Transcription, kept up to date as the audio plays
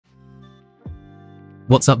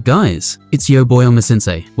What's up guys? It's your boy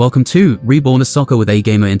OMNIsynsei. Welcome to Reborn, a Sokka with a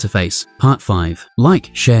gamer interface, part 5. Like,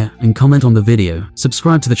 share, and comment on the video.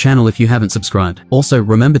 Subscribe to the channel if you haven't subscribed. Also,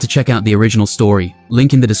 remember to check out the original story,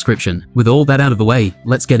 link in the description. With all that out of the way,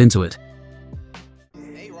 let's get into it.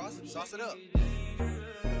 Hey Ross, sauce it up.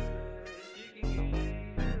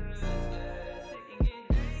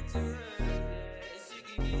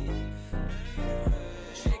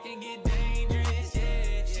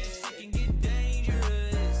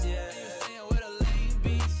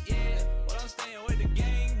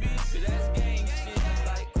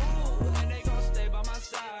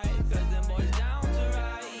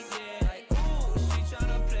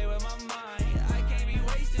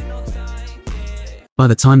 By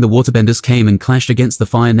the time the waterbenders came and clashed against the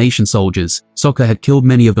Fire Nation soldiers, Sokka had killed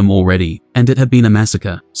many of them already, and it had been a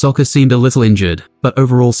massacre. Sokka seemed a little injured, but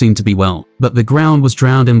overall seemed to be well. But the ground was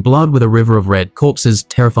drowned in blood with a river of red corpses,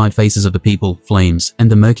 terrified faces of the people, flames, and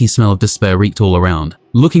the murky smell of despair reeked all around.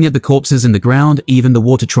 Looking at the corpses in the ground, even the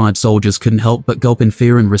Water Tribe soldiers couldn't help but gulp in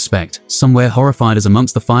fear and respect. Somewhere horrified as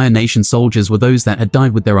amongst the Fire Nation soldiers were those that had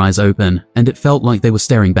died with their eyes open, and it felt like they were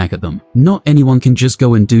staring back at them. Not anyone can just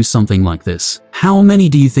go and do something like this. How many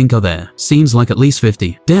do you think are there? Seems like at least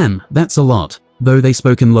 50. Damn, that's a lot. Though they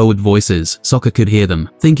spoke in lowered voices, Sokka could hear them,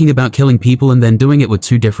 thinking about killing people and then doing it were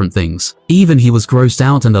two different things. Even he was grossed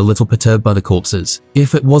out and a little perturbed by the corpses.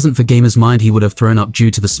 If it wasn't for Gamer's mind, he would have thrown up due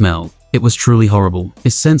to the smell. It was truly horrible.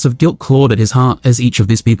 His sense of guilt clawed at his heart as each of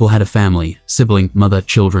these people had a family, sibling, mother,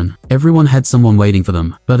 children. Everyone had someone waiting for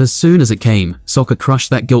them. But as soon as it came, Sokka crushed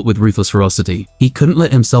that guilt with ruthless ferocity. He couldn't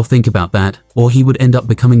let himself think about that, or he would end up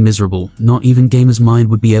becoming miserable. Not even Gamer's mind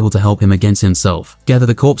would be able to help him against himself. Gather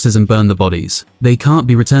the corpses and burn the bodies. They can't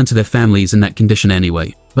be returned to their families in that condition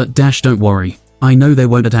anyway. But Dash, don't worry. I know they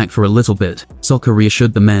won't attack for a little bit. Sokka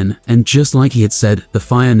reassured the men, and just like he had said, the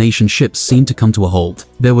Fire Nation ships seemed to come to a halt.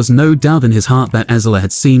 There was no doubt in his heart that ATLA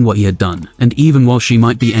had seen what he had done, and even while she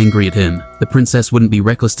might be angry at him, the princess wouldn't be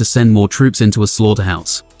reckless to send more troops into a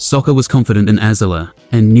slaughterhouse. Sokka was confident in ATLA,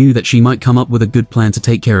 and knew that she might come up with a good plan to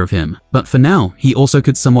take care of him. But for now, he also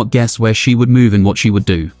could somewhat guess where she would move and what she would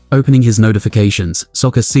do. Opening his notifications,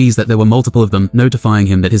 Sokka sees that there were multiple of them notifying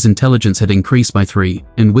him that his intelligence had increased by 3,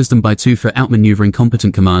 and wisdom by 2 for outmaneuvering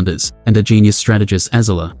competent commanders, and a genius strategist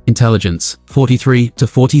ATLA. Intelligence, 43 to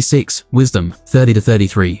 46, wisdom, 30 to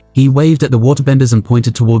 33. He waved at the waterbenders and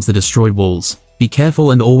pointed towards the destroyed walls. Be careful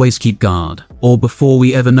and always keep guard, or before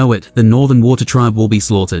we ever know it, the Northern Water Tribe will be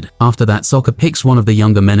slaughtered. After that, Sokka picks one of the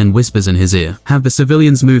younger men and whispers in his ear, have the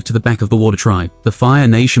civilians move to the back of the Water Tribe. The Fire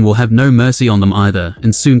Nation will have no mercy on them either,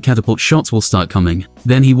 and soon catapult shots will start coming.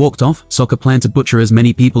 Then he walked off. Sokka planned to butcher as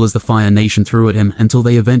many people as the Fire Nation threw at him until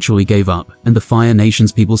they eventually gave up, and the Fire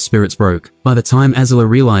Nation's people's spirits broke. By the time ATLA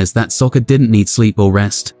realized that Sokka didn't need sleep or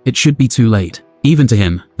rest, it should be too late. Even to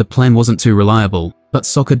him, the plan wasn't too reliable. But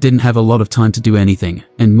Sokka didn't have a lot of time to do anything,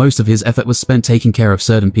 and most of his effort was spent taking care of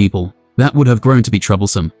certain people. That would have grown to be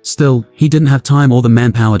troublesome. Still, he didn't have time or the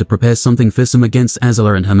manpower to prepare something fearsome against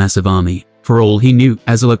ATLA and her massive army. For all he knew,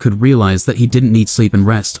 ATLA could realize that he didn't need sleep and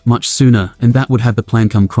rest much sooner, and that would have the plan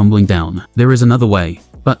come crumbling down. There is another way.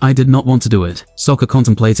 But I did not want to do it. Sokka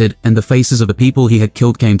contemplated, and the faces of the people he had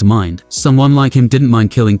killed came to mind. Someone like him didn't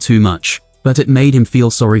mind killing too much, but it made him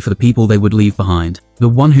feel sorry for the people they would leave behind. The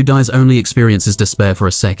one who dies only experiences despair for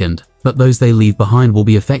a second, but those they leave behind will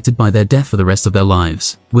be affected by their death for the rest of their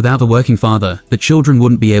lives. Without a working father, the children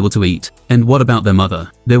wouldn't be able to eat. And what about their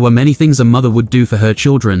mother? There were many things a mother would do for her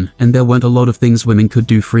children, and there weren't a lot of things women could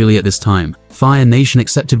do freely at this time. Fire Nation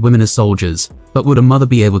accepted women as soldiers, but would a mother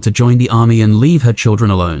be able to join the army and leave her children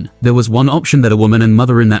alone? There was one option that a woman and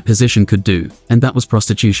mother in that position could do, and that was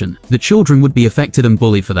prostitution. The children would be affected and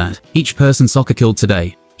bullied for that. Each person Sokka killed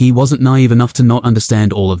today, he wasn't naive enough to not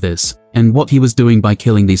understand all of this, and what he was doing by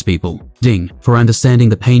killing these people. Ding. For understanding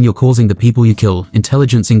the pain you're causing the people you kill,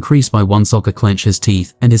 intelligence increased by 1. Sokka clenched his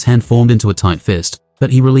teeth, and his hand formed into a tight fist. But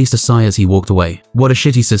he released a sigh as he walked away. What a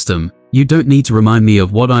shitty system. You don't need to remind me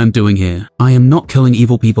of what I am doing here. I am not killing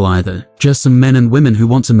evil people either. Just some men and women who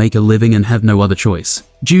want to make a living and have no other choice.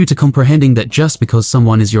 Due to comprehending that just because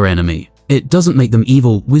someone is your enemy, it doesn't make them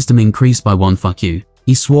evil, wisdom increased by 1. Fuck you.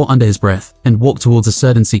 He swore under his breath, and walked towards a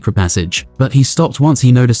certain secret passage. But he stopped once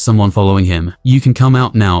he noticed someone following him. You can come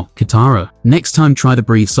out now, Katara. Next time try to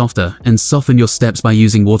breathe softer, and soften your steps by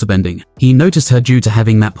using waterbending. He noticed her due to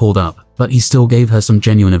having map pulled up, but he still gave her some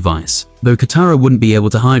genuine advice. Though Katara wouldn't be able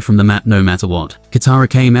to hide from the map no matter what. Katara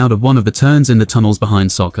came out of one of the turns in the tunnels behind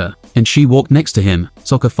Sokka, and she walked next to him.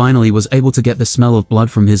 Sokka finally was able to get the smell of blood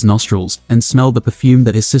from his nostrils, and smelled the perfume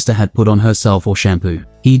that his sister had put on herself or shampoo.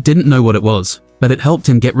 He didn't know what it was, but it helped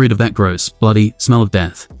him get rid of that gross, bloody smell of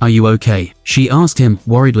death. Are you okay? She asked him,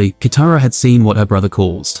 worriedly. Katara had seen what her brother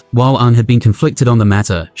caused. While Anne had been conflicted on the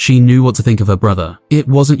matter, she knew what to think of her brother. It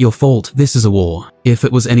wasn't your fault, this is a war. If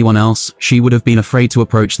it was anyone else, she would have been afraid to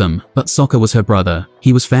approach them, but Sokka was her brother.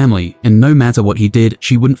 He was family, and no matter what he did,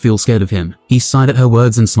 she wouldn't feel scared of him. He sighed at her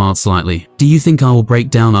words and smiled slightly. Do you think I will break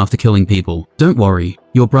down after killing people? Don't worry.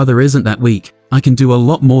 Your brother isn't that weak. I can do a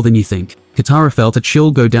lot more than you think. Katara felt a chill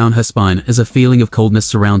go down her spine as a feeling of coldness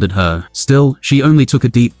surrounded her. Still, she only took a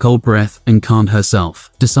deep, cold breath and calmed herself.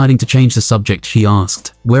 Deciding to change the subject, she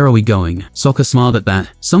asked, "Where are we going?" Sokka smiled at that.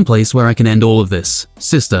 "Someplace where I can end all of this.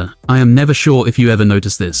 Sister, I am never sure if you ever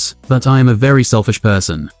noticed this, but I am a very selfish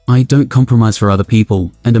person. I don't compromise for other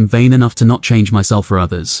people, and am vain enough to not change myself for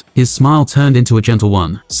others." His smile turned into a gentle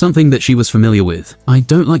one, something that she was familiar with. "I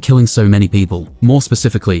don't like killing so many people. More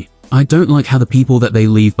specifically, I don't like how the people that they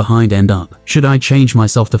leave behind end up. Should I change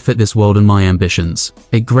myself to fit this world and my ambitions?"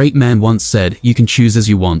 A great man once said, "You can choose as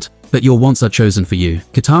you want, but your wants are chosen for you."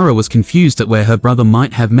 Katara was confused at where her brother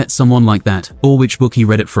might have met someone like that, or which book he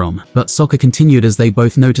read it from. But Sokka continued as they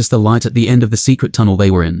both noticed the light at the end of the secret tunnel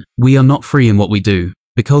they were in. "We are not free in what we do,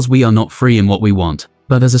 because we are not free in what we want.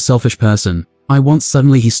 But as a selfish person, I want..."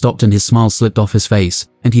 Suddenly he stopped and his smile slipped off his face,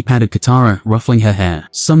 and he patted Katara, ruffling her hair.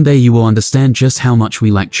 "Someday you will understand just how much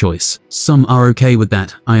we lack choice. Some are okay with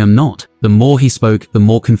that, I am not." The more he spoke, the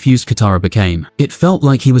more confused Katara became. It felt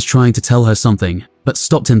like he was trying to tell her something, but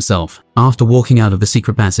stopped himself. After walking out of the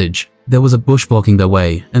secret passage, there was a bush blocking their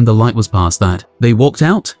way, and the light was past that. They walked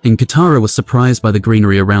out, and Katara was surprised by the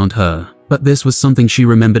greenery around her. But this was something she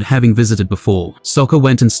remembered having visited before. Sokka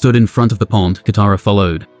went and stood in front of the pond. Katara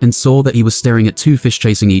followed, and saw that he was staring at two fish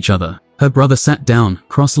chasing each other. Her brother sat down,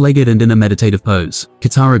 cross-legged and in a meditative pose.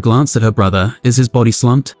 Katara glanced at her brother as his body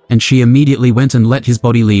slumped, and she immediately went and let his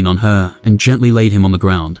body lean on her and gently laid him on the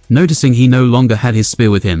ground. Noticing he no longer had his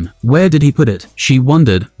spear with him, where did he put it? She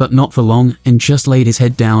wondered, but not for long, and just laid his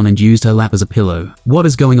head down and used her lap as a pillow. What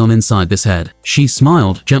is going on inside this head? She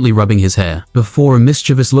smiled, gently rubbing his hair, before a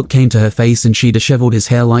mischievous look came to her face and she disheveled his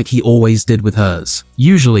hair like he always did with hers.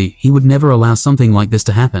 Usually, he would never allow something like this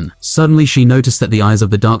to happen. Suddenly she noticed that the eyes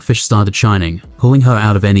of the dark fish started shining, pulling her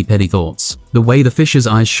out of any petty thoughts. The way the fish's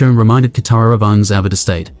eyes shone reminded Katara of Aang's avid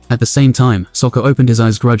state. At the same time, Sokka opened his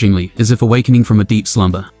eyes grudgingly, as if awakening from a deep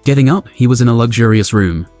slumber. Getting up, he was in a luxurious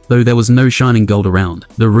room, though there was no shining gold around.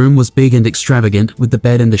 The room was big and extravagant, with the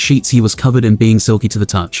bed and the sheets he was covered in being silky to the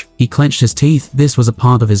touch. He clenched his teeth. This was a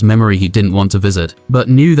part of his memory he didn't want to visit, but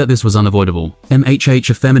knew that this was unavoidable. MHH,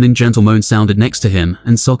 a feminine gentle moan sounded next to him,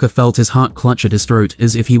 and Sokka felt his heart clutch at his throat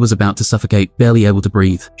as if he was about to suffocate, barely able to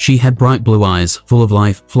breathe. She had bright blue eyes, full of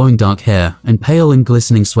life, flowing dark hair, and pale and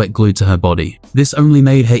glistening sweat glued to her body. This only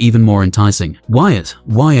made her even more enticing. "Wyatt,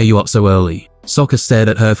 why are you up so early?" Sokka stared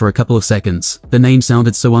at her for a couple of seconds. The name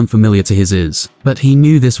sounded so unfamiliar to his ears, but he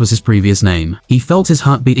knew this was his previous name. He felt his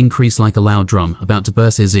heartbeat increase like a loud drum about to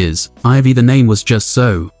burst his ears. Ivy, the name was just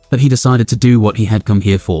so, but he decided to do what he had come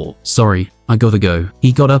here for. "Sorry, I gotta go."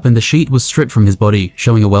 He got up and the sheet was stripped from his body,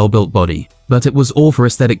 showing a well-built body. But it was all for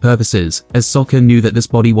aesthetic purposes, as Sokka knew that this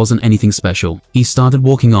body wasn't anything special. He started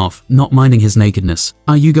walking off, not minding his nakedness.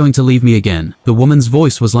 "Are you going to leave me again?" The woman's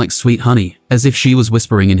voice was like sweet honey, as if she was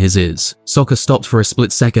whispering in his ears. Sokka stopped for a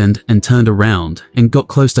split second and turned around and got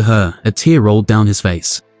close to her. A tear rolled down his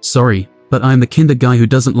face. "Sorry, but I am the kinda guy who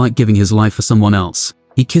doesn't like giving his life for someone else."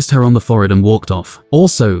 He kissed her on the forehead and walked off.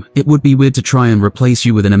 "Also, it would be weird to try and replace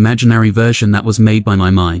you with an imaginary version that was made by my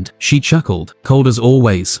mind." She chuckled. "Cold as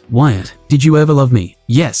always, Wyatt. Did you ever love me?"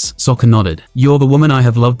 "Yes," Sokka nodded. "You're the woman I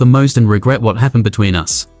have loved the most and regret what happened between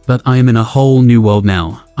us. But I am in a whole new world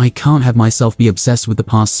now. I can't have myself be obsessed with the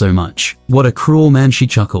past so much." "What a cruel man," she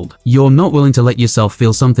chuckled. "You're not willing to let yourself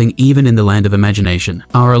feel something even in the land of imagination.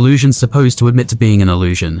 Are illusions supposed to admit to being an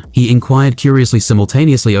illusion?" he inquired curiously,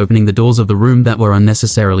 simultaneously opening the doors of the room that were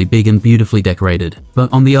unnecessarily big and beautifully decorated.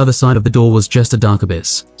 But on the other side of the door was just a dark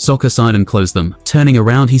abyss. Sokka sighed and closed them. Turning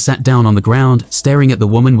around, he sat down on the ground, staring at the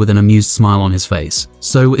woman with an amused smile on his face.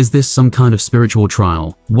 "So is this some kind of spiritual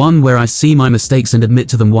trial? One where I see my mistakes and admit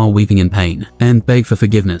to them while weeping in pain, and beg for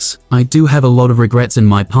forgiveness? I do have a lot of regrets in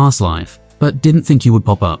my past life, but didn't think you would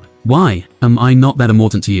pop up. Why? Am I not that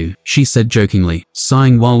important to you?" she said jokingly,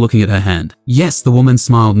 sighing while looking at her hand. "Yes," the woman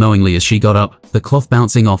smiled knowingly as she got up, the cloth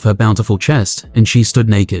bouncing off her bountiful chest, and she stood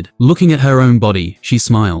naked. Looking at her own body, she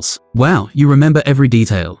smiles. "Wow, you remember every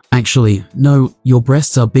detail." "Actually, no, your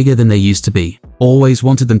breasts are bigger than they used to be. Always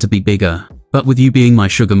wanted them to be bigger. but with you being my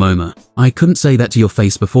sugar mama, I couldn't say that to your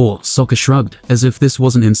face before. Sokka shrugged, as if this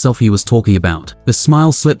wasn't himself he was talking about. The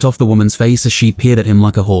smile slipped off the woman's face as she peered at him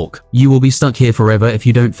like a hawk. You will be stuck here forever if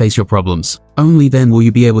you don't face your problems. Only then will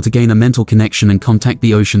you be able to gain a mental connection and contact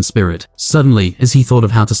the ocean spirit. Suddenly, as he thought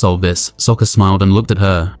of how to solve this, Sokka smiled and looked at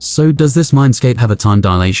her. So does this mindscape have a time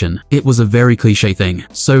dilation? It was a very cliche thing,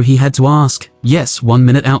 so he had to ask. Yes, 1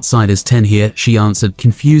 minute outside is 10 here, she answered,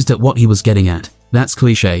 confused at what he was getting at. That's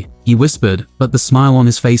cliche, he whispered, but the smile on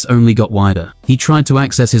his face only got wider. He tried to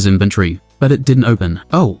access his inventory, but it didn't open.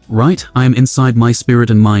 Oh, right, I am inside my spirit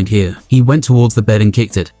and mind here. He went towards the bed and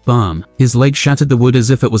kicked it. Bam! His leg shattered the wood as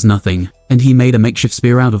if it was nothing, and he made a makeshift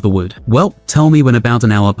spear out of the wood. Well, tell me when about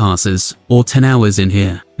an hour passes, or 10 hours in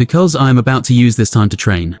here, because I am about to use this time to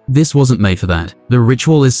train. This wasn't made for that. The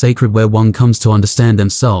ritual is sacred where one comes to understand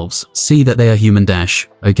themselves, see that they are human dash.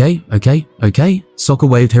 Okay? Sokka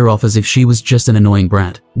waved her off as if she was just an annoying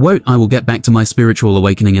brat. Wait, I will get back to my spiritual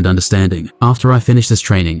awakening and understanding after I finish this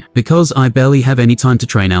training, because I barely have any time to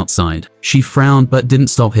train outside. She frowned but didn't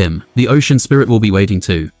stop him. The ocean spirit will be waiting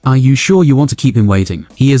too. Are you sure you want to keep him waiting?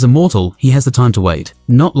 He is immortal, he has the time to wait.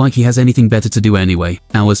 Not like he has anything better to do anyway.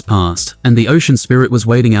 Hours passed, and the ocean spirit was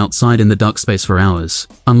waiting outside in the dark space for hours.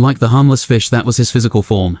 Unlike the harmless fish that was his physical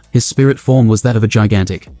form, his spirit form was that of a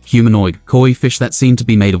gigantic, humanoid, koi fish that seemed to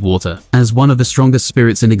be made of water. As one of the strongest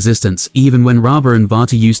spirits in existence, even when Rava and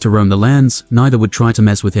Vati used to roam the lands, neither would try to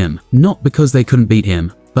mess with him. Not because they couldn't beat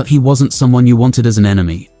him, but he wasn't someone you wanted as an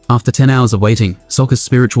enemy. After 10 hours of waiting, Sokka's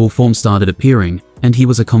spiritual form started appearing, and he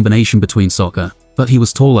was a combination between Sokka. But he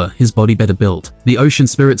was taller, his body better built. The ocean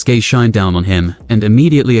spirit's gaze shined down on him, and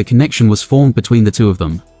immediately a connection was formed between the two of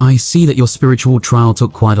them. I see that your spiritual trial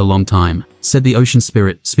took quite a long time, said the ocean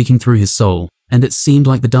spirit, speaking through his soul, and it seemed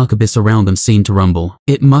like the dark abyss around them seemed to rumble.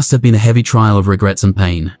 It must have been a heavy trial of regrets and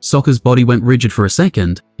pain. Sokka's body went rigid for a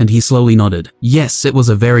second, and he slowly nodded. Yes, it was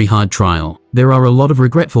a very hard trial. There are a lot of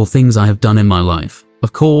regretful things I have done in my life.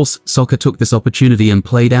 Of course, Sokka took this opportunity and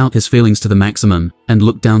played out his feelings to the maximum, and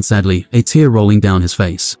looked down sadly, a tear rolling down his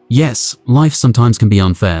face. Yes, life sometimes can be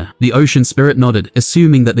unfair. The ocean spirit nodded,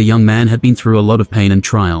 assuming that the young man had been through a lot of pain and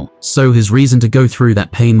trial, so his reason to go through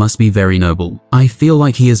that pain must be very noble. I feel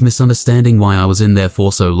like he is misunderstanding why I was in there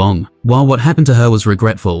for so long. While what happened to her was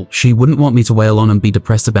regretful, she wouldn't want me to wail on and be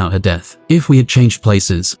depressed about her death. If we had changed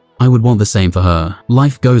places, I would want the same for her.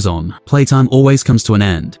 Life goes on. Playtime always comes to an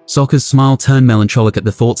end. Sokka's smile turned melancholic at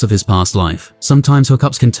the thoughts of his past life. Sometimes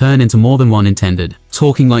hookups can turn into more than one intended.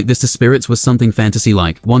 Talking like this to spirits was something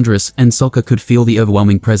fantasy-like, wondrous, and Sokka could feel the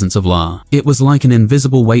overwhelming presence of La. It was like an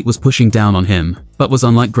invisible weight was pushing down on him, but was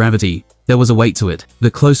unlike gravity. There was a weight to it.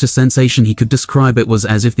 The closest sensation he could describe it was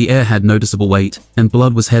as if the air had noticeable weight, and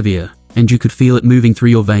blood was heavier, and you could feel it moving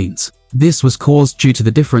through your veins. This was caused due to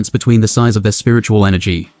the difference between the size of their spiritual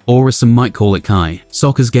energy, or as some might call it Kai.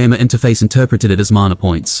 Sokka's gamer interface interpreted it as mana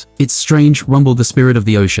points. It's strange, rumbled the spirit of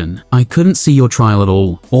the ocean. I couldn't see your trial at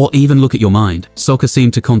all, or even look at your mind. Sokka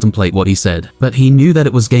seemed to contemplate what he said, but he knew that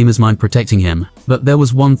it was Gamer's mind protecting him. But there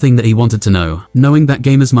was one thing that he wanted to know. Knowing that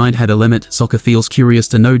Gamer's mind had a limit, Sokka feels curious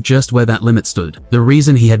to know just where that limit stood. The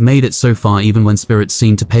reason he had made it so far even when spirits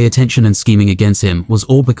seemed to pay attention and scheming against him was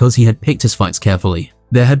all because he had picked his fights carefully.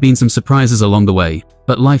 There had been some surprises along the way,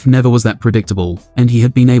 but life never was that predictable, and he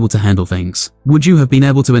had been able to handle things. Would you have been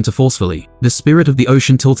able to enter forcefully? The spirit of the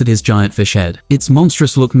ocean tilted his giant fish head. Its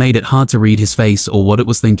monstrous look made it hard to read his face or what it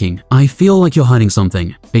was thinking. I feel like you're hiding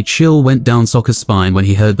something. A chill went down Sokka's spine when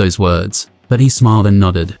he heard those words, but he smiled and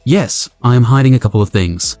nodded. Yes, I am hiding a couple of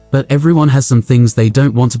things, but everyone has some things they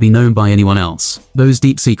don't want to be known by anyone else. Those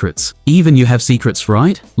deep secrets. Even you have secrets,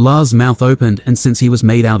 right? La's mouth opened, and since he was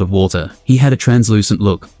made out of water, he had a translucent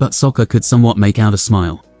look, but Sokka could somewhat make out a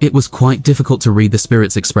smile. It was quite difficult to read the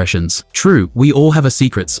spirit's expressions. True, we all have our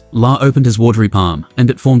secrets. La opened his watery palm, and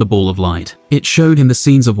it formed a ball of light. It showed him the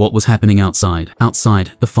scenes of what was happening outside.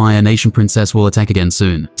 Outside, the Fire Nation princess will attack again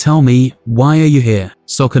soon. Tell me, why are you here?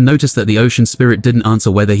 Sokka noticed that the ocean spirit didn't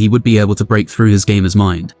answer whether he would be able to break through his gamer's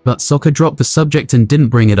mind. But Sokka dropped the subject and didn't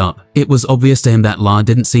bring it up. It was obvious to him that La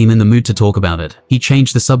didn't seem in the mood to talk about it. He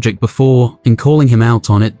changed the subject before, and calling him out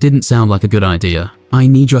on it didn't sound like a good idea. I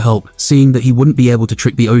need your help. Seeing that he wouldn't be able to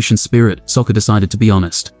trick the ocean spirit, Sokka decided to be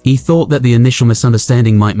honest. He thought that the initial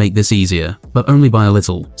misunderstanding might make this easier, but only by a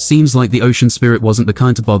little. Seems like the ocean spirit wasn't the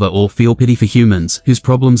kind to bother or feel pity for humans, whose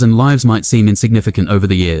problems and lives might seem insignificant over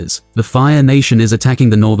the years. The Fire Nation is attacking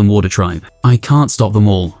the Northern Water Tribe. I can't stop them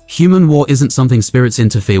all. Human war isn't something spirits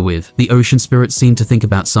interfere with. The ocean spirit seemed to think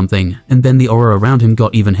about something, and then the aura around him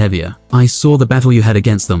got even heavier. I saw the battle you had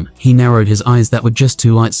against them. He narrowed his eyes that were just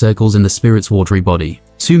two light circles in the spirit's watery body. body.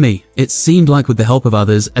 To me, it seemed like with the help of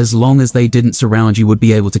others, as long as they didn't surround you, would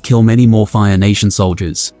be able to kill many more Fire Nation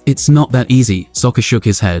soldiers. It's not that easy. Sokka shook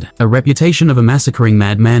his head. A reputation of a massacring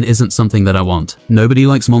madman isn't something that I want. Nobody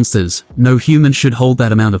likes monsters. No human should hold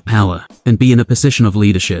that amount of power and be in a position of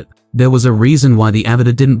leadership. There was a reason why the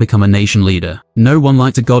Avatar didn't become a nation leader. No one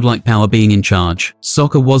liked a godlike power being in charge.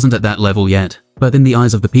 Sokka wasn't at that level yet. But in the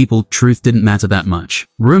eyes of the people, truth didn't matter that much.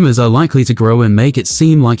 Rumors are likely to grow and make it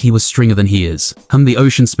seem like he was stronger than he is. The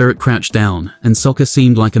ocean spirit crouched down, and Sokka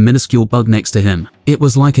seemed like a minuscule bug next to him. It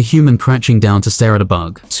was like a human crouching down to stare at a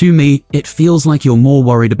bug. To me, it feels like you're more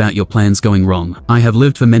worried about your plans going wrong. I have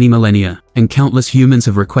lived for many millennia, and countless humans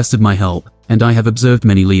have requested my help, and I have observed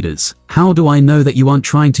many leaders. How do I know that you aren't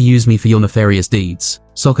trying to use me for your nefarious deeds?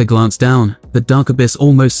 Sokka glanced down. The dark abyss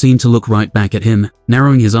almost seemed to look right back at him.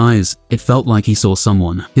 Narrowing his eyes, it felt like he saw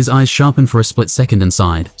someone. His eyes sharpened for a split second and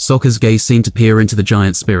sighed. Sokka's gaze seemed to peer into the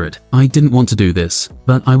giant spirit. I didn't want to do this,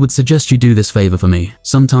 but I would suggest you do this favor for me.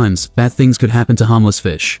 Sometimes, bad things could happen to harmless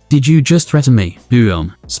fish. Did you just threaten me?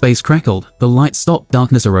 Boom. Space crackled. The light stopped.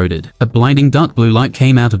 Darkness eroded. A blinding dark blue light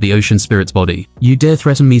came out of the ocean spirit's body. You dare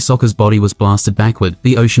threaten me? Sokka's body was blasted backward.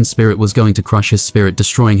 The ocean spirit was going to crush his spirit,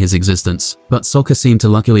 destroying his existence. But Sokka seemed to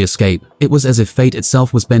luckily escape. It was as if fate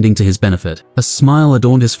itself was bending to his benefit. A smile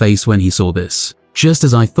adorned his face when he saw this. Just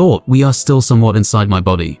as I thought, we are still somewhat inside my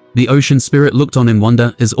body. The ocean spirit looked on in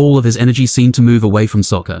wonder as all of his energy seemed to move away from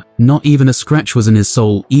Sokka. Not even a scratch was in his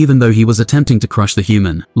soul, even though he was attempting to crush the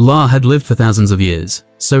human. La had lived for thousands of years,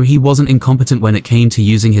 so he wasn't incompetent when it came to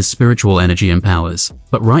using his spiritual energy and powers.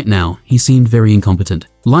 But right now, he seemed very incompetent.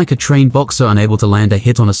 Like a trained boxer unable to land a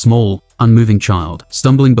hit on a small, unmoving child.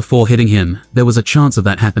 Stumbling before hitting him, there was a chance of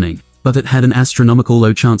that happening, but it had an astronomical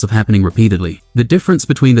low chance of happening repeatedly. The difference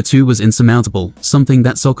between the two was insurmountable, something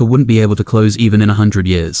that Sokka wouldn't be able to close even in 100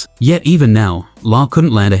 years. Yet even now, La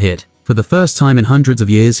couldn't land a hit. For the first time in hundreds of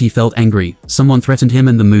years, he felt angry. Someone threatened him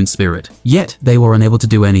and the moon spirit. Yet, they were unable to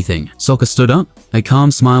do anything. Sokka stood up, a calm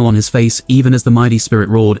smile on his face even as the mighty spirit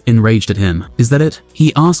roared, enraged at him. Is that it?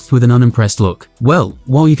 He asked with an unimpressed look. Well,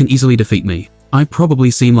 while you can easily defeat me, I probably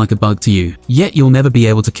seem like a bug to you. Yet you'll never be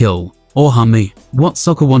able to kill or harm me. What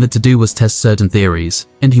Sokka wanted to do was test certain theories,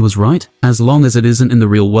 and he was right. As long as it isn't in the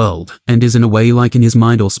real world, and is in a way like in his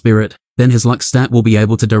mind or spirit, then his luck stat will be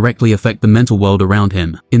able to directly affect the mental world around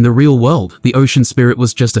him. In the real world, the ocean spirit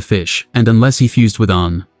was just a fish, and unless he fused with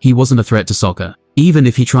An, he wasn't a threat to Sokka. Even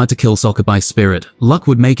if he tried to kill Sokka by spirit, luck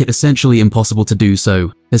would make it essentially impossible to do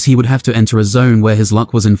so, as he would have to enter a zone where his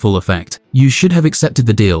luck was in full effect. You should have accepted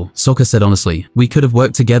the deal, Sokka said honestly. We could have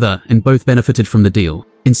worked together and both benefited from the deal.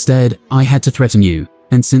 Instead, I had to threaten you,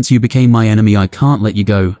 and since you became my enemy, I can't let you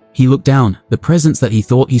go. He looked down. The presence that he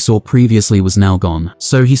thought he saw previously was now gone.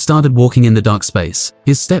 So he started walking in the dark space.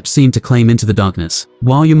 His steps seemed to claim into the darkness.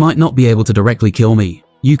 While you might not be able to directly kill me,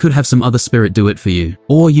 you could have some other spirit do it for you.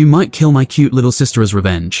 Or you might kill my cute little sister as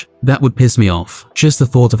revenge. That would piss me off. Just the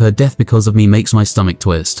thought of her death because of me makes my stomach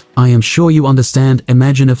twist. I am sure you understand.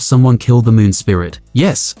 Imagine if someone killed the moon spirit.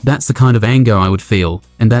 Yes, that's the kind of anger I would feel,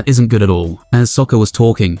 and that isn't good at all. As Sokka was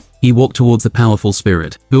talking, he walked towards the powerful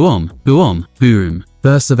spirit. Boom, boom, boom.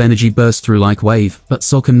 Bursts of energy burst through like wave, but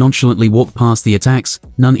Sokka nonchalantly walked past the attacks,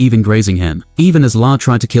 none even grazing him. Even as La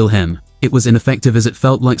tried to kill him, it was ineffective as it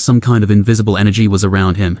felt like some kind of invisible energy was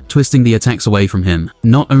around him, twisting the attacks away from him.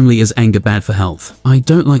 Not only is anger bad for health, I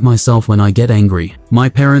don't like myself when I get angry. My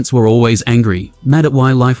parents were always angry, mad at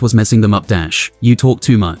why life was messing them up. You talk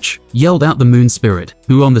too much, yelled out the moon spirit,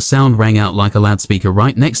 who on the sound rang out like a loudspeaker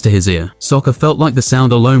right next to his ear. Sokka felt like the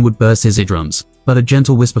sound alone would burst his eardrums, but a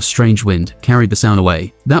gentle wisp of strange wind carried the sound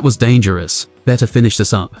away. That was dangerous. Better finish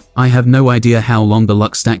this up. I have no idea how long the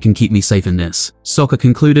luck stat can keep me safe in this. Sokka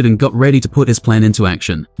concluded and got ready to put his plan into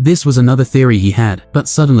action. This was another theory he had, but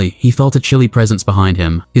suddenly he felt a chilly presence behind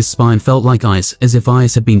him. His spine felt like ice, as if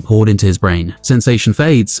ice had been poured into his brain. Sensation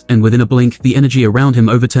fades, and within a blink, the energy around him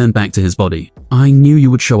overturned back to his body. I knew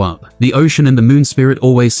you would show up. The ocean and the moon spirit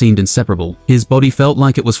always seemed inseparable. His body felt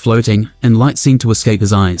like it was floating, and light seemed to escape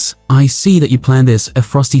his eyes. I see that you planned this, a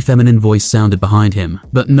frosty feminine voice sounded behind him.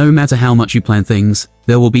 But no matter how much you plan things,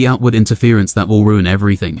 there will be outward interference that will ruin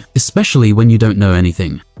everything, especially when you don't know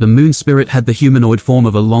anything. The moon spirit had the humanoid form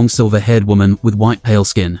of a long silver-haired woman with white pale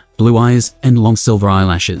skin, blue eyes, and long silver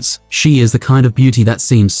eyelashes. She is the kind of beauty that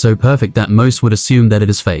seems so perfect that most would assume that it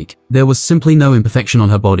is fake. There was simply no imperfection on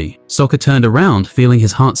her body. Sokka turned around, feeling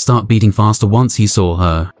his heart start beating faster once he saw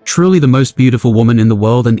her. Truly the most beautiful woman in the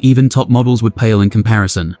world, and even top models would pale in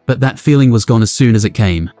comparison. But that feeling was gone as soon as it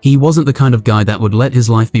came. He wasn't the kind of guy that would let his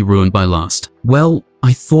life be ruined by lust. Well,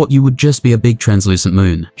 I thought you would just be a big translucent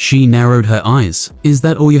moon. She narrowed her eyes. Is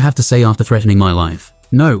that all you have to say after threatening my life?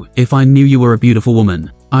 No, if I knew you were a beautiful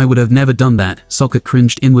woman, I would have never done that. Sokka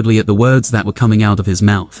cringed inwardly at the words that were coming out of his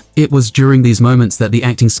mouth. It was during these moments that the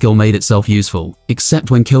acting skill made itself useful,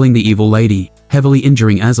 except when killing the evil lady, heavily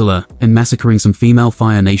injuring ATLA, and massacring some female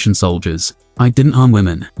Fire Nation soldiers. I didn't harm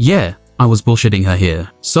women. Yeah, I was bullshitting her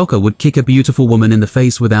here. Sokka would kick a beautiful woman in the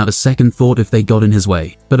face without a second thought if they got in his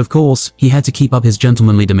way. But of course, he had to keep up his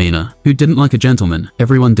gentlemanly demeanor. Who didn't like a gentleman?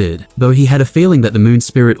 Everyone did. Though he had a feeling that the moon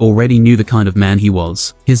spirit already knew the kind of man he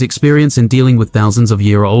was. His experience in dealing with thousands of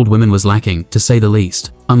year-old women was lacking, to say the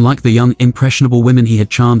least. Unlike the young, impressionable women he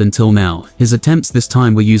had charmed until now, his attempts this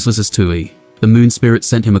time were useless as Tui. The moon spirit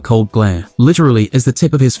sent him a cold glare, literally as the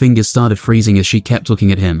tip of his fingers started freezing as she kept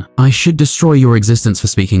looking at him. I should destroy your existence for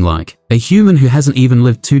speaking like. A human who hasn't even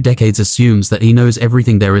lived 2 decades assumes that he knows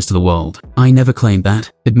everything there is to the world. I never claimed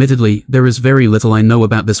that. Admittedly, there is very little I know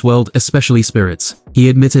about this world, especially spirits. He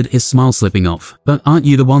admitted, his smile slipping off. But aren't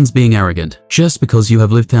you the ones being arrogant? Just because you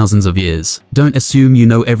have lived thousands of years, don't assume you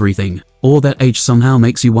know everything, or that age somehow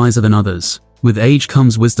makes you wiser than others. With age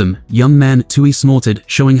comes wisdom, young man, Tui snorted,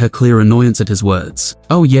 showing her clear annoyance at his words.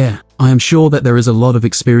 Oh yeah, I am sure that there is a lot of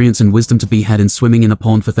experience and wisdom to be had in swimming in a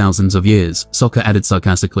pond for thousands of years, Sokka added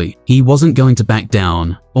sarcastically. He wasn't going to back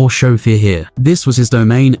down, or show fear here. This was his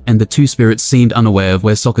domain, and the two spirits seemed unaware of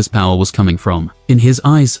where Sokka's power was coming from. In his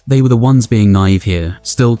eyes, they were the ones being naive here.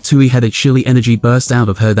 Still, Tui had a chilly energy burst out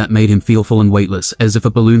of her that made him feel full and weightless, as if a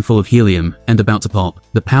balloon full of helium, and about to pop.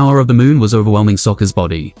 The power of the moon was overwhelming Sokka's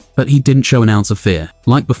body, but he didn't show an ounce of fear.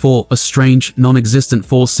 Like before, a strange, non-existent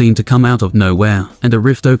force seemed to come out of nowhere, and a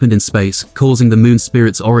rift opened in space, causing the moon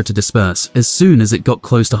spirit's aura to disperse as soon as it got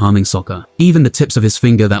close to harming Sokka. Even the tips of his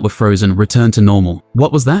finger that were frozen returned to normal.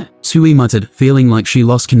 What was that? Tui muttered, feeling like she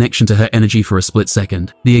lost connection to her energy for a split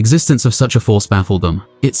second. The existence of such a force baffled them.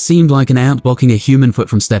 It seemed like an ant blocking a human foot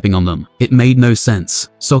from stepping on them. It made no sense.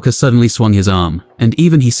 Sokka suddenly swung his arm, and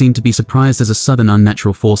even he seemed to be surprised as a sudden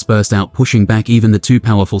unnatural force burst out, pushing back even the two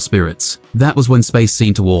powerful spirits. That was when space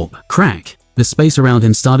seemed to warp. Crack! The space around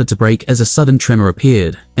him started to break as a sudden tremor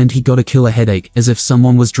appeared, and he got a killer headache as if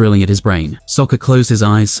someone was drilling at his brain. Sokka closed his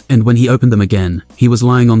eyes, and when he opened them again, he was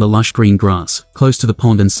lying on the lush green grass, close to the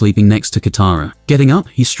pond and sleeping next to Katara. Getting up,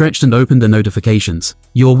 he stretched and opened the notifications.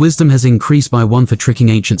 Your wisdom has increased by 1 for tricking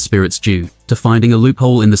ancient spirits due to finding a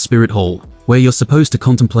loophole in the spirit hole, where you're supposed to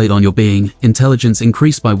contemplate on your being. Intelligence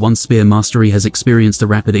increased by 1. Spear mastery has experienced a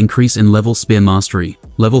rapid increase in level. Spear mastery.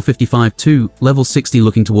 Level 55 2, level 60.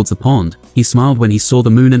 Looking towards the pond, he smiled when he saw the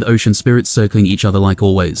moon and ocean spirits circling each other like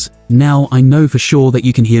always. Now I know for sure that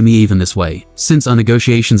you can hear me even this way. Since our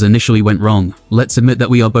negotiations initially went wrong, let's admit that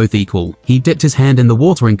we are both equal. He dipped his hand in the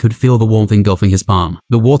water and could feel the warmth engulfing his palm.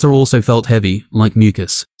 The water also felt heavy, like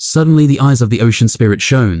mucus. Suddenly the eyes of the ocean spirit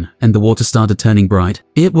shone, and the water started turning bright.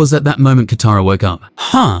 It was at that moment Katara woke up.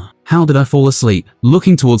 Huh! How did I fall asleep?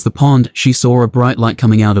 Looking towards the pond, she saw a bright light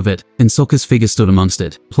coming out of it, and Sokka's figure stood amongst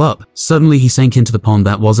it. Plop! Suddenly he sank into the pond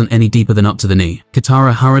that wasn't any deeper than up to the knee.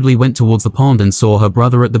 Katara hurriedly went towards the pond and saw her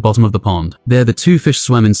brother at the bottom of the pond. There the two fish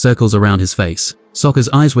swam in circles around his face. Sokka's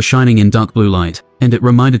eyes were shining in dark blue light, and it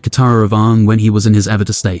reminded Katara of Aang when he was in his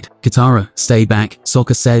avatar state. Katara, stay back,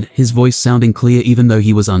 Sokka said, his voice sounding clear even though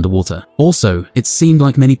he was underwater. Also, it seemed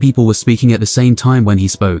like many people were speaking at the same time when he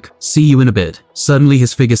spoke. See you in a bit. Suddenly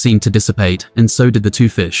his figure seemed to dissipate, and so did the two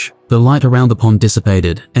fish. The light around the pond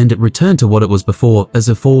dissipated, and it returned to what it was before, as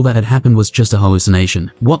if all that had happened was just a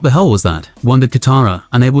hallucination. What the hell was that? Wondered Katara,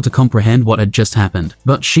 unable to comprehend what had just happened.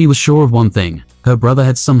 But she was sure of one thing. Her brother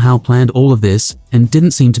had somehow planned all of this, and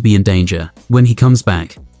didn't seem to be in danger. When he comes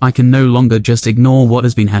back, I can no longer just ignore what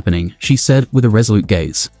has been happening, she said with a resolute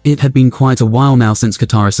gaze. It had been quite a while now since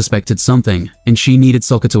Katara suspected something, and she needed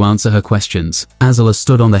Sokka to answer her questions. ATLA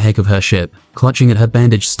stood on the deck of her ship, clutching at her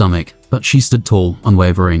bandaged stomach, but she stood tall,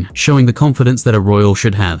 unwavering, showing the confidence that a royal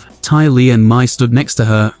should have. Ty Lee and Mai stood next to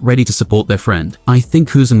her, ready to support their friend. I think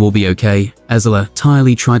Kuzan will be okay, ATLA. Ty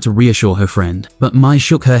Lee tried to reassure her friend, but Mai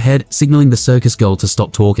shook her head, signaling the circus girl to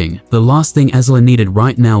stop talking. The last thing ATLA needed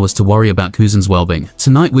right now was to worry about Kuzan's well-being.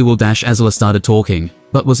 Tonight we will dash. ATLA started talking,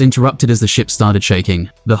 but was interrupted as the ship started shaking.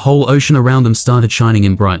 The whole ocean around them started shining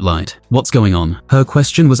in bright light. What's going on? Her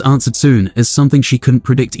question was answered soon, as something she couldn't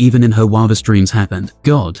predict even in her wildest dreams happened.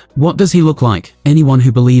 God, what does he look like? Anyone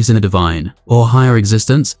who believes in a divine or higher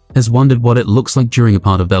existence has wondered what it looks like during a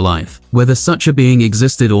part of their life. Whether such a being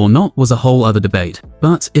existed or not was a whole other debate.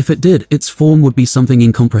 But if it did, its form would be something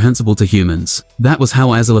incomprehensible to humans. That was how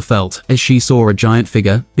ATLA felt, as she saw a giant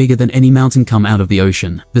figure, bigger than any mountain, come out of the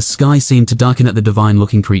ocean. The sky seemed to darken at the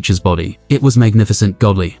divine-looking creature's body. It was magnificent,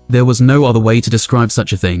 godly. There was no other way to describe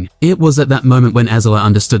such a thing. It was at that moment when ATLA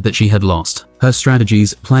understood that she had lost her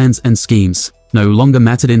strategies, plans, and schemes. no longer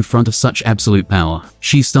mattered in front of such absolute power.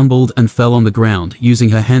 She stumbled and fell on the ground, using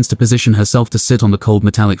her hands to position herself to sit on the cold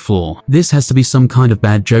metallic floor. This has to be some kind of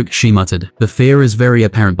bad joke, she muttered. The fear is very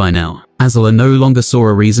apparent by now. ATLA no longer saw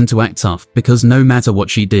a reason to act tough, because no matter what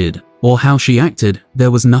she did, or how she acted,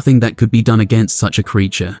 there was nothing that could be done against such a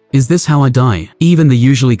creature. Is this how I die? Even the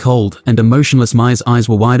usually cold and emotionless Mai's eyes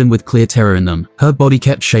were widened with clear terror in them. Her body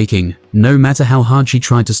kept shaking, no matter how hard she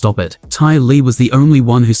tried to stop it. Ty Lee was the only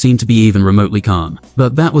one who seemed to be even remotely calm.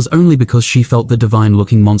 But that was only because she felt the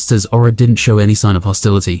divine-looking monster's aura didn't show any sign of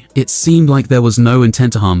hostility. It seemed like there was no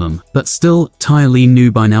intent to harm them. But still, Ty Lee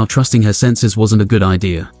knew by now trusting her senses wasn't a good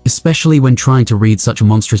idea, especially when trying to read such a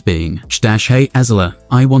monstrous being. Hey ATLA,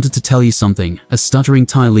 I wanted to tell you something. A stuttering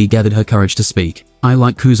Ty Lee gathered her courage to speak. I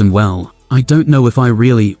like Kuzan well. I don't know if I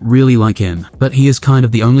really like him, but he is kind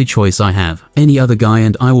of the only choice I have. Any other guy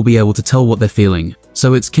and I will be able to tell what they're feeling.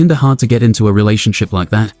 So it's kinda hard to get into a relationship like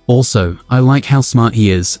that. Also, I like how smart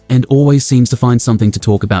he is, and always seems to find something to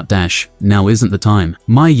talk about. Now isn't the time.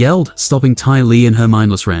 Mai yelled, stopping Ty Lee in her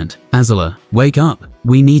mindless rant. ATLA, wake up.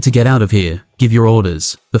 We need to get out of here. Give your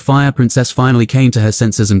orders. The Fire Princess finally came to her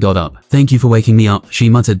senses and got up. Thank you for waking me up, she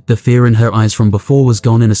muttered. The fear in her eyes from before was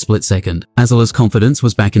gone in a split second. ATLA's confidence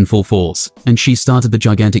was back in full force, and she started the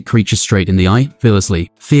gigantic creature straight in the eye,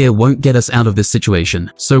 fearlessly. Fear won't get us out of this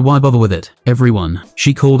situation, so why bother with it? Everyone.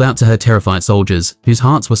 She called out to her terrified soldiers, whose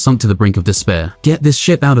hearts were sunk to the brink of despair. Get this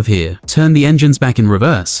ship out of here. Turn the engines back in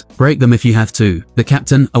reverse. Break them if you have to. The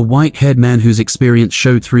captain, a white-haired man whose experience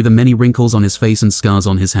showed through the many wrinkles on his face and scars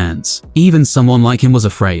on his hands. Even someone like him was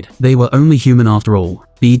afraid. They were only human after all.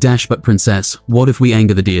 But princess, what if we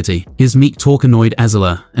anger the deity? His meek talk annoyed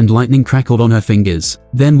ATLA, and lightning crackled on her fingers.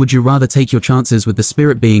 Then would you rather take your chances with the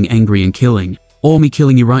spirit being angry and killing, or me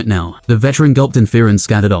killing you right now? The veteran gulped in fear and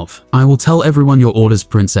scattered off. I will tell everyone your orders,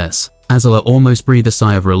 princess. ATLA almost breathed a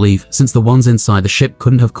sigh of relief, since the ones inside the ship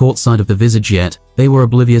couldn't have caught sight of the visage yet. They were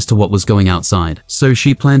oblivious to what was going outside, so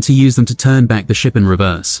she planned to use them to turn back the ship in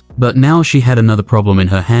reverse. But now she had another problem in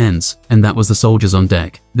her hands, and that was the soldiers on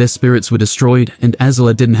deck. Their spirits were destroyed, and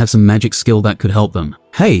ATLA didn't have some magic skill that could help them.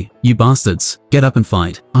 Hey, you bastards, get up and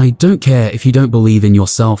fight. I don't care if you don't believe in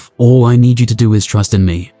yourself, all I need you to do is trust in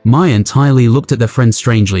me. Mai and Ty Lee looked at their friend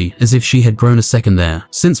strangely, as if she had grown a second there.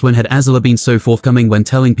 Since when had ATLA been so forthcoming when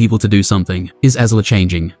telling people to do something? Is ATLA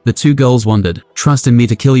changing? The two girls wondered. Trust in me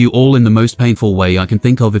to kill you all in the most painful way I can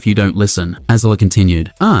think of if you don't listen, ATLA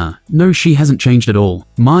continued. No, she hasn't changed at all.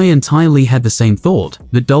 Mai and Ty Lee had the same thought.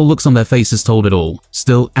 The dull looks on their faces told it all.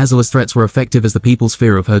 Still, ATLA's threats were effective as the people's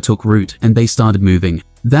fear of her took root, and they started moving.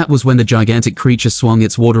 That was when the gigantic creature swung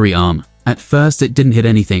its watery arm. At first it didn't hit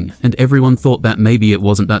anything, and everyone thought that maybe it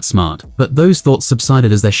wasn't that smart. But those thoughts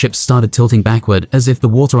subsided as their ships started tilting backward as if the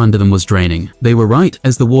water under them was draining. They were right,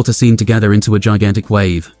 as the water seemed to gather into a gigantic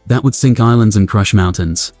wave that would sink islands and crush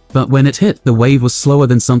mountains. But when it hit, the wave was slower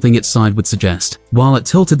than something its side would suggest. While it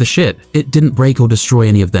tilted the ship, it didn't break or destroy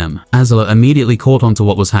any of them. ATLA immediately caught on to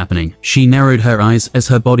what was happening. She narrowed her eyes as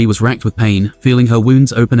her body was racked with pain, feeling her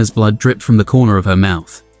wounds open as blood dripped from the corner of her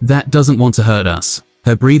mouth. That doesn't want to hurt us.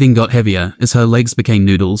 Her breathing got heavier as her legs became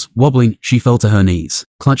noodles. Wobbling, she fell to her knees.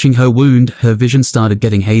 Clutching her wound, her vision started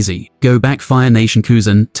getting hazy. Go back, Fire Nation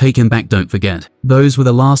Kuzan, take him back, don't forget. Those were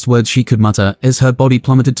the last words she could mutter as her body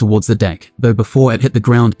plummeted towards the deck, though before it hit the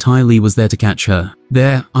ground, Ty Lee was there to catch her.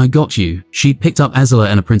 There, I got you. She picked up ATLA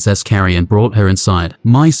and a princess carry and brought her inside.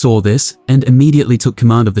 Mai saw this and immediately took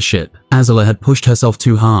command of the ship. ATLA had pushed herself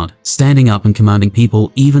too hard, standing up and commanding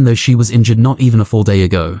people even though she was injured not even a full day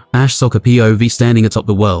ago. Sokka POV standing atop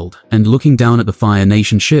the world and looking down at the Fire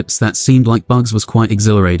Nation ships that seemed like bugs was quite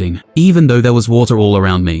exhilarating. Even though there was water all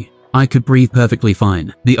around me, I could breathe perfectly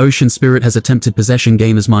fine. The ocean spirit has attempted possession.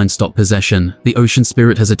 Gamer's mind stop possession. The ocean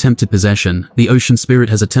spirit has attempted possession. The ocean spirit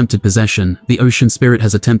has attempted possession. The ocean spirit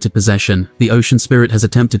has attempted possession. The ocean spirit has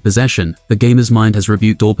attempted possession. The gamer's mind has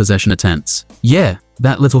rebuked all possession attempts. Yeah,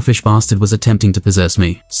 that little fish bastard was attempting to possess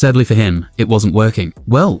me. Sadly for him, it wasn't working.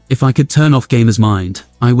 Well, if I could turn off Gamer's mind,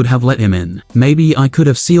 I would have let him in. Maybe I could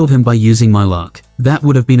have sealed him by using my luck. That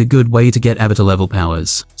would have been a good way to get avatar level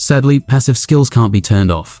powers. Sadly, passive skills can't be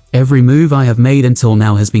turned off. Every move I have made until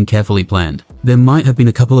now has been carefully planned. There might have been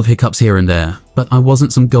a couple of hiccups here and there, but I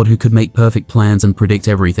wasn't some god who could make perfect plans and predict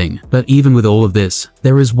everything. But even with all of this,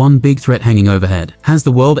 there is one big threat hanging overhead. Has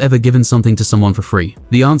the world ever given something to someone for free?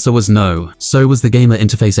 The answer was no. So was the gamer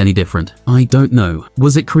interface any different? I don't know.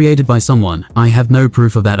 Was it created by someone? I have no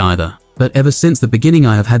proof of that either. But ever since the beginning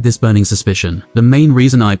I have had this burning suspicion. The main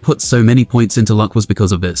reason I put so many points into luck was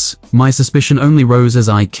because of this. My suspicion only rose as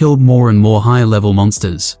I killed more and more higher level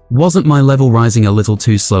monsters. Wasn't my level rising a little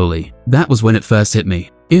too slowly? That was when it first hit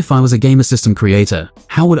me. If I was a gamer system creator,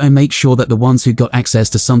 how would I make sure that the ones who got access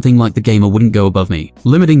to something like the gamer wouldn't go above me,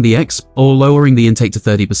 limiting the exp or lowering the intake to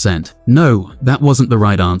 30%? No, that wasn't the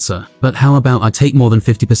right answer. But how about I take more than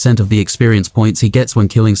 50% of the experience points he gets when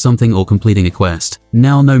killing something or completing a quest?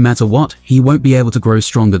 Now no matter what, he won't be able to grow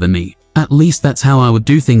stronger than me. At least that's how I would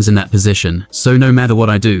do things in that position. So no matter what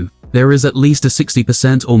I do, there is at least a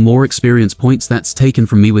 60% or more experience points that's taken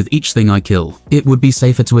from me with each thing I kill. It would be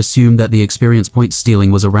safer to assume that the experience point stealing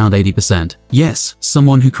was around 80%. Yes,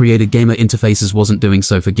 someone who created gamer interfaces wasn't doing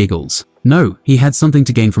so for giggles. No, he had something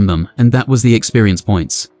to gain from them, and that was the experience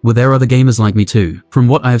points. Were there other gamers like me too? From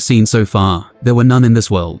what I have seen so far, there were none in this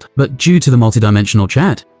world. But due to the multidimensional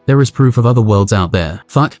chat, there is proof of other worlds out there.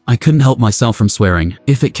 Fuck, I couldn't help myself from swearing.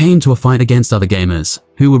 If it came to a fight against other gamers,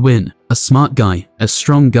 who would win? A smart guy, a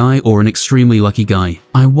strong guy, or an extremely lucky guy?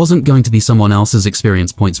 I wasn't going to be someone else's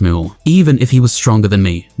experience points mule, even if he was stronger than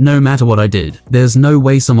me. No matter what I did, there's no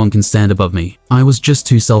way someone can stand above me. I was just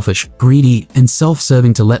too selfish, greedy, and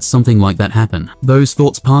self-serving to let something like that happen. Those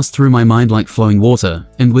thoughts passed through my mind like flowing water,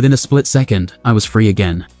 and within a split second, I was free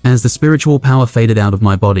again. As the spiritual power faded out of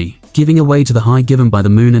my body, giving away to the high given by the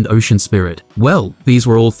moon and ocean spirit. Well, these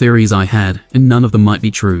were all theories I had, and none of them might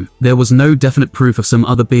be true. There was no definite proof of some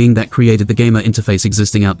other being that created the gamer interface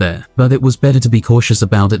existing out there, but it was better to be cautious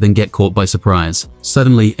about it than get caught by surprise.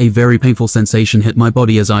 Suddenly, a very painful sensation hit my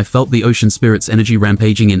body as I felt the ocean spirit's energy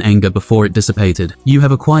rampaging in anger before it dissipated. You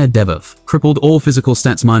have acquired debuff. Crippled all physical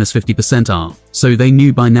stats minus 50% are. So they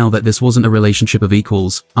knew by now that this wasn't a relationship of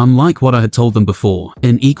equals, unlike what I had told them before.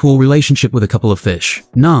 An equal relationship with a couple of fish.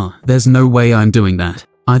 Nah, there's no way I'm doing that.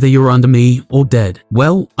 Either you're under me or dead.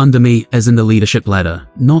 Well, under me as in the leadership ladder,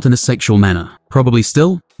 not in a sexual manner. Probably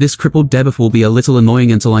still, this crippled debuff will be a little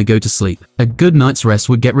annoying until I go to sleep. A good night's rest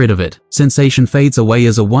would get rid of it. Sensation fades away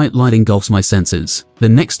as a white light engulfs my senses. The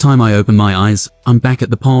next time I open my eyes, I'm back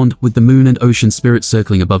at the pond with the moon and ocean spirit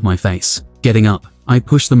circling above my face. Getting up, I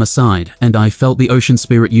pushed them aside, and I felt the ocean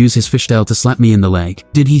spirit use his fishtail to slap me in the leg.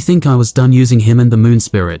 Did he think I was done using him and the moon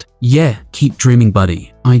spirit? Yeah, keep dreaming,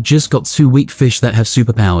 buddy. I just got 2 weak fish that have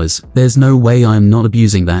superpowers. There's no way I am not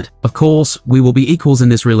abusing that. Of course, we will be equals in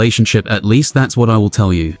this relationship, at least that's what I will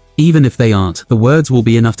tell you. Even if they aren't, the words will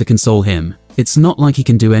be enough to console him. It's not like he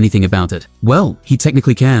can do anything about it. Well, he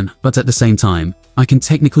technically can, but at the same time, I can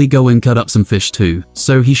technically go and cut up some fish too,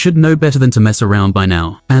 so he should know better than to mess around by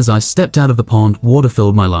now. As I stepped out of the pond, water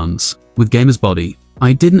filled my lungs. With Gamer's body,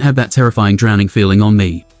 I didn't have that terrifying drowning feeling on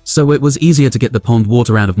me, so it was easier to get the pond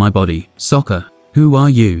water out of my body. Sokka, who are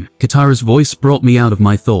you? Katara's voice brought me out of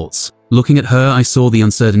my thoughts. Looking at her, I saw the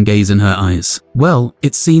uncertain gaze in her eyes. Well,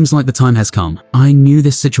 it seems like the time has come. I knew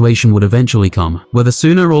this situation would eventually come. Whether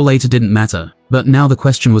sooner or later didn't matter. But now the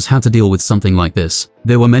question was how to deal with something like this.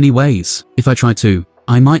 There were many ways. If I tried to,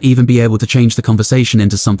 I might even be able to change the conversation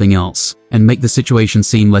into something else, and make the situation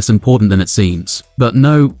seem less important than it seems. But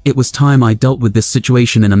no, it was time I dealt with this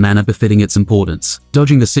situation in a manner befitting its importance.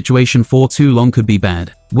 Dodging the situation for too long could be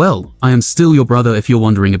bad. Well, I am still your brother if you're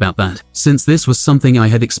wondering about that. Since this was something I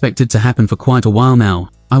had expected to happen for quite a while now,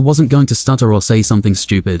 I wasn't going to stutter or say something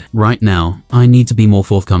stupid. Right now, I need to be more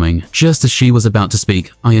forthcoming. Just as she was about to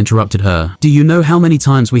speak, I interrupted her. Do you know how many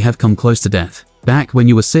times we have come close to death? Back when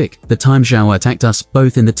you were sick, the time Zhao attacked us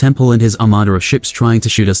both in the temple and his armada of ships trying to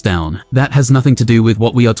shoot us down. That has nothing to do with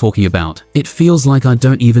what we are talking about. It feels like I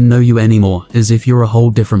don't even know you anymore, as if you're a whole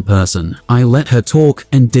different person. I let her talk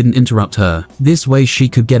and didn't interrupt her. This way she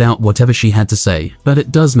could get out whatever she had to say. But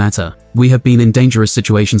it does matter. We have been in dangerous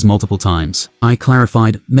situations multiple times. I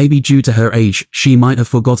clarified, maybe due to her age, she might have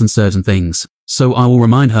forgotten certain things. So I will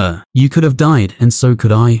remind her, you could have died, and so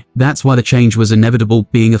could I. That's why the change was inevitable.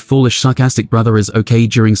 Being a foolish, sarcastic brother is okay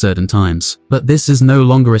during certain times. But this is no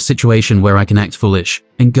longer a situation where I can act foolish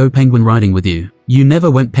and go penguin riding with you. You never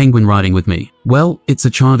went penguin riding with me. Well, it's a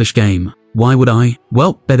childish game. Why would I?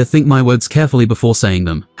 Well, better think my words carefully before saying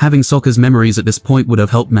them. Having Sokka's memories at this point would have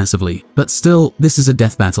helped massively. But still, this is a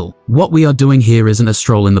death battle. What we are doing here isn't a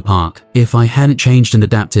stroll in the park. If I hadn't changed and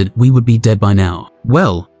adapted, we would be dead by now.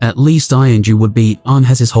 Well, at least I and you would be. An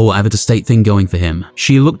has his whole avatar state thing going for him.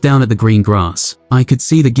 She looked down at the green grass. I could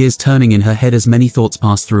see the gears turning in her head as many thoughts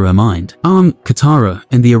passed through her mind. Katara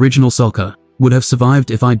and the original Sokka would have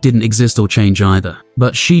survived if I didn't exist or change either.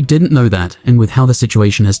 But she didn't know that, and with how the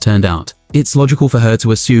situation has turned out, it's logical for her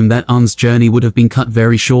to assume that Un's journey would have been cut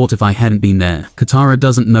very short if I hadn't been there. Katara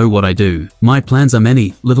doesn't know what I do. My plans are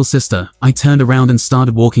many, little sister. I turned around and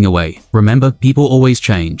started walking away. Remember, people always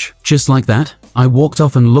change. Just like that, I walked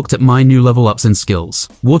off and looked at my new level ups and skills.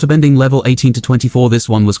 Waterbending level 18 to 24, this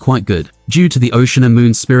one was quite good. Due to the ocean and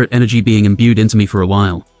moon spirit energy being imbued into me for a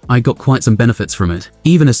while, I got quite some benefits from it.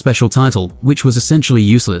 Even a special title, which was essentially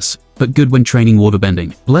useless, but good when training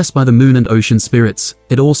waterbending. Blessed by the moon and ocean spirits,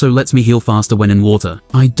 it also lets me heal faster when in water.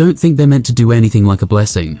 I don't think they're meant to do anything like a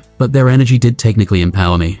blessing, but their energy did technically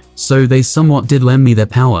empower me. So they somewhat did lend me their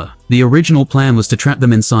power. The original plan was to trap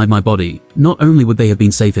them inside my body. Not only would they have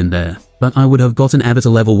been safe in there, but I would have gotten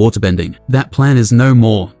avatar level waterbending. That plan is no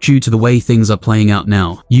more, due to the way things are playing out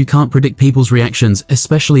now. You can't predict people's reactions,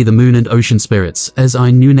 especially the moon and ocean spirits, as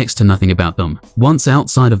I knew next to nothing about them. Once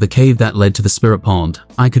outside of the cave that led to the spirit pond,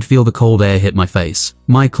 I could feel the cold air hit my face.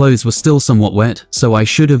 My clothes were still somewhat wet, so I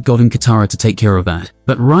should have gotten Katara to take care of that.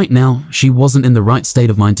 But right now, she wasn't in the right state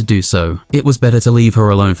of mind to do so. It was better to leave her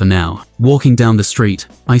alone for now. Walking down the street,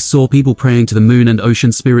 I saw people praying to the moon and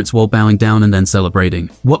ocean spirits while bowing down and then celebrating.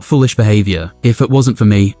 What foolish behavior. If it wasn't for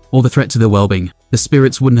me, or the threat to their well-being, the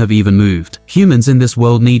spirits wouldn't have even moved. Humans in this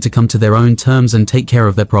world need to come to their own terms and take care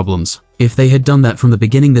of their problems. If they had done that from the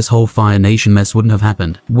beginning, this whole Fire Nation mess wouldn't have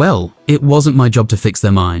happened. Well, it wasn't my job to fix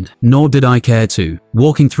their mind, nor did I care to.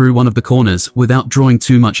 Walking through one of the corners without drawing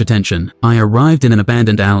too much attention, I arrived in an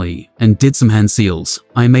abandoned alley and did some hand seals.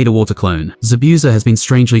 I made a water clone. Zabuza has been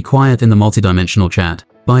strangely quiet in the multidimensional chat.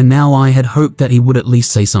 By now I had hoped that he would at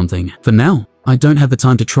least say something. For now, I don't have the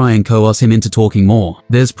time to try and coerce him into talking more.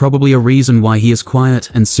 There's probably a reason why he is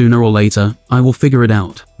quiet, and sooner or later, I will figure it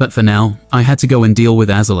out. But for now, I had to go and deal with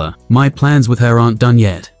ATLA. My plans with her aren't done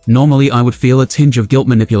yet. Normally I would feel a tinge of guilt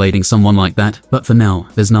manipulating someone like that, but for now,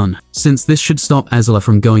 there's none. Since this should stop ATLA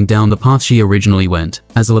from going down the path she originally went.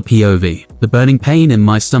 ATLA POV. The burning pain in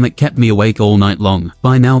my stomach kept me awake all night long.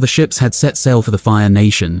 By now the ships had set sail for the Fire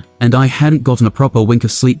Nation, and I hadn't gotten a proper wink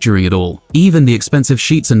of sleep during it all. Even the expensive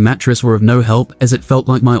sheets and mattress were of no help, as it felt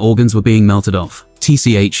like my organs were being melted off.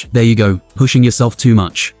 TCH, there you go, pushing yourself too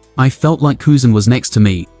much. I felt like Kuzan was next to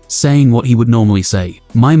me, saying what he would normally say.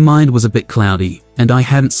 My mind was a bit cloudy, and I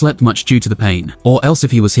hadn't slept much due to the pain. Or else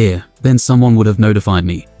if he was here, then someone would have notified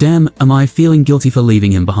me. Damn, am I feeling guilty for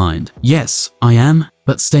leaving him behind? Yes, I am.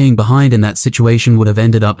 But staying behind in that situation would have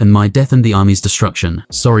ended up in my death and the army's destruction.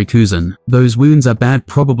 Sorry Kuzan, those wounds are bad,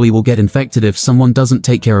 probably will get infected if someone doesn't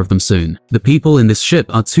take care of them soon. The people in this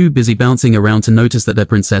ship are too busy bouncing around to notice that their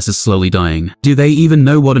princess is slowly dying. Do they even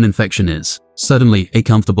know what an infection is? Suddenly, a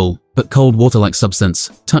comfortable, but cold water-like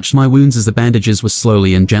substance touched my wounds as the bandages were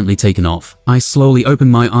slowly and gently taken off. I slowly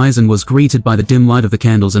opened my eyes and was greeted by the dim light of the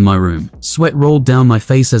candles in my room. Sweat rolled down my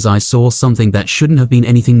face as I saw something that shouldn't have been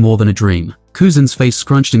anything more than a dream. Kuzan's face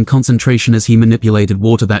scrunched in concentration as he manipulated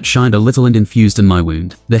water that shined a little and infused in my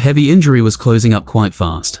wound. The heavy injury was closing up quite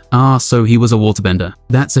fast. Ah, so he was a waterbender.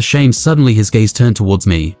 That's a shame. Suddenly his gaze turned towards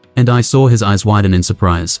me, and I saw his eyes widen in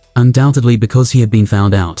surprise. Undoubtedly because he had been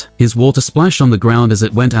found out. His water splashed on the ground as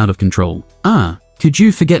it went out of control. Ah, could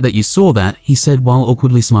you forget that you saw that? He said while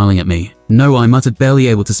awkwardly smiling at me. No, I muttered, barely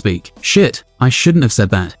able to speak. Shit, I shouldn't have said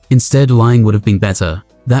that. Instead, lying would have been better.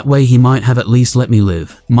 That way he might have at least let me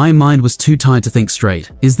live. My mind was too tired to think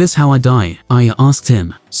straight. Is this how I die? I asked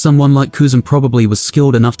him. Someone like Kuzan probably was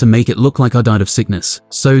skilled enough to make it look like I died of sickness.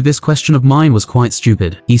 So this question of mine was quite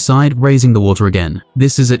stupid. He sighed, raising the water again.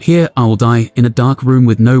 This is it. Here, I will die in a dark room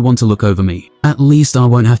with no one to look over me. At least I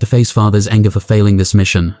won't have to face father's anger for failing this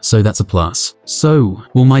mission, so that's a plus. So,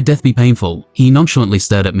 will my death be painful? He nonchalantly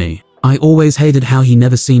stared at me. I always hated how he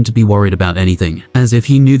never seemed to be worried about anything, as if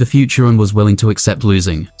he knew the future and was willing to accept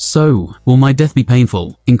losing. So, will my death be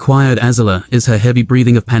painful? Inquired ATLA as her heavy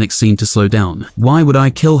breathing of panic seemed to slow down. Why would I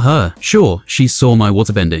kill her? Sure, she saw my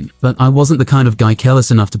waterbending, but I wasn't the kind of guy careless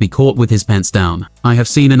enough to be caught with his pants down. I have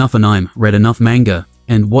seen enough anime, read enough manga,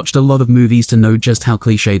 and watched a lot of movies to know just how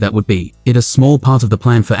cliche that would be. It a small part of the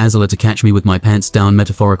plan for ATLA to catch me with my pants down,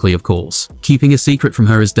 metaphorically of course. Keeping a secret from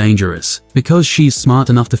her is dangerous, because she's smart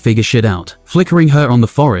enough to figure shit out. Flickering her on the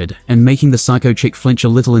forehead and making the psycho chick flinch a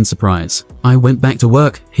little in surprise, I went back to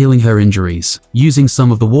work, healing her injuries, using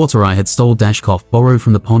some of the water I had borrowed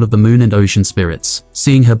from the pond of the moon and ocean spirits.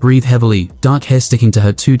 Seeing her breathe heavily, dark hair sticking to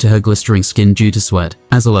her glistering skin due to sweat.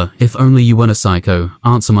 ATLA, if only you weren't a psycho,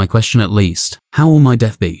 answer my question at least. How will my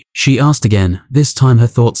death be? She asked again. This time her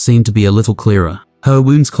thoughts seemed to be a little clearer. Her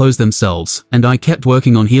wounds closed themselves, and I kept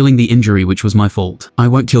working on healing the injury, which was my fault. I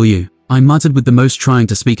won't kill you, I muttered with the most, trying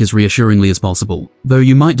to speak as reassuringly as possible. Though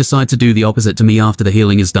you might decide to do the opposite to me after the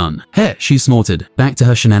healing is done. Heh, she snorted, back to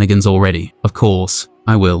her shenanigans already. Of course,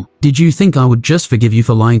 I will. Did you think I would just forgive you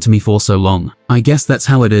for lying to me for so long? I guess that's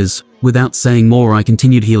how it is. Without saying more, I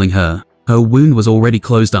continued healing her. Her wound was already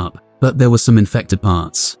closed up, but there were some infected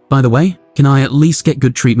parts. By the way, Can I at least get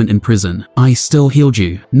good treatment in prison? I still healed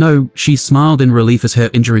you. No, she smiled in relief as her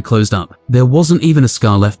injury closed up. There wasn't even a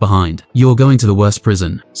scar left behind. You're going to the worst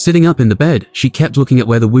prison. Sitting up in the bed, she kept looking at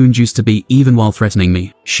where the wound used to be even while threatening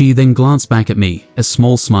me. She then glanced back at me, a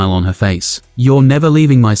small smile on her face. You're never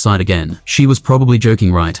leaving my side again. She was probably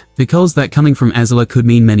joking, right? Because that coming from ATLA could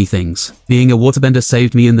mean many things. Being a waterbender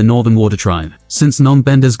saved me in the Northern Water Tribe. Since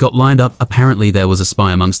non-benders got lined up, apparently there was a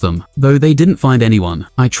spy amongst them. Though they didn't find anyone,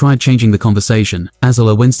 I tried changing the conversation.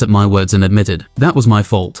 ATLA winced at my words and admitted, that was my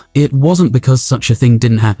fault. It wasn't because such a thing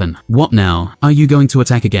didn't happen. What now? Are you going to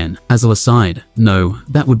attack again? ATLA sighed. No,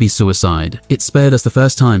 that would be suicide. It spared us the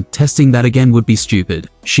first time. Testing that again would be stupid.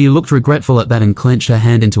 She looked regretful at that and clenched her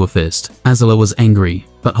hand into a fist. ATLA was angry,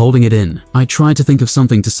 but holding it in. I tried to think of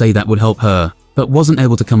something to say that would help her, but wasn't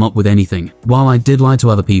able to come up with anything. While I did lie to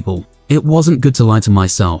other people, it wasn't good to lie to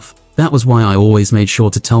myself. That was why I always made sure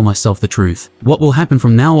to tell myself the truth. What will happen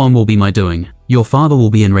from now on will be my doing. Your father will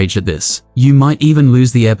be enraged at this. You might even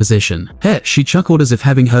lose the air position. Heh, she chuckled as if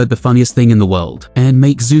having heard the funniest thing in the world. And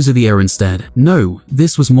make Zuza the air instead. No,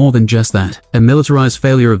 this was more than just that. A militarized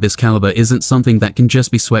failure of this caliber isn't something that can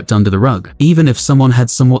just be swept under the rug. Even if someone had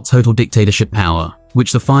somewhat total dictatorship power,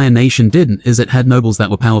 which the Fire Nation didn't, is it had nobles that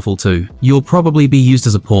were powerful too. You'll probably be used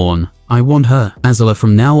as a pawn. I warned her. ATLA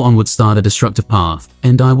from now on would start a destructive path,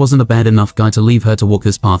 and I wasn't a bad enough guy to leave her to walk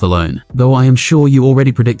this path alone. Though I am sure you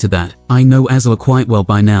already predicted that. I know ATLA quite well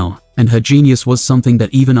by now, and her genius was something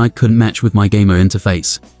that even I couldn't match with my gamer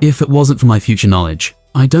interface. If it wasn't for my future knowledge,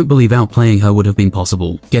 I don't believe outplaying her would have been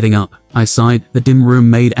possible. Getting up, I sighed. The dim room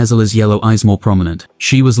made ATLA's yellow eyes more prominent.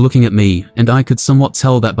 She was looking at me, and I could somewhat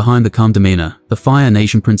tell that behind the calm demeanor, the Fire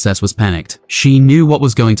Nation princess was panicked. She knew what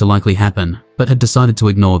was going to likely happen, but had decided to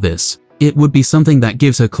ignore this. It would be something that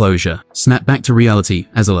gives her closure. Snap back to reality,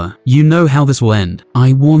 ATLA. You know how this will end.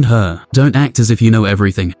 I warned her. Don't act as if you know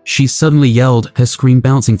everything. She suddenly yelled, her scream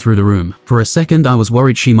bouncing through the room. For a second I was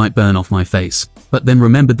worried she might burn off my face, but then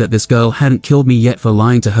remembered that this girl hadn't killed me yet for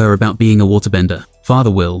lying to her about being a waterbender.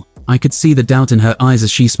 Father will. I could see the doubt in her eyes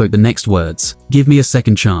as she spoke the next words. Give me a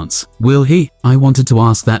second chance. Will he? I wanted to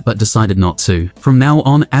ask that but decided not to. From now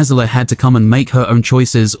on, ATLA had to come and make her own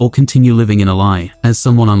choices or continue living in a lie. As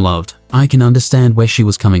someone unloved, I can understand where she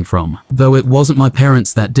was coming from. Though it wasn't my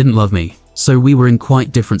parents that didn't love me, so we were in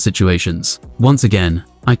quite different situations. Once again,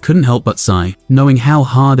 I couldn't help but sigh, knowing how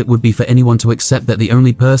hard it would be for anyone to accept that the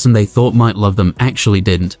only person they thought might love them actually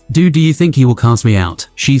didn't. Do you think he will cast me out?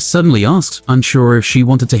 She suddenly asked, unsure if she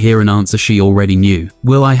wanted to hear an answer she already knew.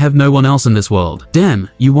 Will I have no one else in this world? Damn,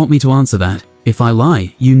 you want me to answer that? If I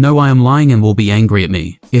lie, you know I am lying and will be angry at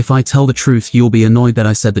me. If I tell the truth, you'll be annoyed that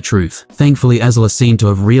I said the truth. Thankfully, ATLA seemed to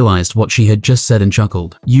have realized what she had just said and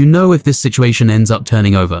chuckled. You know if this situation ends up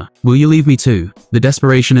turning over, will you leave me too? The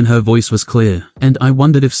desperation in her voice was clear, and I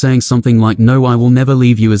wondered if saying something like no I will never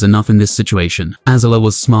leave you is enough in this situation. ATLA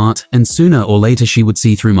was smart, and sooner or later she would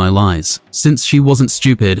see through my lies. Since she wasn't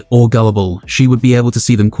stupid or gullible, she would be able to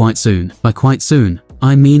see them quite soon. By quite soon,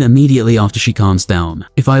 I mean immediately after she calms down.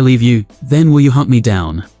 If I leave you, then will you hunt me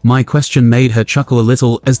down? My question made her chuckle a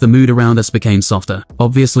little as the mood around us became softer.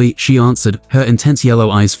 Obviously, she answered, her intense yellow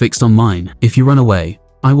eyes fixed on mine. If you run away,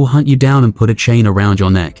 I will hunt you down and put a chain around your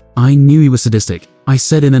neck. I knew you were sadistic, I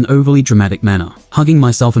said in an overly dramatic manner, hugging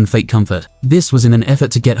myself in fake comfort. This was in an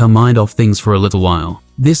effort to get her mind off things for a little while.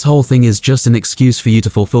 This whole thing is just an excuse for you to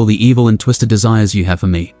fulfill the evil and twisted desires you have for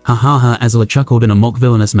me. Ha ha ha, ATLA chuckled in a mock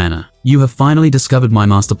villainous manner. You have finally discovered my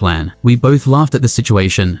master plan. We both laughed at the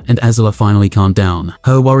situation, and ATLA finally calmed down.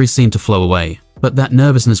 Her worries seemed to flow away, but that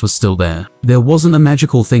nervousness was still there. There wasn't a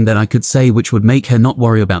magical thing that I could say which would make her not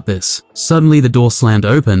worry about this. Suddenly the door slammed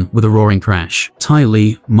open with a roaring crash. Tai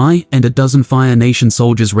Li, Mai, and a dozen Fire Nation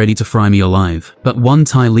soldiers ready to fry me alive. But one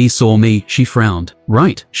Tai Li saw me, she frowned.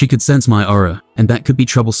 Right, she could sense my aura, and that could be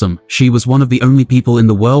troublesome. She was one of the only people in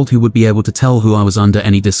the world who would be able to tell who I was under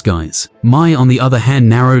any disguise. Mai, on the other hand,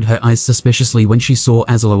 narrowed her eyes suspiciously when she saw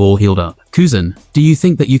ATLA all healed up. Kuzan, do you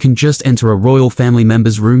think that you can just enter a royal family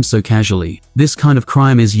member's room so casually? This kind of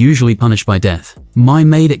crime is usually punished by death. Mai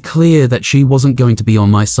made it clear that she wasn't going to be on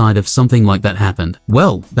my side if something like that happened.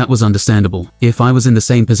 Well, that was understandable. If I was in the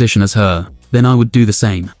same position as her, then I would do the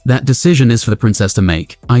same. That decision is for the princess to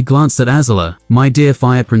make. I glanced at ATLA. My dear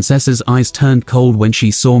Fire Princess's eyes turned cold when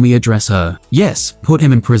she saw me address her. Yes, put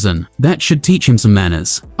him in prison. That should teach him some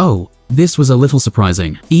manners. Oh, this was a little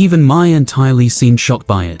surprising. Even Mai and Tai Li seemed shocked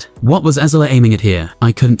by it. What was ATLA aiming at here?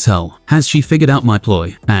 I couldn't tell. Has she figured out my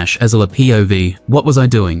ploy? Ash, ATLA POV. What was I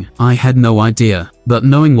doing? I had no idea. But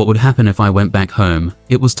knowing what would happen if I went back home,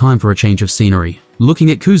 it was time for a change of scenery.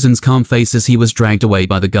 Looking at Kuzan's calm face as he was dragged away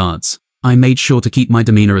by the guards, I made sure to keep my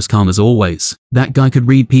demeanor as calm as always. That guy could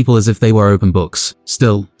read people as if they were open books.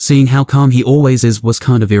 Still, seeing how calm he always is was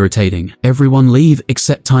kind of irritating. Everyone leave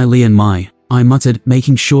except Ty Lee and Mai, I muttered,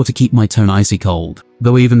 making sure to keep my tone icy cold.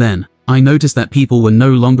 Though even then, I noticed that people were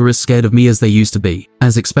no longer as scared of me as they used to be.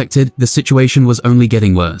 As expected, the situation was only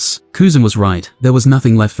getting worse. Kuzan was right, there was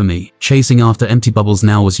nothing left for me. Chasing after empty bubbles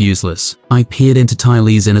now was useless. I peered into Ty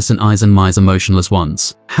Lee's innocent eyes and Mai's emotionless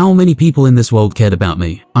ones. How many people in this world cared about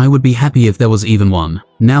me? I would be happy if there was even one.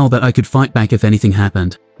 Now that I could fight back if anything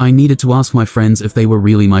happened, I needed to ask my friends if they were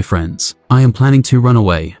really my friends. I am planning to run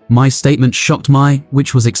away. My statement shocked Mai,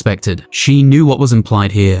 which was expected. She knew what was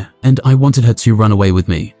implied here, and I wanted her to run away with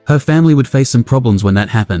me. Her family would face some problems when that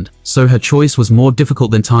happened, so her choice was more difficult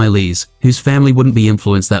than Ty Lee's, whose family wouldn't be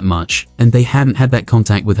influenced that much, and they hadn't had that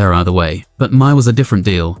contact with her either way. But Mai was a different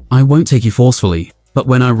deal. I won't take you forcefully, but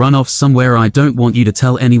when I run off somewhere I don't want you to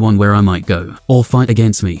tell anyone where I might go, or fight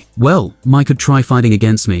against me. Well, Mai could try fighting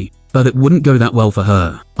against me, but it wouldn't go that well for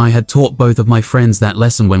her. I had taught both of my friends that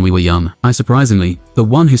lesson when we were young. Surprisingly, the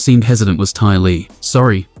one who seemed hesitant was Ty Lee.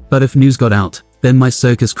 Sorry, but if news got out, then my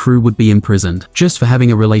circus crew would be imprisoned, just for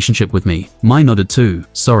having a relationship with me. Mai nodded too.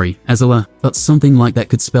 Sorry, ATLA, but something like that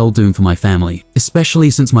could spell doom for my family, especially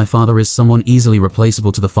since my father is someone easily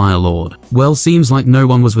replaceable to the Fire Lord. Well, seems like no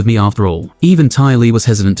one was with me after all. Even Ty Lee was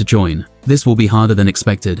hesitant to join. This will be harder than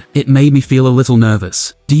expected. It made me feel a little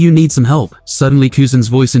nervous. Do you need some help? Suddenly Kuzan's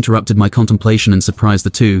voice interrupted my contemplation and surprised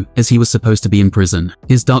the two, as he was supposed to be in prison.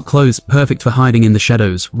 His dark clothes, perfect for hiding in the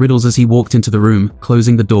shadows, riddles as he walked into the room,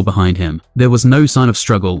 closing the door behind him. There was no sign of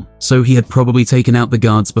struggle, so he had probably taken out the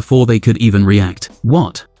guards before they could even react.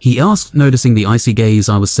 What? He asked, noticing the icy gaze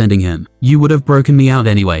I was sending him. You would have broken me out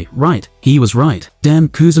anyway, right? He was right. Damn,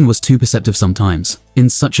 Kuzan was too perceptive sometimes. In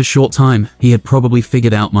such a short time, he had probably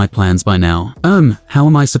figured out my plans by now. How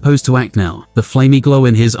am I supposed to act now? The flamey glow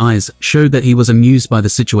in his eyes showed that he was amused by the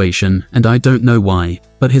situation, and I don't know why,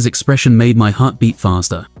 but his expression made my heart beat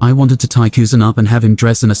faster. I wanted to tie Kuzan up and have him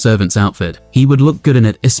dress in a servant's outfit. He would look good in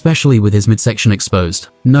it, especially with his midsection exposed.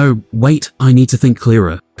 No, wait, I need to think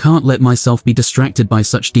clearer. Can't let myself be distracted by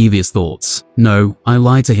such devious thoughts. No, I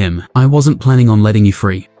lied to him. I wasn't planning on letting you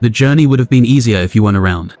free. The journey would have been easier if you weren't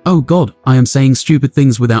around. Oh god, I am saying stupid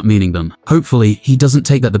things without meaning them. Hopefully, he doesn't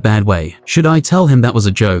take that the bad way. Should I tell him that was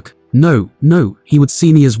a joke? No, he would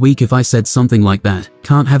see me as weak if I said something like that.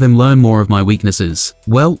 Can't have him learn more of my weaknesses.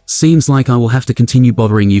 Well, seems like I will have to continue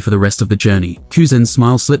bothering you for the rest of the journey. Kuzan's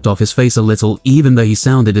smile slipped off his face a little, even though he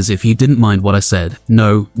sounded as if he didn't mind what I said.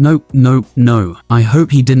 No. I hope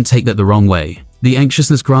he didn't take that the wrong way. The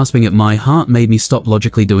anxiousness grasping at my heart made me stop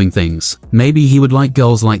logically doing things. Maybe he would like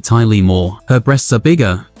girls like Ty Lee more. Her breasts are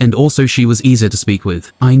bigger, and also she was easier to speak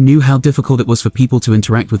with. I knew how difficult it was for people to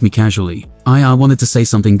interact with me casually. I wanted to say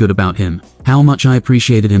something good about him. How much I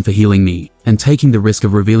appreciated him for healing me, and taking the risk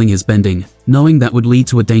of revealing his bending, knowing that would lead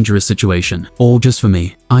to a dangerous situation. All just for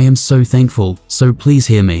me. I am so thankful, so please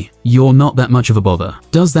hear me. You're not that much of a bother.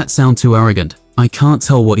 Does that sound too arrogant? I can't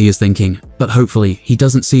tell what he is thinking, but hopefully he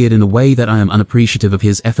doesn't see it in a way that I am unappreciative of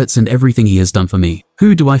his efforts and everything he has done for me.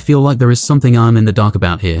 Who do I feel like there is something I'm in the dark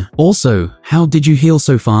about here? Also, how did you heal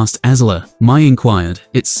so fast, ATLA? Mai inquired.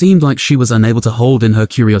 It seemed like she was unable to hold in her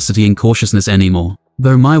curiosity and cautiousness anymore.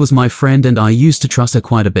 Though Mai was my friend and I used to trust her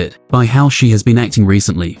quite a bit, by how she has been acting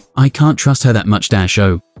recently, I can't trust her that much.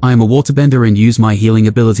 I am a waterbender and use my healing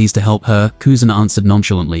abilities to help her, Kuzan answered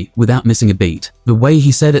nonchalantly, without missing a beat. The way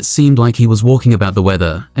he said it seemed like he was walking about the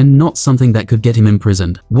weather, and not something that could get him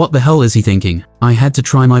imprisoned. What the hell is he thinking? I had to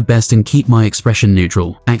try my best and keep my expression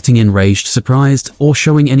neutral. Acting enraged, surprised, or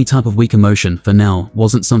showing any type of weak emotion, for now,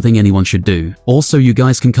 wasn't something anyone should do. Also, you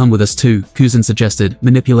guys can come with us too, Kuzan suggested,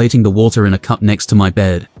 manipulating the water in a cup next to my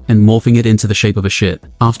bed, and morphing it into the shape of a ship.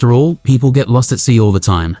 After all, people get lost at sea all the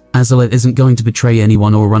time. ATLA isn't going to betray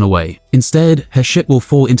anyone or run away. Instead, her ship will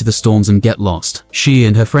fall into the storms and get lost. She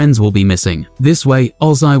and her friends will be missing. This way,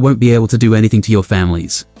 OMNIsynsei won't be able to do anything to your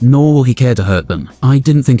families, nor will he care to hurt them. I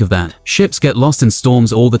didn't think of that. Ships get lost in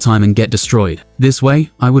storms all the time and get destroyed. This way,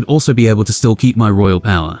 I would also be able to still keep my royal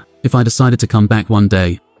power, if I decided to come back one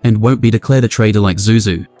day, and won't be declared a traitor like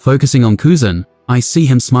Zuzu. Focusing on Kuzan, I see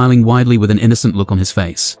him smiling widely with an innocent look on his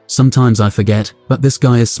face. Sometimes I forget, but this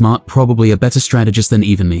guy is smart, probably a better strategist than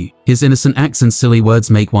even me. His innocent acts and silly words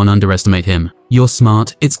make one underestimate him. You're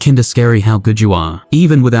smart. It's kinda scary how good you are.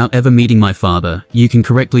 Even without ever meeting my father, you can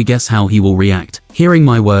correctly guess how he will react. Hearing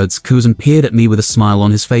my words, Kuzan peered at me with a smile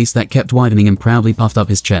on his face that kept widening and proudly puffed up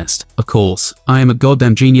his chest. Of course, I am a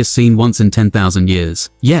goddamn genius seen once in 10,000 years.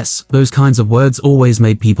 Yes, those kinds of words always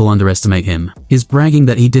made people underestimate him. His bragging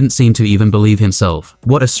that he didn't seem to even believe himself.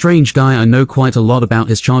 What a strange guy. I know quite a lot about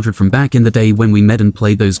his childhood from back in the day when we met and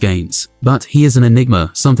played those games. But he is an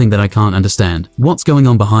enigma, something that I can't understand. What's going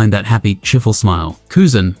on behind that happy, cheerful smile?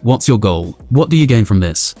 Kuzan, what's your goal? What do you gain from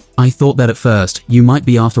this? I thought that at first, you might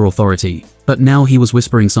be after authority. But now he was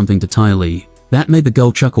whispering something to ATLA. That made the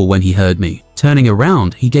girl chuckle when he heard me. Turning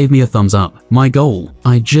around, he gave me a thumbs up. My goal?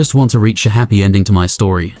 I just want to reach a happy ending to my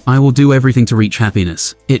story. I will do everything to reach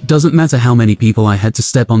happiness. It doesn't matter how many people I had to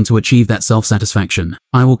step on to achieve that self-satisfaction.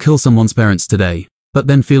 I will kill someone's parents today. But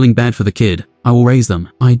then feeling bad for the kid, I will raise them.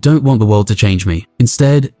 I don't want the world to change me.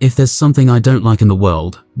 Instead, if there's something I don't like in the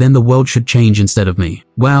world, then the world should change instead of me.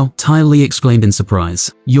 Wow, ATLA exclaimed in surprise.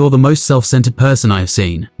 You're the most self-centered person I have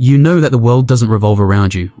seen. You know that the world doesn't revolve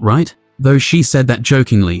around you, right? Though she said that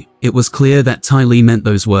jokingly, it was clear that ATLA meant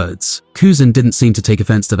those words. Kuzan didn't seem to take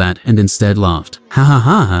offense to that and instead laughed. Ha ha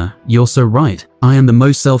ha ha, you're so right. I am the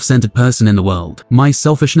most self-centered person in the world. My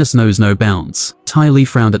selfishness knows no bounds. ATLA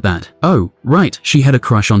frowned at that. Oh, right, she had a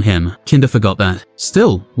crush on him. Kinda forgot that.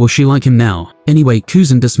 Still, will she like him now? Anyway,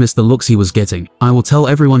 Kuzan dismissed the looks he was getting. I will tell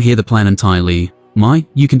everyone here the plan, and ATLA.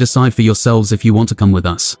 You can decide for yourselves if you want to come with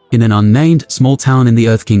us. In an unnamed, small town in the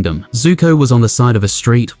Earth Kingdom, Zuko was on the side of a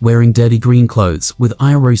street wearing dirty green clothes with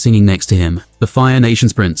Iroh singing next to him. The Fire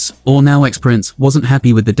Nation's prince, or now ex-prince, wasn't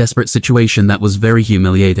happy with the desperate situation that was very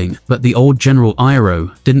humiliating, but the old General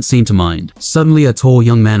Iroh didn't seem to mind. Suddenly a tall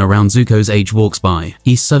young man around Zuko's age walks by.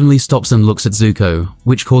 He suddenly stops and looks at Zuko,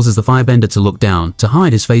 which causes the firebender to look down to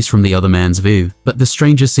hide his face from the other man's view. But the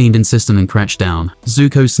stranger seemed insistent and crouched down.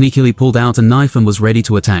 Zuko sneakily pulled out a knife and was ready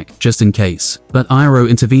to attack, just in case. But Iroh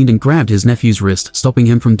intervened and grabbed his nephew's wrist, stopping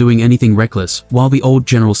him from doing anything reckless, while the old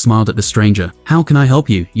general smiled at the stranger. How can I help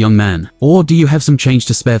you, young man? Or do you have some change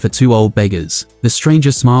to spare for 2 old beggars? The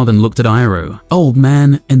stranger smiled and looked at Iroh. Old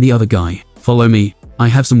man, and the other guy. Follow me. I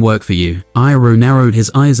have some work for you. Iroh narrowed his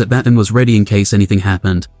eyes at that and was ready in case anything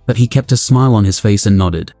happened, but he kept a smile on his face and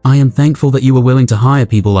nodded. I am thankful that you were willing to hire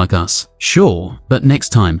people like us. Sure, but next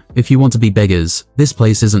time, if you want to be beggars, this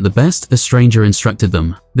place isn't the best, the stranger instructed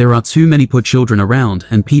them. There are too many poor children around,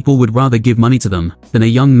 and people would rather give money to them than a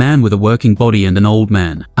young man with a working body and an old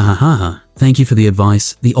man. Ahaha, thank you for the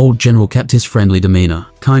advice. The old general kept his friendly demeanor.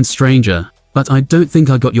 Kind stranger. But I don't think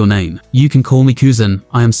I got your name. You can call me Kuzan.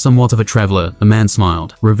 I am somewhat of a traveler, the man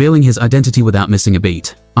smiled, revealing his identity without missing a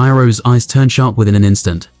beat. Iroh's eyes turned sharp within an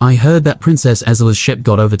instant. I heard that Princess Azula's ship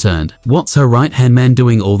got overturned. What's her right-hand man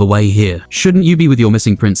doing all the way here? Shouldn't you be with your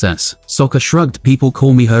missing princess? Sokka shrugged. People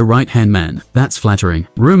call me her right-hand man. That's flattering.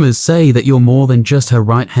 Rumors say that you're more than just her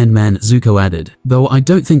right-hand man, Zuko added. Though I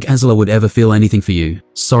don't think Azula would ever feel anything for you.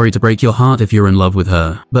 Sorry to break your heart if you're in love with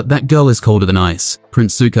her. But that girl is colder than ice.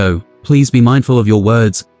 Prince Zuko, please be mindful of your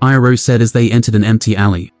words, Iroh said as they entered an empty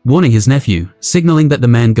alley, warning his nephew, signaling that the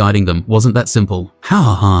man guiding them wasn't that simple. Ha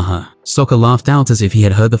ha ha ha. Sokka laughed out as if he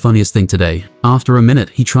had heard the funniest thing today. After a minute,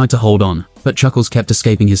 he tried to hold on, but chuckles kept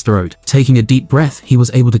escaping his throat. Taking a deep breath, he was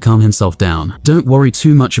able to calm himself down. Don't worry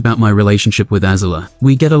too much about my relationship with Azula.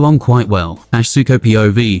 We get along quite well. Zuko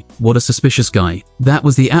POV, what a suspicious guy. That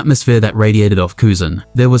was the atmosphere that radiated off Kuzan.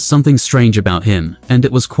 There was something strange about him, and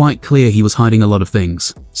it was quite clear he was hiding a lot of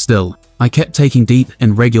things. Still, I kept taking deep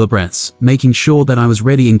and regular breaths, making sure that I was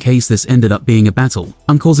ready in case this ended up being a battle.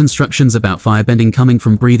 Uncle's instructions about firebending coming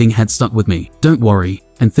from breathing had stuck with me. Don't worry,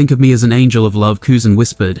 and think of me as an angel of love, Kuzan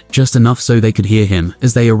whispered, just enough so they could hear him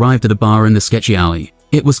as they arrived at a bar in the sketchy alley.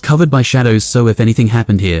 It was covered by shadows, so if anything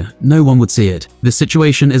happened here, no one would see it. The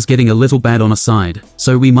situation is getting a little bad on our side,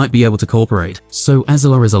 so we might be able to cooperate. So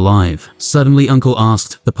Azula is alive? Suddenly Uncle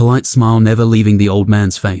asked, the polite smile never leaving the old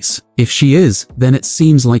man's face. If she is, then it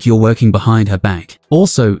seems like you're working behind her back.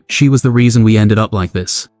 Also, she was the reason we ended up like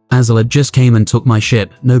this. Azula just came and took my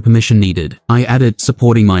ship, no permission needed. I added,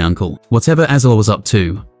 supporting my uncle. Whatever Azula was up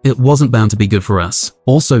to, it wasn't bound to be good for us.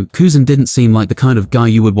 Also, Kuzan didn't seem like the kind of guy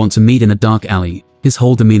you would want to meet in a dark alley. His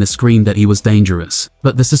whole demeanor screamed that he was dangerous.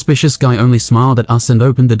 But the suspicious guy only smiled at us and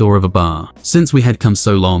opened the door of a bar. Since we had come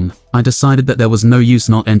so long, I decided that there was no use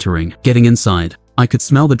not entering. Getting inside, I could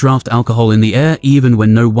smell the draft alcohol in the air even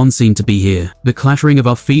when no one seemed to be here. The clattering of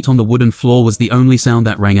our feet on the wooden floor was the only sound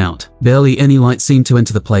that rang out. Barely any light seemed to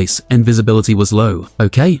enter the place, and visibility was low.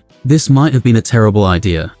 Okay, this might have been a terrible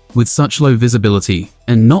idea. With such low visibility,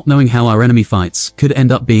 and not knowing how our enemy fights could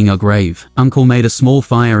end up being our grave. Uncle made a small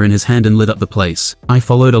fire in his hand and lit up the place. I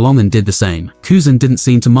followed along and did the same. Kuzan didn't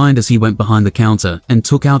seem to mind as he went behind the counter and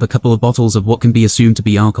took out a couple of bottles of what can be assumed to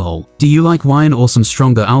be alcohol. "Do you like wine or some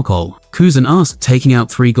stronger alcohol?" Kuzan asked, taking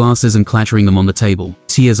out 3 glasses and clattering them on the table.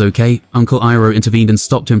 "Tea is okay." Uncle Iroh intervened and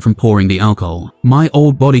stopped him from pouring the alcohol. "My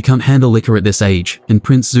old body can't handle liquor at this age, and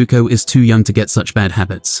Prince Zuko is too young to get such bad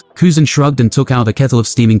habits." Kuzan shrugged and took out a kettle of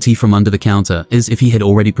steaming tea from under the counter, as if he had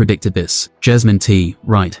already predicted this. "Jasmine tea,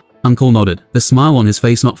 right?" Uncle nodded, the smile on his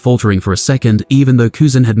face not faltering for a second, even though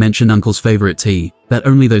Kuzan had mentioned Uncle's favorite tea that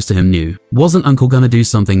only those to him knew. Wasn't Uncle gonna do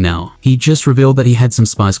something now? He just revealed that he had some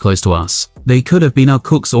spies close to us. They could have been our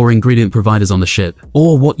cooks or ingredient providers on the ship,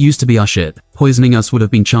 or what used to be our ship. Poisoning us would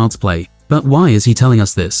have been child's play. But why is he telling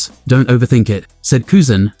us this? "Don't overthink it," said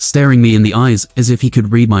Kuzan, staring me in the eyes as if he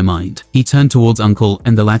could read my mind. He turned towards Uncle,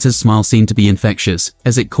 and the latter's smile seemed to be infectious,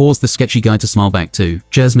 as it caused the sketchy guy to smile back too.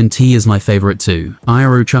 "Jasmine tea is my favorite too."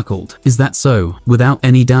 Iroh chuckled. "Is that so?" Without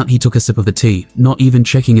any doubt he took a sip of the tea, not even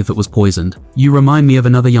checking if it was poisoned. "You remind me of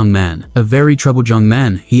another young man. A very troubled young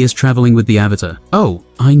man. He is traveling with the Avatar." "Oh,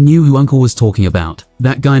 I knew who Uncle was talking about.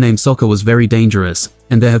 That guy named Sokka was very dangerous,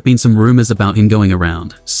 and there have been some rumors about him going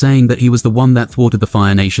around, saying that he was the one that thwarted the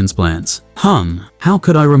Fire Nation's plans." How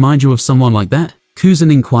could I remind you of someone like that?"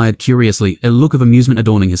 Kuzan inquired curiously, a look of amusement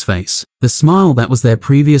adorning his face. The smile that was there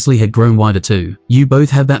previously had grown wider too. "You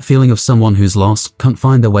both have that feeling of someone who's lost, can't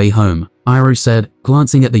find their way home," Iroh said,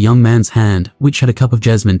 glancing at the young man's hand, which had a cup of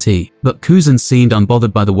jasmine tea. But Kuzan seemed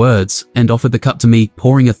unbothered by the words, and offered the cup to me,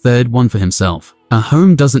 pouring a third one for himself. "A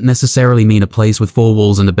home doesn't necessarily mean a place with 4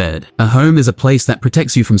 walls and a bed. A home is a place that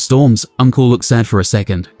protects you from storms." Uncle looked sad for a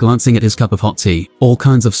second, glancing at his cup of hot tea. "All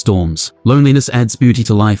kinds of storms. Loneliness adds beauty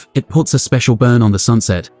to life. It puts a special burn on the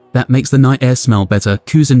sunset that makes the night air smell better."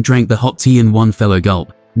 Kuzan drank the hot tea in one fellow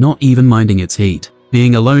gulp, not even minding its heat.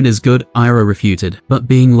 "Being alone is good," Iroh refuted, "but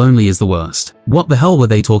being lonely is the worst." What the hell were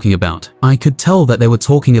they talking about? I could tell that they were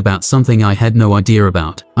talking about something I had no idea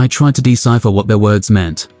about. I tried to decipher what their words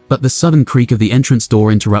meant, but the sudden creak of the entrance door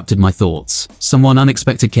interrupted my thoughts. Someone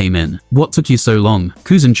unexpected came in. "What took you so long?"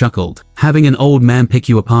 Kuzan chuckled. "Having an old man pick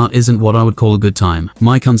you apart isn't what I would call a good time."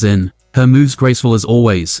 Mai comes in, her moves graceful as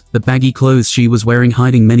always, the baggy clothes she was wearing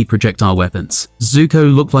hiding many projectile weapons.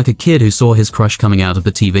 Zuko looked like a kid who saw his crush coming out of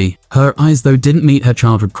the TV. Her eyes though didn't meet her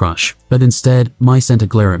childhood crush, but instead, Mai sent a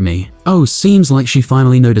glare at me. Oh, seems like she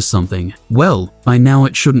finally noticed something. Well, by now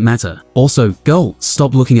it shouldn't matter. Also, girl,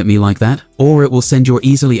 stop looking at me like that, or it will send your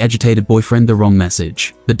easily agitated boyfriend the wrong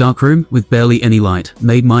message. The dark room, with barely any light,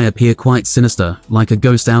 made Mai appear quite sinister, like a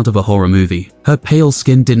ghost out of a horror movie. Her pale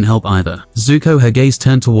skin didn't help either. Zuko, her gaze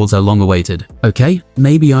turned towards her long-awaited. Okay,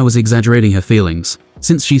 maybe I was exaggerating her feelings,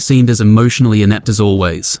 since she seemed as emotionally inept as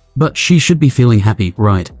always. But she should be feeling happy,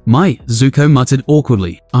 right? "Mai," Zuko muttered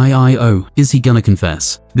awkwardly. Oh, is he gonna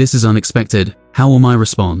confess? This is unexpected. How will Mai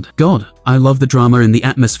respond? God, I love the drama in the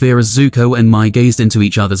atmosphere as Zuko and Mai gazed into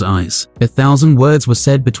each other's eyes. 1,000 words were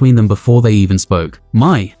said between them before they even spoke.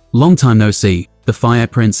 "Mai, long time no see." The Fire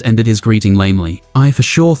Prince ended his greeting lamely. I for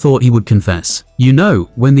sure thought he would confess. You know,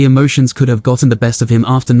 when the emotions could have gotten the best of him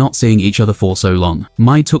after not seeing each other for so long.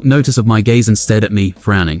 Mai took notice of my gaze and stared at me,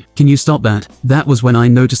 frowning. "Can you stop that?" That was when I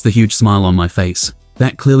noticed the huge smile on my face.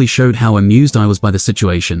 That clearly showed how amused I was by the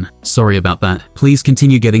situation. "Sorry about that. Please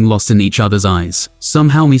continue getting lost in each other's eyes."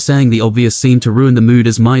 Somehow me saying the obvious seemed to ruin the mood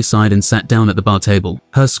as Mai sighed and sat down at the bar table.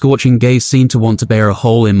 Her scorching gaze seemed to want to bear a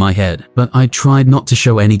hole in my head, but I tried not to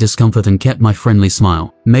show any discomfort and kept my friendly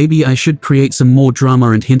smile. Maybe I should create some more drama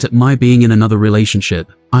and hint at Mai being in another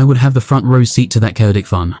relationship. I would have the front row seat to that chaotic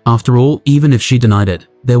fun. After all, even if she denied it,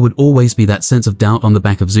 there would always be that sense of doubt on the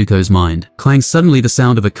back of Zuko's mind. Clang, suddenly the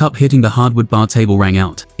sound of a cup hitting the hardwood bar table rang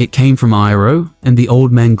out. It came from Iroh, and the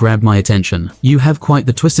old man grabbed my attention. "You have quite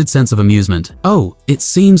the twisted sense of amusement." Oh, it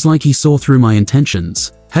seems like he saw through my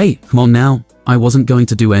intentions. "Hey, come on now. I wasn't going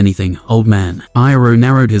to do anything, old man." Iroh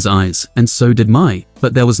narrowed his eyes, and so did Mai,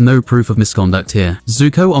 but there was no proof of misconduct here.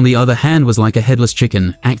 Zuko, on the other hand, was like a headless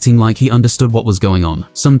chicken, acting like he understood what was going on.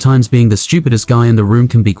 Sometimes being the stupidest guy in the room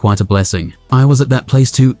can be quite a blessing. I was at that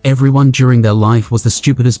place too. Everyone during their life was the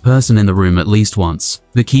stupidest person in the room at least once.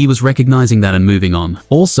 The key was recognizing that and moving on.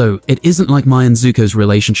 Also, it isn't like Mai and Zuko's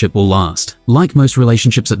relationship will last. Like most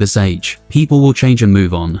relationships at this age, people will change and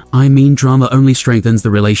move on. I mean, drama only strengthens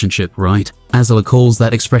the relationship, right? ATLA calls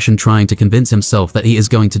that expression trying to convince himself that he is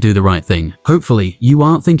going to do the right thing. Hopefully, you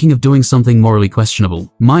aren't thinking of doing something morally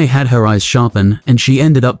questionable. Mai had her eyes sharpen, and she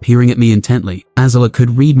ended up peering at me intently. ATLA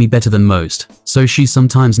could read me better than most, so she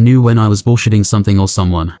sometimes knew when I was bullshitting something or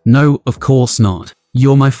someone. No, of course not.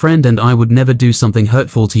 You're my friend and I would never do something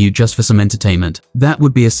hurtful to you just for some entertainment. That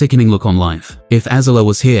would be a sickening look on life. If ATLA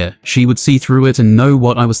was here, she would see through it and know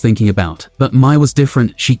what I was thinking about. But Mai was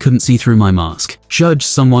different, she couldn't see through my mask. Judge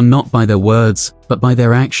someone not by their words, but by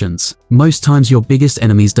their actions. Most times your biggest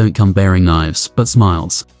enemies don't come bearing knives, but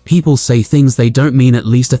smiles. People say things they don't mean at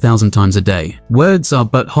least 1,000 times a day. Words are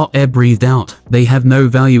but hot air breathed out. They have no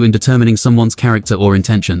value in determining someone's character or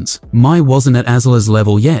intentions. Mai wasn't at ATLA's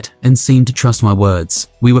level yet, and seemed to trust my words.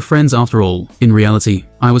 We were friends after all. In reality,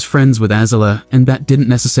 I was friends with ATLA, and that didn't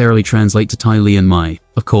necessarily translate to Ty Lee and Mai.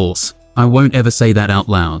 Of course, I won't ever say that out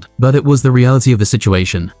loud, but it was the reality of the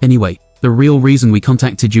situation. Anyway, the real reason we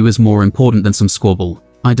contacted you is more important than some squabble.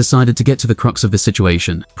 I decided to get to the crux of the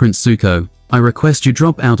situation. Prince Zuko, I request you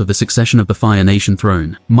drop out of the succession of the Fire Nation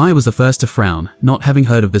throne. Mai was the first to frown, not having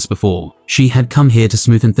heard of this before. She had come here to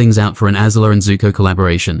smoothen things out for an ATLA and Zuko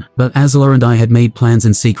collaboration. But ATLA and I had made plans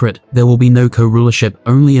in secret. There will be no co-rulership,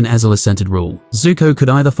 only an ATLA-centered rule. Zuko could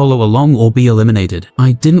either follow along or be eliminated.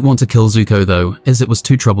 I didn't want to kill Zuko though, as it was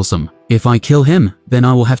too troublesome. If I kill him, then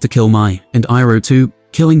I will have to kill Mai, and Iroh too.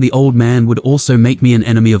 Killing the old man would also make me an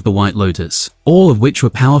enemy of the White Lotus, all of which were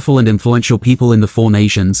powerful and influential people in the Four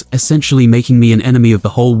Nations, essentially making me an enemy of the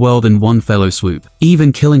whole world in one fellow swoop.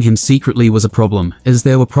 Even killing him secretly was a problem, as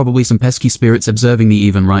there were probably some pesky spirits observing me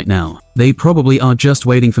even right now. They probably are just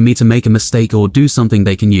waiting for me to make a mistake or do something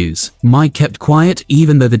they can use. Mai kept quiet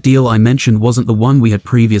even though the deal I mentioned wasn't the one we had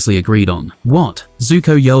previously agreed on. What?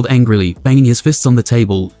 Zuko yelled angrily, banging his fists on the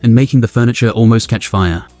table and making the furniture almost catch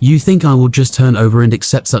fire. You think I will just turn over and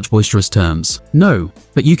accept such boisterous terms? No,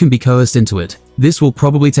 but you can be coerced into it. This will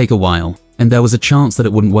probably take a while, and there was a chance that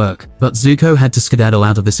it wouldn't work. But Zuko had to skedaddle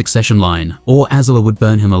out of the succession line, or ATLA would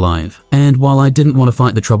burn him alive. And while I didn't want to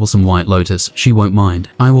fight the troublesome White Lotus, she won't mind.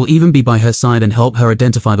 I will even be by her side and help her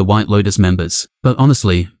identify the White Lotus members. But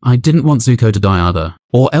honestly, I didn't want Zuko to die either.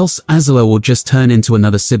 Or else ATLA will just turn into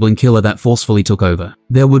another sibling killer that forcefully took over.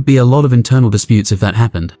 There would be a lot of internal disputes if that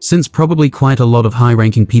happened, since probably quite a lot of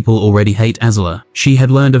high-ranking people already hate ATLA. She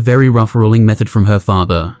had learned a very rough ruling method from her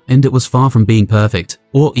father, and it was far from being perfect,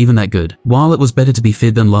 or even that good. While it was better to be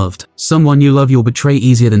feared than loved, someone you love you'll betray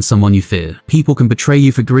easier than someone you fear. People can betray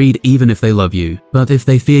you for greed even if they love you, but if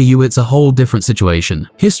they fear you it's a whole different situation.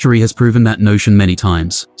 History has proven that notion many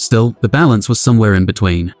times. Still, the balance was somewhere in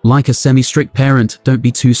between. Like a semi-strict parent, don't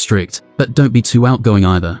be too strict, but don't be too outgoing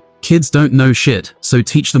either. Kids don't know shit, so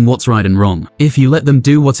teach them what's right and wrong. If you let them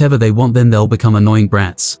do whatever they want, then they'll become annoying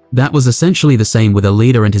brats. That was essentially the same with a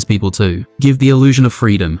leader and his people too. Give the illusion of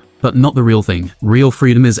freedom, but not the real thing. Real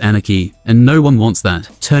freedom is anarchy, and no one wants that.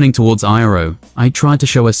 Turning towards Iroh, I tried to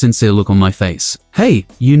show a sincere look on my face. Hey,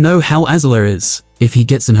 you know how ATLA is. If he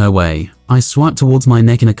gets in her way, I swiped towards my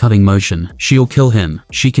neck in a cutting motion. She'll kill him.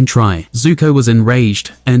 She can try. Zuko was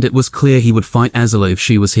enraged, and it was clear he would fight ATLA if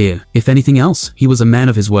she was here. If anything else, he was a man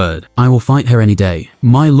of his word. I will fight her any day.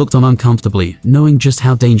 Mai looked on uncomfortably, knowing just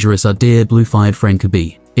how dangerous our dear blue-fired friend could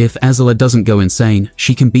be. If ATLA doesn't go insane,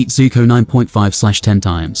 she can beat Zuko 9.5/10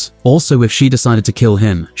 times. Also, if she decided to kill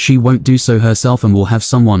him, she won't do so herself and will have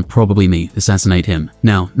someone, probably me, assassinate him.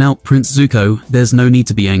 Now, Prince Zuko, there's no need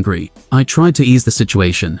to be angry. I tried to ease the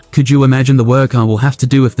situation. Could you imagine the work I will have to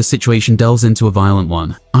do if the situation delves into a violent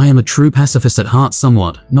one? I am a true pacifist at heart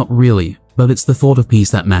somewhat, not really. But it's the thought of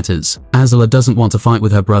peace that matters. ATLA doesn't want to fight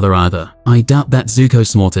with her brother either. I doubt that, Zuko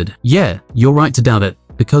snorted. Yeah, you're right to doubt it.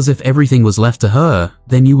 Because if everything was left to her,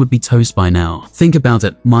 then you would be toast by now. Think about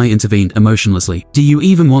it, Mai intervened emotionlessly. Do you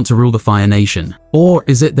even want to rule the Fire Nation? Or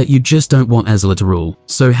is it that you just don't want ATLA to rule?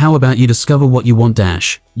 So how about you discover what you want,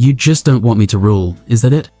 Dash? You just don't want me to rule, is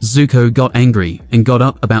that it? Zuko got angry and got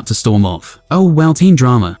up, about to storm off. Oh wow, teen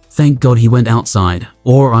drama. Thank God he went outside,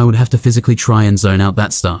 or I would have to physically try and zone out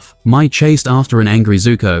that stuff. Mai chased after an angry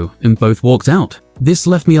Zuko, and both walked out. This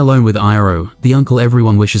left me alone with Iroh, the uncle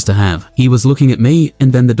everyone wishes to have. He was looking at me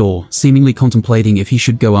and then the door, seemingly contemplating if he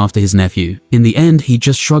should go after his nephew. In the end, he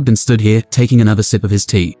just shrugged and stood here, taking another sip of his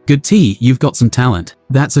tea. Good tea, you've got some talent.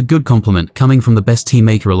 That's a good compliment coming from the best tea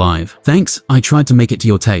maker alive. Thanks, I tried to make it to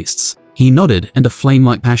your tastes. He nodded, and a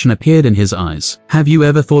flame-like passion appeared in his eyes. Have you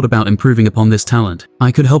ever thought about improving upon this talent?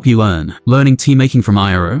 I could help you learn. Learning tea making from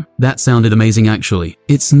Iroh? That sounded amazing actually.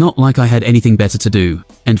 It's not like I had anything better to do.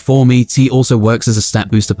 And for me, tea also works as a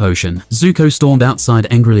stat booster potion. Zuko stormed outside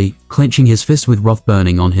angrily, clenching his fist with wrath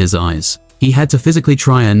burning on his eyes. He had to physically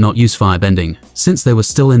try and not use firebending, since they were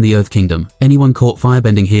still in the Earth Kingdom. Anyone caught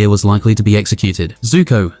firebending here was likely to be executed.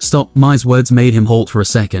 Zuko, stop! Mai's words made him halt for a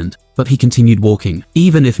second, but he continued walking.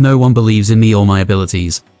 Even if no one believes in me or my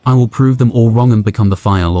abilities, I will prove them all wrong and become the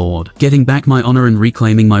Fire Lord, getting back my honor and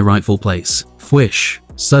reclaiming my rightful place. Fwish.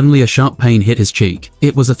 Suddenly a sharp pain hit his cheek.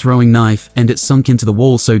 It was a throwing knife, and it sunk into the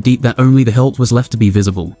wall so deep that only the hilt was left to be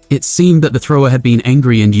visible. It seemed that the thrower had been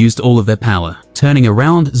angry and used all of their power. Turning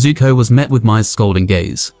around, Zuko was met with Mai's scolding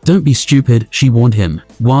gaze. "Don't be stupid," she warned him.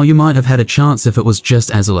 "While you might have had a chance if it was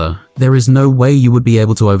just ATLA, there is no way you would be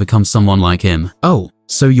able to overcome someone like him." "Oh,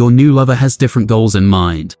 so your new lover has different goals in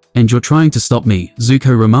mind, and you're trying to stop me,"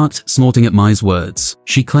 Zuko remarked, snorting at Mai's words.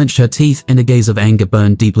 She clenched her teeth and a gaze of anger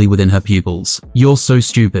burned deeply within her pupils. "You're so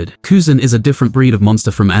stupid. Kuzan is a different breed of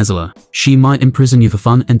monster from ATLA. She might imprison you for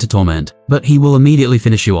fun and to torment, but he will immediately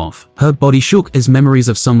finish you off." Her body shook as memories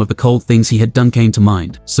of some of the cold things he had done came to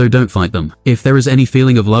mind. "So don't fight them. If there is any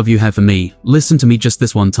feeling of love you have for me, listen to me just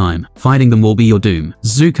this one time. Fighting them will be your doom."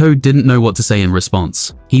 Zuko didn't know what to say in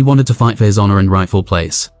response. He wanted to fight for his honor and rightful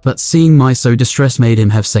place, but seeing Mai so distressed made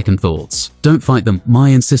him have second thoughts. "Don't fight them," Mai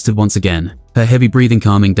insisted once again, her heavy breathing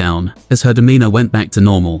calming down as her demeanor went back to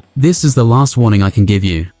normal. "This is the last warning I can give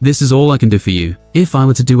you. This is all I can do for you. If I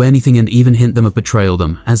were to do anything and even hint them of betrayal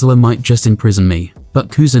them, ATLA might just imprison me. But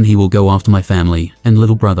Kuzan, he will go after my family and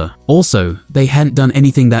little brother." Also, they hadn't done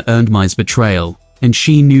anything that earned Mai's betrayal, and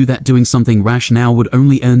she knew that doing something rash now would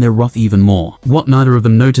only earn their wrath even more. What neither of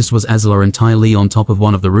them noticed was ATLA and Ty Lee on top of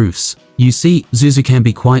one of the roofs. "You see, Zuzu can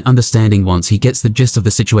be quite understanding once he gets the gist of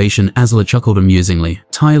the situation," ATLA chuckled amusingly.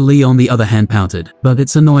 Ty Lee on the other hand pouted. "But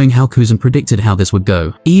it's annoying how Kuzan predicted how this would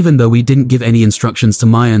go. Even though we didn't give any instructions to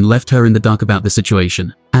Maya and left her in the dark about the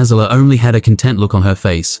situation." ATLA only had a content look on her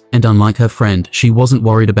face, and unlike her friend, she wasn't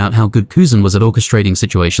worried about how good Kuzan was at orchestrating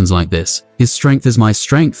situations like this. "His strength is my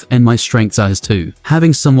strength, and my strengths are his too.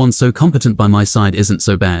 Having someone so competent by my side isn't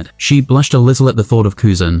so bad." She blushed a little at the thought of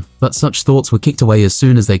Kuzan, but such thoughts were kicked away as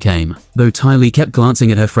soon as they came, though Ty Lee kept glancing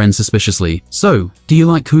at her friend suspiciously. "So, do you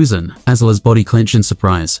like Kuzan?" ATLA's body clenched in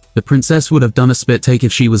surprise. The princess would have done a spit take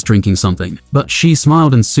if she was drinking something, but she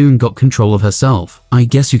smiled and soon got control of herself. "I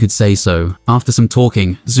guess you could say so." After some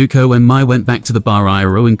talking, Zuko and Mai went back to the bar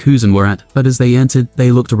Iroh and Kuzan were at, but as they entered,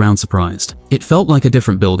 they looked around surprised. It felt like a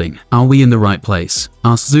different building. "Are we in the right place?"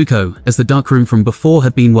 asked Zuko, as the dark room from before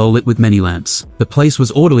had been well lit with many lamps. The place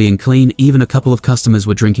was orderly and clean, even a couple of customers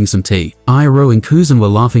were drinking some tea. Iroh and Kuzan were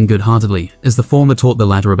laughing good-heartedly, as the former taught the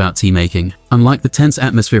latter about tea making. Unlike the tense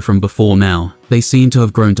atmosphere from before now, they seemed to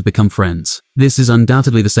have grown to become friends. "This is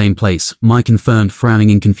undoubtedly the same place," Mai confirmed, frowning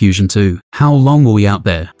in confusion too. "How long were we out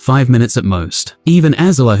there?" 5 minutes at most. Even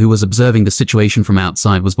ATLA, who was observing the situation from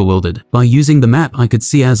outside, was bewildered. By using the map, I could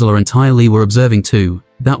see ATLA and Ty Lee were observing too.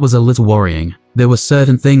 That was a little worrying. There were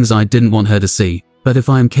certain things I didn't want her to see, but if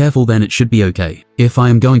I am careful then it should be okay. If I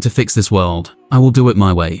am going to fix this world, I will do it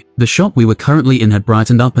my way. The shop we were currently in had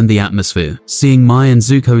brightened up and the atmosphere. Seeing Mai and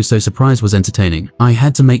Zuko so surprised was entertaining. I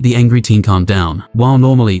had to make the angry teen calm down. While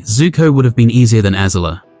normally, Zuko would have been easier than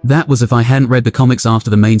ATLA. That was if I hadn't read the comics after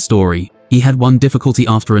the main story. He had one difficulty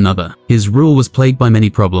after another. His rule was plagued by many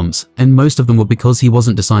problems, and most of them were because he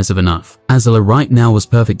wasn't decisive enough. ATLA right now was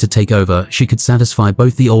perfect to take over. She could satisfy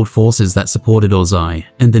both the old forces that supported Ozai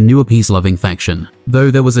and the newer peace-loving faction. Though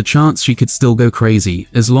there was a chance she could still go crazy,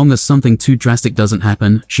 as long as something too drastic doesn't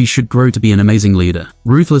happen, she should grow to be an amazing leader.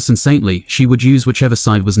 Ruthless and saintly, she would use whichever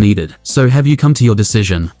side was needed. "So have you come to your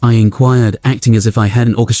decision?" I inquired, acting as if I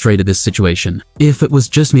hadn't orchestrated this situation. If it was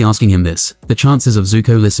just me asking him this, the chances of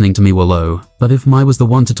Zuko listening to me were low. But if Mai was the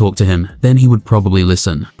one to talk to him, then he would probably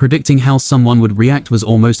listen. Predicting how someone would react was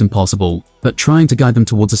almost impossible, but trying to guide them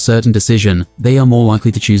towards a certain decision, they are more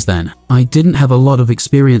likely to choose then. I didn't have a lot of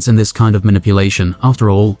experience in this kind of manipulation.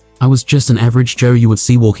 After all, I was just an average Joe you would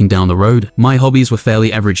see walking down the road. My hobbies were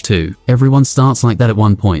fairly average too. Everyone starts like that at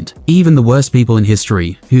one point. Even the worst people in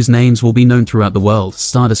history, whose names will be known throughout the world,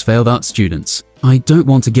 start as failed art students. "I don't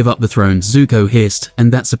want to give up the throne," Zuko hissed,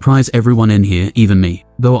 and that surprised everyone in here, even me.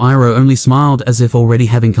 Though Iroh only smiled as if already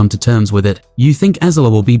having come to terms with it. "You think ATLA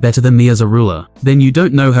will be better than me as a ruler? Then you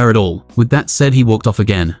don't know her at all." With that said, he walked off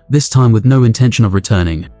again, this time with no intention of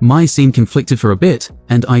returning. Mai seemed conflicted for a bit,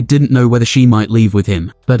 and I didn't know whether she might leave with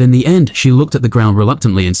him. But in the end, she looked at the ground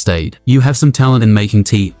reluctantly and stayed. "You have some talent in making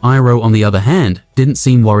tea." Iroh, on the other hand, didn't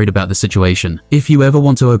seem worried about the situation. "If you ever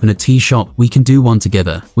want to open a tea shop, we can do one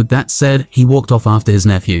together." With that said, he walked off after his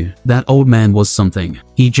nephew. That old man was something.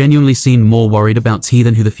 He genuinely seemed more worried about tea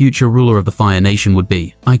than who the future ruler of the Fire Nation would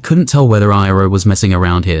be. I couldn't tell whether Iroh was messing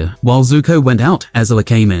around here. While Zuko went out, ATLA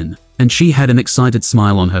came in, and she had an excited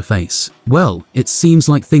smile on her face. Well, it seems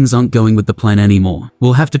like things aren't going with the plan anymore.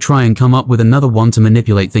 We'll have to try and come up with another one to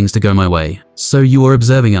manipulate things to go my way. So you are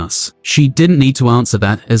observing us? She didn't need to answer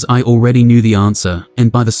that, as I already knew the answer,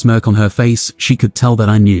 and by the smirk on her face, she could tell that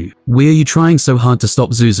I knew. Why are you trying so hard to stop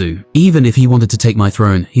Zuzu? Even if he wanted to take my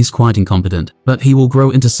throne, he's quite incompetent. But he will grow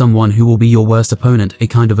into someone who will be your worst opponent, a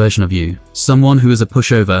kind of version of you. Someone who is a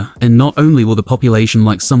pushover, and not only will the population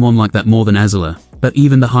like someone like that more than ATLA, but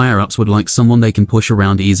even the higher-ups would like someone they can push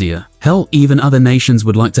around easier. Hell, even other nations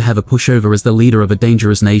would like to have a pushover as the leader of a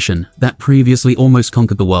dangerous nation that previously almost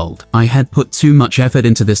conquered the world. I had put too much effort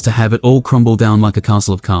into this to have it all crumble down like a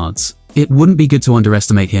castle of cards. It wouldn't be good to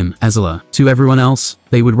underestimate him, ATLA. To everyone else,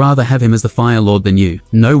 they would rather have him as the Fire Lord than you.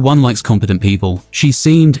 No one likes competent people. She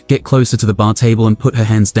seemed get closer to the bar table and put her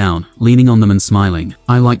hands down, leaning on them and smiling.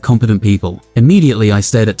 I like competent people. Immediately I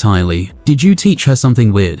stared at Ty Lee. Did you teach her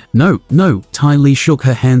something weird? No. Ty Lee shook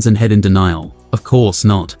her hands and head in denial. Of course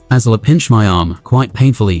not. ATLA pinched my arm, quite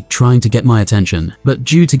painfully, trying to get my attention. But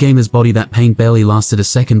due to Gamer's body, that pain barely lasted a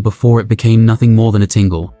second before it became nothing more than a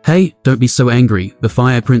tingle. Hey, don't be so angry, the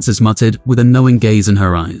Fire Princess muttered, with a knowing gaze in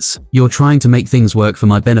her eyes. You're trying to make things work for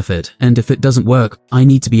my benefit, and if it doesn't work, I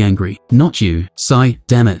need to be angry. Not you. Sigh,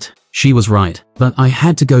 damn it. She was right, but I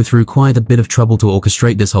had to go through quite a bit of trouble to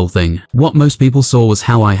orchestrate this whole thing. What most people saw was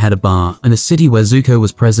how I had a bar in a city where Zuko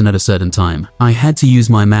was present at a certain time. I had to use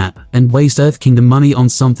my map and waste Earth Kingdom money on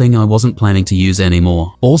something I wasn't planning to use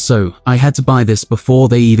anymore. Also, I had to buy this before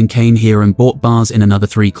they even came here and bought bars in another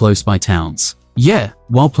 3 close by towns. Yeah,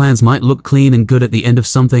 while plans might look clean and good at the end of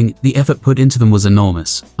something, the effort put into them was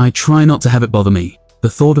enormous. I try not to have it bother me. The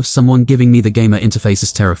thought of someone giving me the gamer interface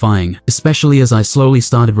is terrifying, especially as I slowly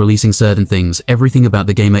started releasing certain things. Everything about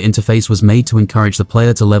the gamer interface was made to encourage the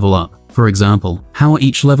player to level up. For example, how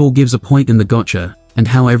each level gives a point in the gacha, and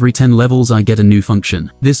how every 10 levels I get a new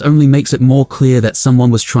function. This only makes it more clear that someone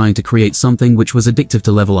was trying to create something which was addictive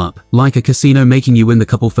to level up, like a casino making you win the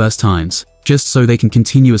couple first times, just so they can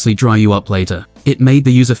continuously dry you up later. It made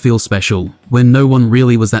the user feel special, when no one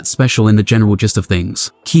really was that special in the general gist of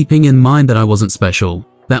things. Keeping in mind that I wasn't special.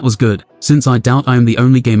 That was good, since I doubt I am the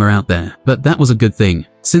only gamer out there. But that was a good thing,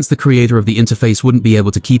 since the creator of the interface wouldn't be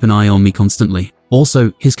able to keep an eye on me constantly.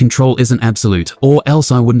 Also, his control isn't absolute, or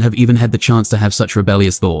else I wouldn't have even had the chance to have such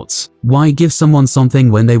rebellious thoughts. Why give someone something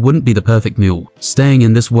when they wouldn't be the perfect mule? Staying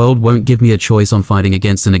in this world won't give me a choice on fighting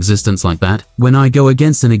against an existence like that. When I go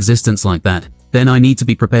against an existence like that, then I need to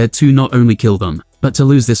be prepared to not only kill them, but to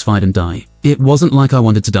lose this fight and die. It wasn't like I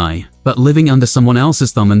wanted to die, but living under someone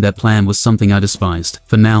else's thumb and their plan was something I despised.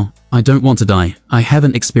 For now, I don't want to die. I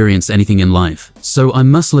haven't experienced anything in life, so I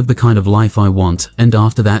must live the kind of life I want, and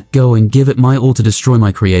after that go and give it my all to destroy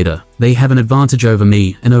my creator. They have an advantage over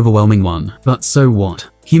me, an overwhelming one. But so what?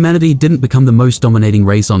 Humanity didn't become the most dominating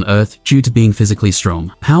race on Earth due to being physically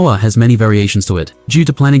strong. Power has many variations to it, due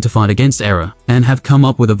to planning to fight against error, and have come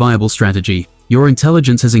up with a viable strategy. Your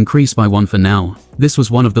intelligence has increased by 1 for now. This was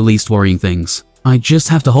one of the least worrying things. I just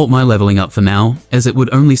have to halt my leveling up for now, as it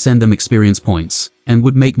would only send them experience points, and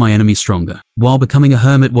would make my enemy stronger. While becoming a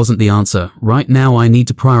hermit wasn't the answer, right now I need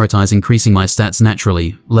to prioritize increasing my stats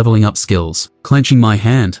naturally, leveling up skills. Clenching my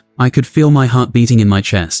hand, I could feel my heart beating in my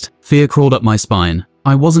chest. Fear crawled up my spine.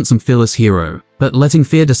 I wasn't some fearless hero, but letting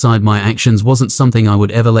fear decide my actions wasn't something I would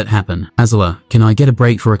ever let happen. ATLA, can I get a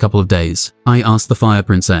break for a couple of days? I asked the Fire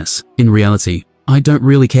Princess. In reality, I don't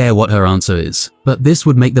really care what her answer is, but this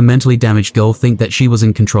would make the mentally damaged girl think that she was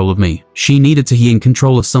in control of me. She needed to be in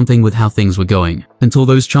control of something with how things were going. Until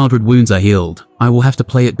those childhood wounds are healed, I will have to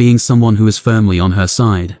play it being someone who is firmly on her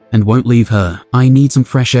side, and won't leave her. I need some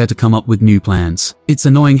fresh air to come up with new plans. It's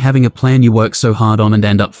annoying having a plan you work so hard on and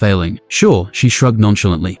end up failing. Sure, she shrugged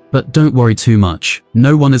nonchalantly, but don't worry too much.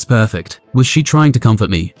 No one is perfect. Was she trying to comfort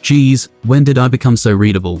me? Geez, when did I become so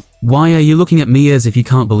readable? Why are you looking at me as if you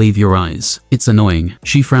can't believe your eyes? It's annoying.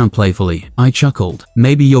 She frowned playfully. I chuckled.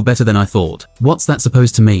 Maybe you're better than I thought. What's that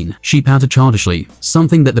supposed to mean? She pouted childishly,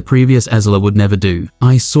 something that the previous ATLA would never do.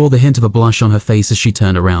 I saw the hint of a blush on her face as she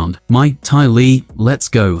turned around. My Ty Lee, let's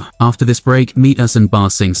go. After this break, meet us in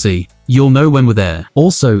OMNIsynsei. You'll know when we're there.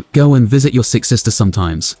 Also, go and visit your sick sister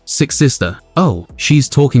sometimes. Sick sister? Oh, she's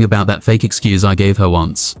talking about that fake excuse I gave her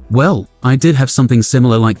once. Well, I did have something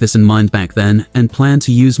similar like this in mind back then, and planned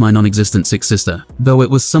to use my non-existent sick sister. Though it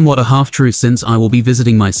was somewhat a half-truth since I will be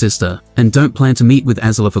visiting my sister, and don't plan to meet with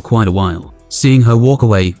ATLA for quite a while. Seeing her walk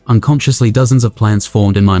away, unconsciously dozens of plans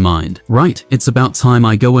formed in my mind. Right, it's about time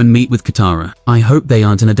I go and meet with Katara. I hope they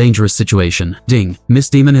aren't in a dangerous situation. Ding. Miss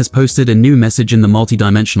Demon has posted a new message in the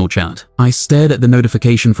multi-dimensional chat. I stared at the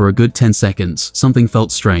notification for a good 10 seconds. Something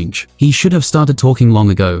felt strange. He should have started talking long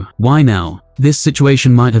ago. Why now? This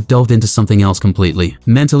situation might have delved into something else completely.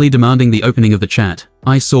 Mentally demanding the opening of the chat,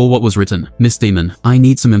 I saw what was written. Miss Demon, I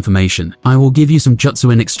need some information. I will give you some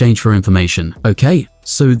jutsu in exchange for information. Okay?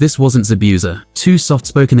 So this wasn't Zabuza. Too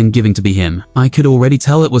soft-spoken and giving to be him. I could already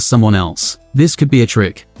tell it was someone else. This could be a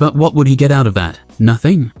trick. But what would he get out of that?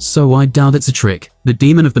 Nothing. So I doubt it's a trick. The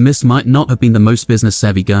Demon of the Mist might not have been the most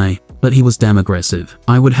business-savvy guy, but he was damn aggressive.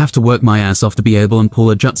 I would have to work my ass off to be able and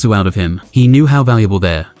pull a jutsu out of him. He knew how valuable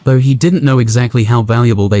they're, though he didn't know exactly how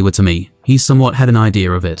valuable they were to me. He somewhat had an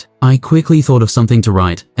idea of it. I quickly thought of something to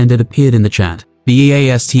write, and it appeared in the chat.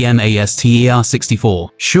 BEASTMASTER64.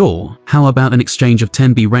 Sure, how about an exchange of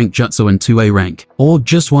 10 B rank jutsu and 2 A rank? Or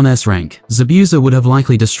just 1 S rank? Zabuza would have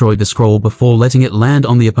likely destroyed the scroll before letting it land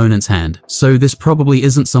on the opponent's hand, so this probably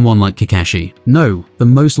isn't someone like Kakashi. No, the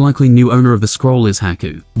most likely new owner of the scroll is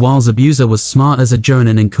Haku. While Zabuza was smart as a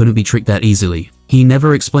jonin and couldn't be tricked that easily, he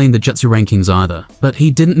never explained the jutsu rankings either, but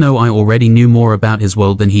he didn't know I already knew more about his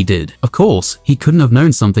world than he did. Of course, he couldn't have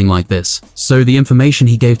known something like this, so the information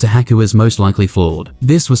he gave to Haku is most likely flawed.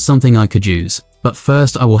 This was something I could use. But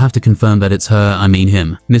first I will have to confirm that it's her, I mean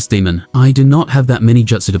him. Miss Demon, I do not have that many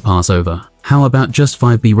jutsu to pass over. How about just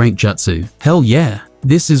 5B rank jutsu? Hell yeah!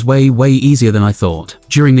 This is way easier than I thought.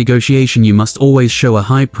 During negotiation you must always show a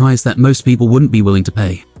high price that most people wouldn't be willing to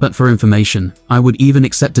pay. But for information, I would even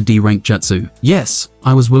accept a D rank jutsu. Yes,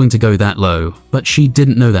 I was willing to go that low, but she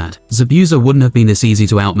didn't know that. Zabuza wouldn't have been this easy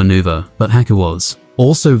to outmaneuver, but Haku was.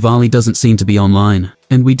 Also Vali doesn't seem to be online,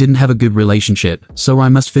 and we didn't have a good relationship, so I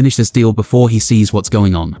must finish this deal before he sees what's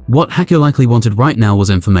going on. What Haku likely wanted right now was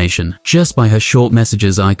information. Just by her short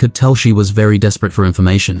messages I could tell she was very desperate for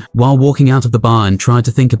information. While walking out of the bar and tried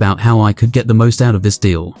to think about how I could get the most out of this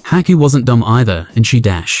deal, Haku wasn't dumb either, and she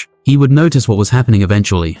dash. He would notice what was happening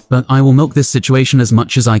eventually, but I will milk this situation as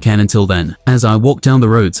much as I can until then. As I walked down the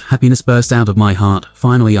roads, happiness burst out of my heart.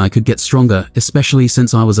 Finally I could get stronger, especially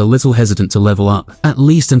since I was a little hesitant to level up. At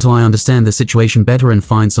least until I understand the situation better and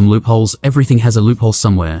find some loopholes. Everything has a loophole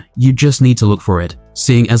somewhere. You just need to look for it.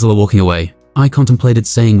 Seeing ATLA walking away, I contemplated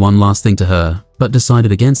saying one last thing to her, but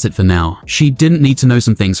decided against it for now. She didn't need to know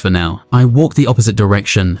some things for now. I walked the opposite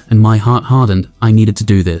direction, and my heart hardened. I needed to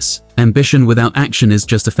do this. Ambition without action is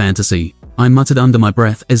just a fantasy. I muttered under my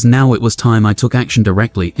breath as now it was time I took action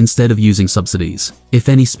directly instead of using subsidies. If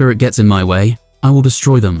any spirit gets in my way, I will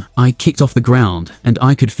destroy them. I kicked off the ground, and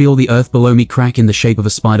I could feel the earth below me crack in the shape of a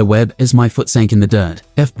spider web as my foot sank in the dirt.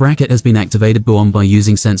 F bracket has been activated. Boom. By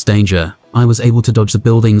using sense danger, I was able to dodge the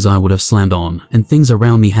buildings I would have slammed on, and things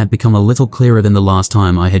around me had become a little clearer than the last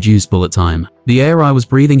time I had used bullet time. The air I was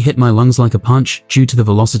breathing hit my lungs like a punch due to the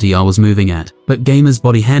velocity I was moving at, but Gamer's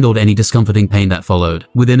body handled any discomforting pain that followed.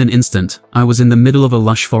 Within an instant, I was in the middle of a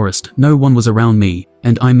lush forest. No one was around me,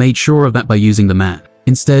 and I made sure of that by using the map.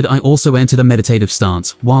 Instead, I also entered a meditative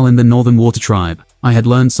stance. While in the Northern Water Tribe, I had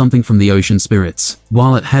learned something from the ocean spirits.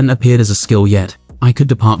 While it hadn't appeared as a skill yet, I could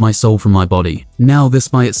depart my soul from my body. Now this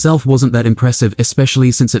by itself wasn't that impressive,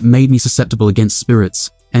 especially since it made me susceptible against spirits,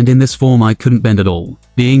 and in this form I couldn't bend at all.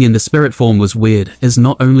 Being in the spirit form was weird, as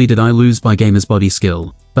not only did I lose by Gamer's body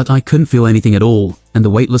skill, but I couldn't feel anything at all, and the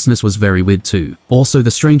weightlessness was very weird too. Also the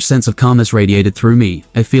strange sense of calmness radiated through me,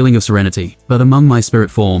 a feeling of serenity. But among my spirit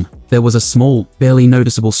form, there was a small, barely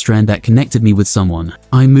noticeable strand that connected me with someone.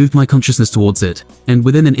 I moved my consciousness towards it, and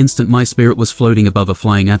within an instant my spirit was floating above a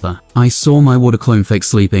flying appa. I saw my water clone fake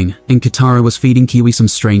sleeping, and Katara was feeding Kiwi some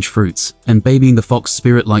strange fruits, and babying the fox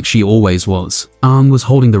spirit like she always was. Arn was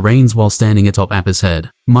holding the reins while standing atop Appa's head.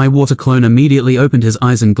 My water clone immediately opened his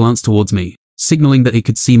eyes and glanced towards me, signaling that he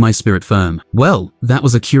could see my spirit firm. Well, that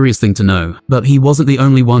was a curious thing to know, but he wasn't the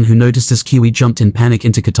only one who noticed as Kiwi jumped in panic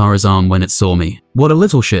into Katara's arm when it saw me. What a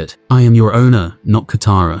little shit. I am your owner, not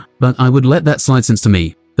Katara. But I would let that slide since to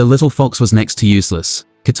me, the little fox was next to useless.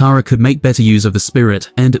 Katara could make better use of the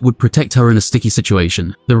spirit, and it would protect her in a sticky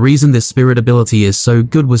situation. The reason this spirit ability is so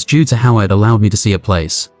good was due to how it allowed me to see a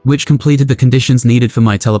place, which completed the conditions needed for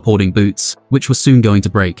my teleporting boots, which were soon going to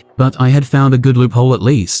break. But I had found a good loophole at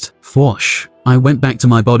least. Whoosh. I went back to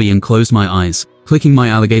my body and closed my eyes, clicking my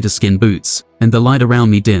alligator skin boots, and the light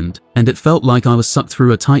around me dimmed, and it felt like I was sucked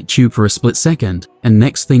through a tight tube for a split second, and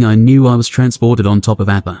next thing I knew I was transported on top of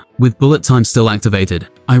Appa. With bullet time still activated,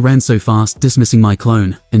 I ran so fast, dismissing my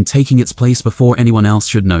clone, and taking its place before anyone else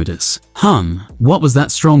should notice. What was that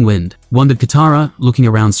strong wind? Wondered Katara, looking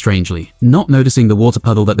around strangely. Not noticing the water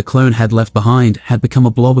puddle that the clone had left behind had become a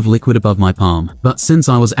blob of liquid above my palm. But since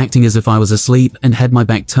I was acting as if I was asleep and had my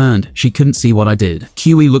back turned, she couldn't see what I did.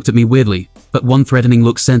 Kiwi looked at me weirdly, but one threatening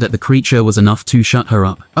look sent at the creature was enough to shut her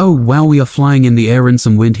up. Oh wow, we are flying in the air and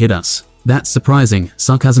some wind hit us. That's surprising.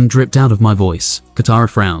 Sarcasm dripped out of my voice. Katara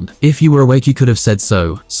frowned. If you were awake you could have said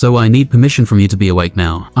so. So I need permission from you to be awake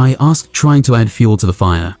now. I asked, trying to add fuel to the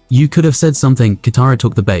fire. You could have said something. Katara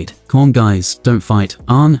took the bait. Come on guys, don't fight.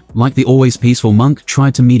 Arn, like the always peaceful monk,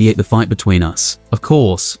 tried to mediate the fight between us. Of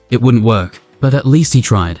course, it wouldn't work. But at least he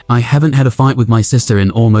tried. I haven't had a fight with my sister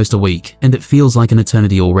in almost a week, and it feels like an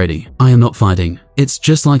eternity already. I am not fighting. It's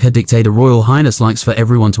just like her dictator Royal Highness likes for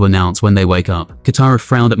everyone to announce when they wake up. Katara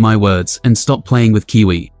frowned at my words and stopped playing with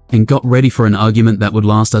Kiwi, and got ready for an argument that would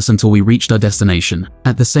last us until we reached our destination.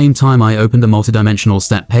 At the same time, I opened a multidimensional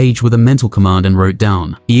stat page with a mental command and wrote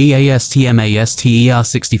down EASTMASTER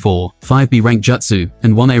 64, 5B rank Jutsu,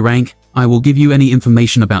 and 1A rank. I will give you any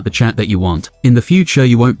information about the chat that you want. In the future,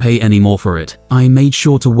 you won't pay any more for it. I made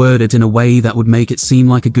sure to word it in a way that would make it seem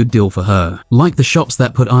like a good deal for her. Like the shops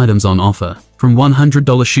that put items on offer. From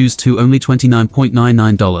 $100 shoes to only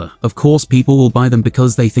 $29.99. Of course, people will buy them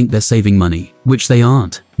because they think they're saving money. Which they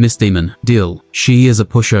aren't. Miss Demon. Deal. She is a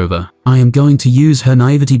pushover. I am going to use her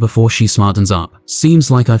naivety before she smartens up.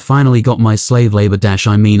 Seems like I finally got my slave labor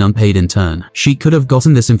unpaid intern. She could have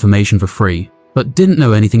gotten this information for free, but didn't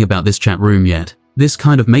know anything about this chat room yet. This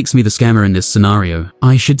kind of makes me the scammer in this scenario.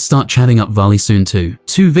 I should start chatting up Vali soon too.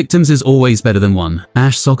 2 victims is always better than 1.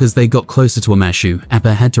 Ash Sokka. As they got closer to Amashu,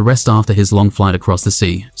 Appa had to rest after his long flight across the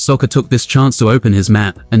sea. Sokka took this chance to open his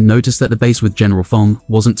map and noticed that the base with General Fong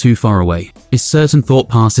wasn't too far away. A certain thought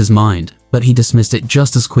passed his mind, but he dismissed it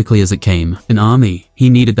just as quickly as it came. An army. He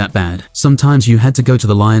needed that bad. Sometimes you had to go to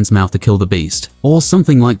the lion's mouth to kill the beast, or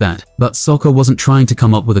something like that. But Sokka wasn't trying to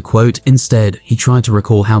come up with a quote. Instead, he tried to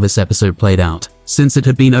recall how this episode played out. Since it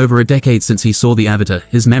had been over a decade since he saw the Avatar,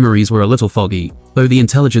 his memories were a little foggy, though the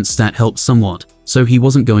intelligence stat helped somewhat, so he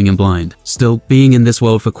wasn't going in blind. Still, being in this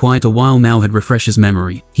world for quite a while now had refreshed his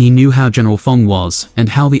memory. He knew how General Fong was, and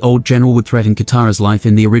how the old general would threaten Katara's life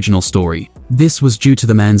in the original story. This was due to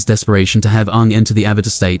the man's desperation to have Aang enter the Avatar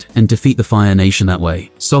state and defeat the Fire Nation that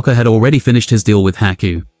way. Sokka had already finished his deal with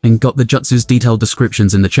Haku, and got the jutsu's detailed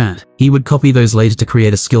descriptions in the chat. He would copy those later to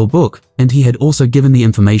create a skill book, and he had also given the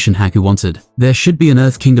information Haku wanted. There should be an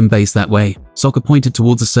Earth Kingdom base that way. Sokka pointed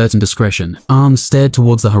towards a certain discretion. Aang stared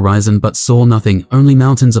towards the horizon but saw nothing, only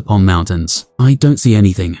mountains upon mountains. I don't see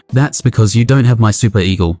anything. That's because you don't have my Super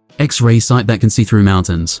Eagle X-ray sight that can see through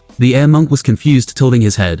mountains. The air monk was confused, tilting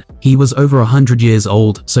his head. He was over 100 years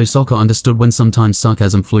old, so Sokka understood when sometimes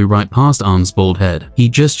sarcasm flew right past Aang's bald head. He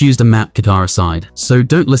just used a map, Katara sighed. So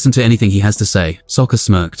don't listen to anything he has to say. Sokka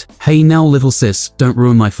smirked. Hey now little sis, don't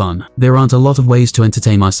ruin my fun. There aren't a lot of ways to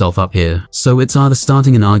entertain myself up here, so it's either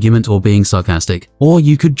starting an argument or being sarcastic. Or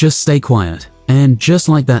you could just stay quiet. And just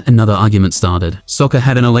like that, another argument started. Sokka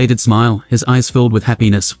had an elated smile, his eyes filled with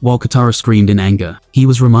happiness, while Katara screamed in anger. He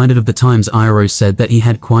was reminded of the times Iroh said that he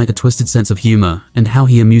had quite a twisted sense of humor, and how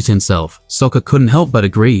he amused himself. Sokka couldn't help but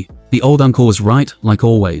agree. The old uncle was right, like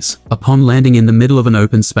always. Upon landing in the middle of an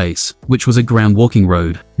open space, which was a ground walking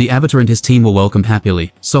road, the Avatar and his team were welcomed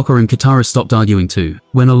happily. Sokka and Katara stopped arguing too.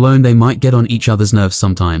 When alone they might get on each other's nerves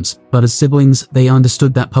sometimes, but as siblings, they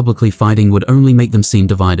understood that publicly fighting would only make them seem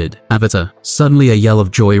divided. Avatar. Suddenly a yell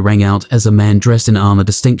of joy rang out as a man dressed in armor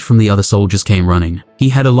distinct from the other soldiers came running. He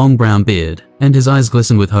had a long brown beard, and his eyes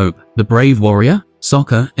glistened with hope. The brave warrior?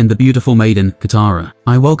 Sokka, and the beautiful maiden, Katara.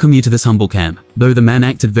 I welcome you to this humble camp. Though the man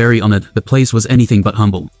acted very honored, the place was anything but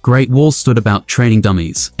humble. Great walls stood about, training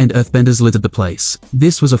dummies, and earthbenders littered the place.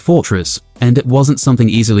 This was a fortress, and it wasn't something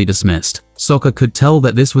easily dismissed. Sokka could tell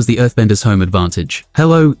that this was the earthbender's home advantage.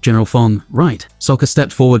 Hello, General Fong, right? Sokka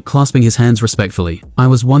stepped forward, clasping his hands respectfully. I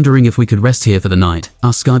was wondering if we could rest here for the night.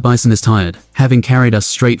 Our sky bison is tired, having carried us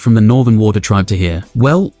straight from the northern water tribe to here.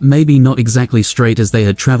 Well, maybe not exactly straight, as they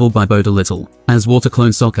had traveled by boat a little. As water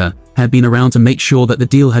clone Sokka had been around to make sure that the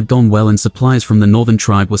deal had gone well and supplies from the northern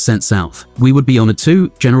tribe were sent south. We would be honored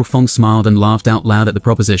too. General Fong smiled and laughed out loud at the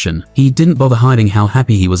proposition. He didn't bother hiding how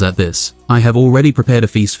happy he was at this. I have already prepared a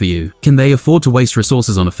feast for you. Can they afford to waste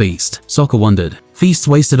resources on a feast? Sokka wondered. Feasts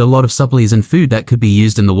wasted a lot of supplies and food that could be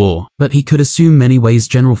used in the war, but he could assume many ways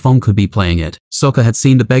General Fong could be playing it. Sokka had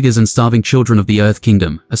seen the beggars and starving children of the Earth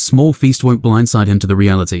Kingdom. A small feast won't blindside him to the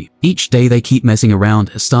reality. Each day they keep messing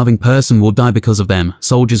around, a starving person will die because of them,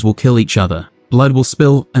 soldiers will kill each other. blood will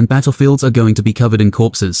spill, and battlefields are going to be covered in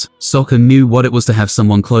corpses. Sokka knew what it was to have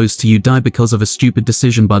someone close to you die because of a stupid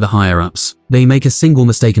decision by the higher-ups. They make a single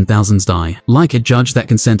mistake and thousands die, like a judge that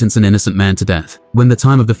can sentence an innocent man to death. When the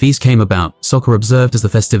time of the feast came about, Sokka observed as the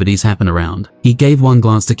festivities happened around. He gave one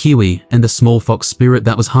glance to Kiwi, and the small fox spirit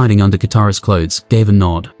that was hiding under Katara's clothes gave a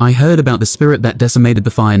nod. "I heard about the spirit that decimated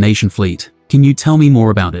the Fire Nation fleet. Can you tell me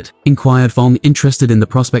more about it?" inquired Fong, interested in the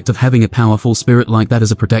prospect of having a powerful spirit like that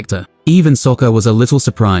as a protector. Even Sokka was a little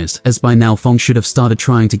surprised, as by now Fong should have started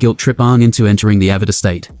trying to guilt-trip Aang into entering the Avatar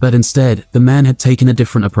state. But instead, the man had taken a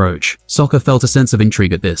different approach. Sokka felt a sense of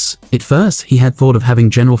intrigue at this. At first, he had thought of having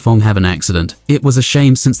General Fong have an accident. It was a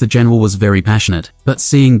shame since the general was very passionate. But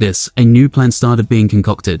seeing this, a new plan started being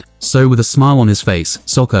concocted. So with a smile on his face,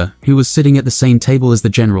 Sokka, who was sitting at the same table as the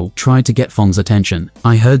general, tried to get Fong's attention.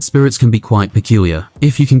 "I heard spirits can be quite peculiar.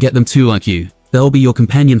 If you can get them to like you, they'll be your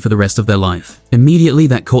companion for the rest of their life." Immediately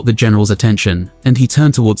that caught the general's attention, and he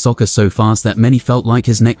turned towards Sokka so fast that many felt like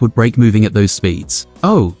his neck would break moving at those speeds.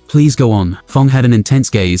 "Oh, please go on." Fong had an intense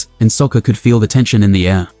gaze, and Sokka could feel the tension in the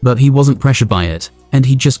air, but he wasn't pressured by it. And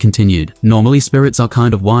he just continued. "Normally spirits are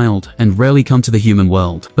kind of wild and rarely come to the human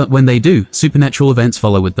world. But when they do, supernatural events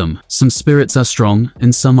follow with them. Some spirits are strong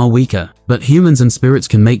and some are weaker. But humans and spirits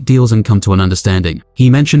can make deals and come to an understanding." He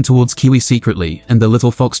mentioned towards Kiwi secretly, and the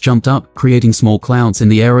little fox jumped up, creating small clouds in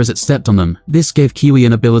the air as it stepped on them. This gave Kiwi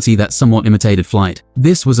an ability that somewhat imitated flight.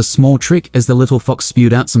 This was a small trick as the little fox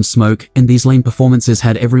spewed out some smoke, and these lame performances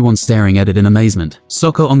had everyone staring at it in amazement.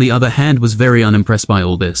 Sokka, on the other hand, was very unimpressed by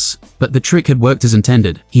all this. But the trick had worked as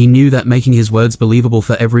intended. He knew that making his words believable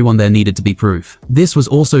for everyone there needed to be proof. This was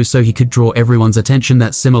also so he could draw everyone's attention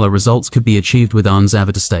that similar results could be achieved with Aang's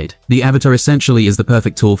Avatar state. The Avatar essentially is the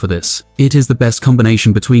perfect tool for this. It is the best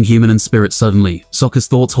combination between human and spirit. Suddenly, Sokka's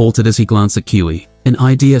thoughts halted as he glanced at Kiwi. An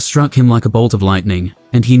idea struck him like a bolt of lightning,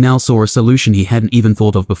 and he now saw a solution he hadn't even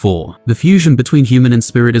thought of before. The fusion between human and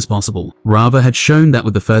spirit is possible. Rava had shown that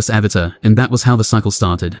with the first Avatar, and that was how the cycle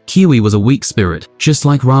started. Kiwi was a weak spirit, just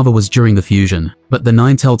like Rava was during the fusion. But the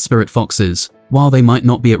nine-tailed spirit foxes, while they might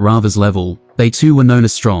not be at Rava's level, they too were known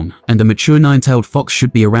as strong, and a mature nine-tailed fox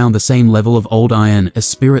should be around the same level of old iron, a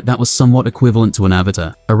spirit that was somewhat equivalent to an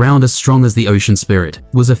Avatar, around as strong as the ocean spirit.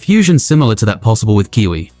 Was a fusion similar to that possible with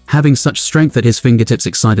Kiwi? Having such strength at his fingertips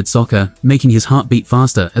excited Sokka, making his heart beat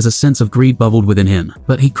faster as a sense of greed bubbled within him.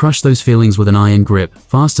 But he crushed those feelings with an iron grip,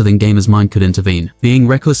 faster than Gamer's mind could intervene. Being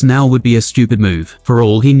reckless now would be a stupid move. For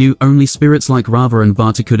all he knew, only spirits like Rava and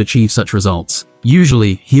Vata could achieve such results.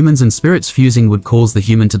 Usually, humans and spirits fusing would cause the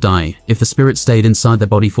human to die if the spirit stayed inside their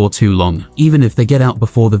body for too long. Even if they get out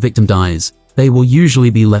before the victim dies, they will usually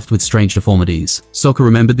be left with strange deformities. Sokka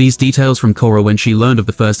remembered these details from Korra when she learned of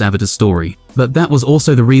the first Avatar's story. But that was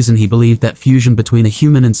also the reason he believed that fusion between a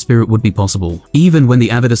human and spirit would be possible. Even when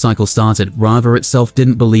the Avatar cycle started, Rava itself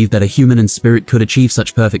didn't believe that a human and spirit could achieve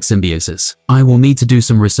such perfect symbiosis. "I will need to do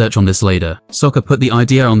some research on this later." Sokka put the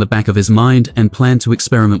idea on the back of his mind and planned to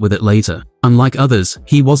experiment with it later. Unlike others,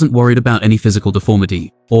 he wasn't worried about any physical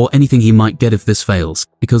deformity, or anything he might get if this fails,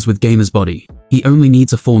 because with Gamer's body, he only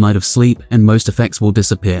needs a full night of sleep and most effects will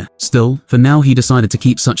disappear. Still, for now he decided to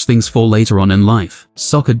keep such things for later on in life.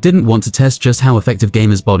 Sokka didn't want to test just how effective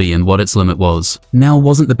Gamer's body and what its limit was. Now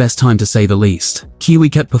wasn't the best time to say the least. Kiwi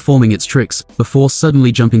kept performing its tricks, before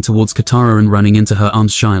suddenly jumping towards Katara and running into her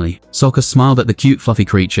arms shyly. Sokka smiled at the cute fluffy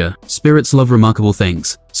creature. Spirits love remarkable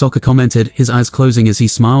things, Sokka commented, his eyes closing as he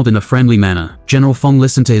smiled in a friendly manner. General Fong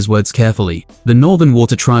listened to his words carefully. The Northern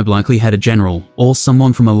Water Tribe likely had a general, or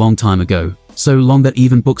someone from a long time ago. So long that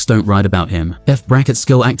even books don't write about him.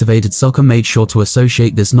 Skill activated. Sokka made sure to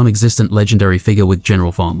associate this non-existent legendary figure with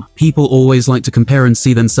General Fong. People always like to compare and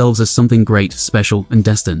see themselves as something great, special, and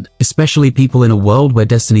destined. Especially people in a world where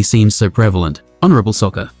destiny seems so prevalent. Honorable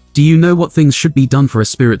Sokka, do you know what things should be done for a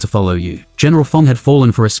spirit to follow you? General Fong had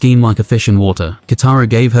fallen for a scheme like a fish in water. Katara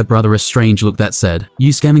gave her brother a strange look that said,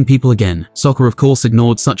 "You scamming people again?" Sokka of course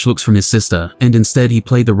ignored such looks from his sister, and instead he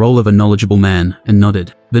played the role of a knowledgeable man, and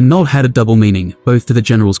nodded. The nod had a double meaning, both to the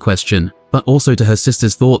general's question, but also to her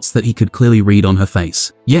sister's thoughts that he could clearly read on her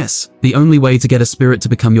face. Yes, the only way to get a spirit to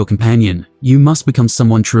become your companion, you must become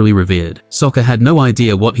someone truly revered. Sokka had no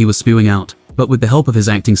idea what he was spewing out, but with the help of his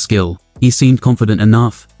acting skill, he seemed confident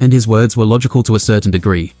enough, and his words were logical to a certain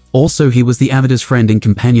degree. Also, he was the Avatar's friend and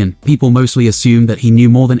companion. People mostly assumed that he knew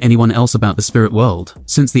more than anyone else about the spirit world,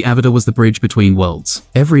 since the Avatar was the bridge between worlds.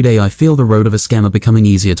 Every day I feel the road of a scammer becoming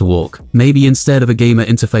easier to walk. Maybe instead of a gamer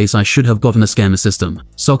interface I should have gotten a scammer system.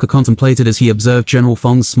 Sokka contemplated as he observed General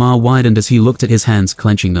Fong's smile widened as he looked at his hands,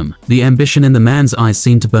 clenching them. The ambition in the man's eyes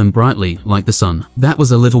seemed to burn brightly, like the sun. That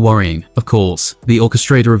was a little worrying. Of course, the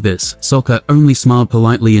orchestrator of this, Sokka, only smiled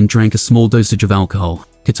politely and drank a small dosage of alcohol.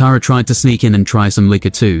 Katara tried to sneak in and try some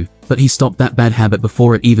liquor too, but he stopped that bad habit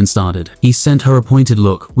before it even started. He sent her a pointed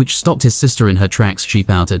look, which stopped his sister in her tracks. She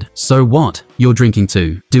pouted. "So what? You're drinking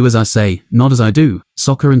too? Do as I say, not as I do,"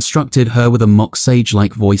 Sokka instructed her with a mock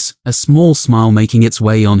sage-like voice, a small smile making its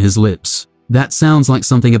way on his lips. That sounds like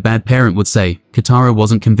something a bad parent would say. Katara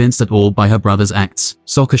wasn't convinced at all by her brother's acts.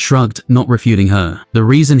 Sokka shrugged, not refuting her. The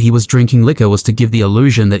reason he was drinking liquor was to give the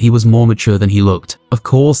illusion that he was more mature than he looked. Of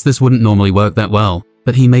course, this wouldn't normally work that well,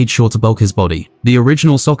 but he made sure to bulk his body. The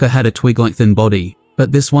original Sokka had a twig-like thin body,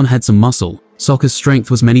 but this one had some muscle. Sokka's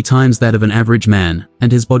strength was many times that of an average man,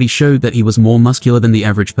 and his body showed that he was more muscular than the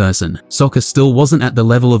average person. Sokka still wasn't at the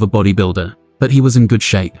level of a bodybuilder, but he was in good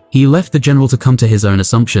shape. He left the general to come to his own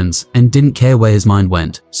assumptions, and didn't care where his mind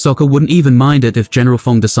went. Sokka wouldn't even mind it if General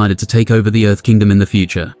Fong decided to take over the Earth Kingdom in the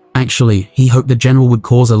future. Actually, he hoped the general would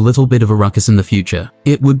cause a little bit of a ruckus in the future.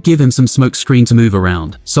 It would give him some smoke screen to move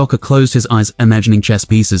around. Sokka closed his eyes, imagining chess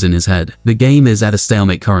pieces in his head. The game is at a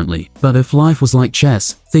stalemate currently, but if life was like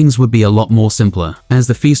chess, things would be a lot more simpler. As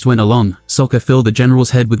the feast went along, Sokka filled the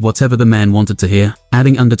general's head with whatever the man wanted to hear,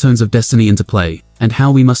 adding undertones of destiny into play, and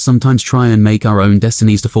how we must sometimes try and make our own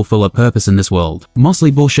destinies to fulfill a purpose in this world.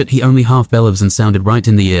 Mostly bullshit he only half believes and sounded right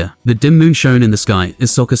in the ear. The dim moon shone in the sky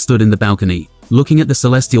as Sokka stood in the balcony, looking at the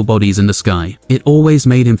celestial bodies in the sky. It always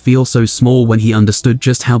made him feel so small when he understood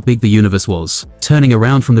just how big the universe was. Turning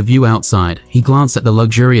around from the view outside, he glanced at the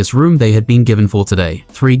luxurious room they had been given for today.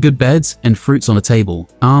 3 good beds and fruits on a table.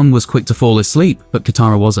 Arm was quick to fall asleep, but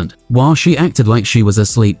Katara wasn't. While she acted like she was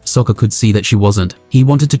asleep, Sokka could see that she wasn't. He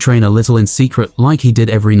wanted to train a little in secret like he did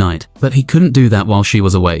every night, but he couldn't do that while she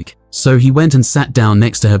was awake. So he went and sat down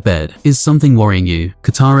next to her bed. "Is something worrying you?"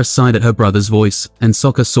 Katara sighed at her brother's voice, and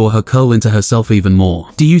Sokka saw her curl into herself even more.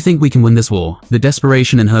 "Do you think we can win this war?" The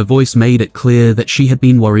desperation in her voice made it clear that she had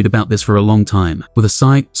been worried about this for a long time. With a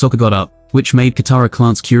sigh, Sokka got up, which made Katara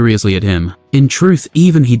glance curiously at him. In truth,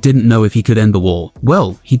 even he didn't know if he could end the war.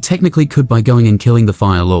 Well, he technically could by going and killing the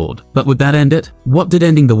Fire Lord. But would that end it? What did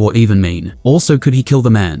ending the war even mean? Also, could he kill the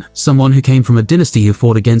man? Someone who came from a dynasty who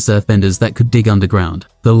fought against earthbenders that could dig underground.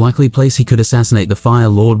 The likely place he could assassinate the Fire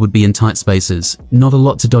Lord would be in tight spaces. Not a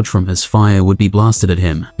lot to dodge from as fire would be blasted at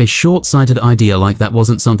him. A short-sighted idea like that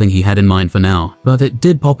wasn't something he had in mind for now, but it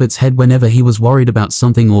did pop its head whenever he was worried about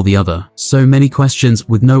something or the other. So many questions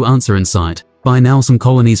with no answer in sight. By now some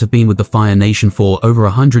colonies have been with the Fire Nation for over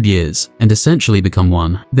 100 years, and essentially become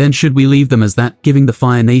one. Then should we leave them as that, giving the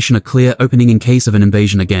Fire Nation a clear opening in case of an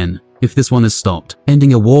invasion again? If this one is stopped.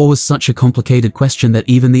 Ending a war was such a complicated question that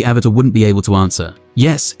even the Avatar wouldn't be able to answer.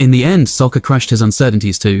 Yes, in the end, Sokka crushed his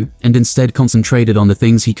uncertainties too, and instead concentrated on the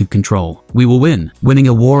things he could control. We will win. Winning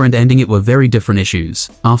a war and ending it were very different issues.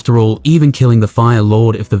 After all, even killing the Fire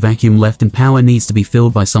Lord if the vacuum left in power needs to be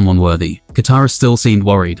filled by someone worthy. Katara still seemed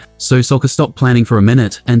worried, so Sokka stopped planning for a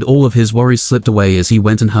minute, and all of his worries slipped away as he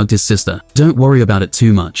went and hugged his sister. "Don't worry about it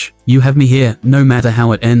too much. You have me here, no matter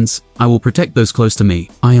how it ends. I will protect those close to me.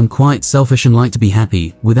 I am quite selfish and like to be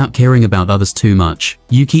happy, without caring about others too much.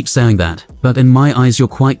 You keep saying that, but in my eyes you're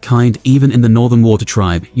quite kind. Even in the Northern Water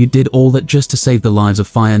Tribe, you did all that just to save the lives of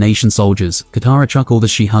Fire Nation soldiers." Katara chuckled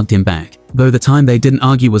as she hugged him back. Though the time they didn't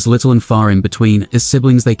argue was little and far in between, as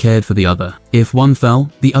siblings they cared for the other. If one fell,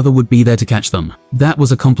 the other would be there to catch them. That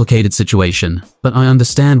was a complicated situation, but I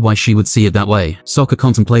understand why she would see it that way. Sokka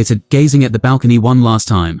contemplated, gazing at the balcony one last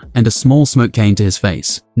time, and a small smoke came to his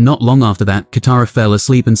face. Not long after that, Katara fell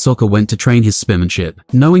asleep and Sokka went to train his spearmanship,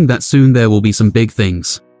 knowing that soon there will be some big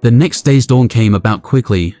things. The next day's dawn came about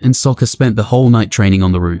quickly, and Sokka spent the whole night training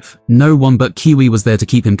on the roof. No one but Kiwi was there to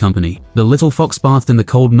keep him company. The little fox bathed in the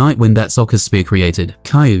cold night wind that Sokka's spear created.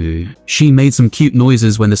 Caillou. She made some cute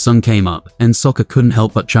noises when the sun came up, and Sokka couldn't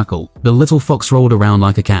help but chuckle. The little fox rolled around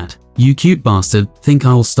like a cat. "You cute bastard, think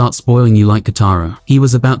I'll start spoiling you like Katara?" He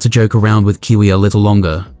was about to joke around with Kiwi a little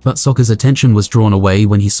longer, but Sokka's attention was drawn away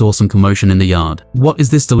when he saw some commotion in the yard. What is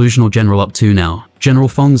this delusional general up to now? General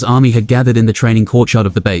Fong's army had gathered in the training courtyard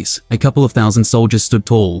of the base. A couple of thousand soldiers stood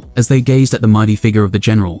tall, as they gazed at the mighty figure of the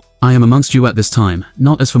general. "I am amongst you at this time,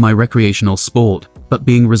 not as for my recreational sport, but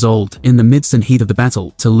being resolved, in the midst and heat of the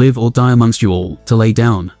battle, to live or die amongst you all, to lay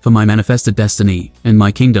down, for my manifested destiny, and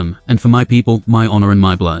my kingdom, and for my people, my honor and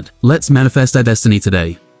my blood. Let's manifest our destiny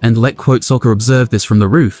today." And Sokka observed this from the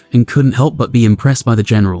roof and couldn't help but be impressed by the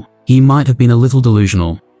general. He might have been a little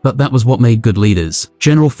delusional, but that was what made good leaders.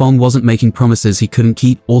 General Fong wasn't making promises he couldn't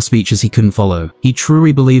keep or speeches he couldn't follow. He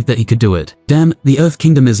truly believed that he could do it. Damn, the Earth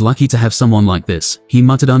Kingdom is lucky to have someone like this, he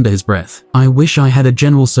muttered under his breath. I wish I had a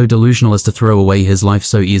general so delusional as to throw away his life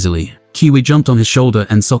so easily. Kiwi jumped on his shoulder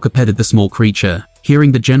and Sokka petted the small creature,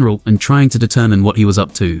 hearing the general and trying to determine what he was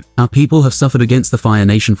up to. Our people have suffered against the Fire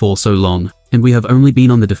Nation for so long, and we have only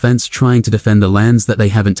been on the defense trying to defend the lands that they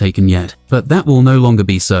haven't taken yet. But that will no longer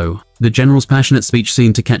be so. The general's passionate speech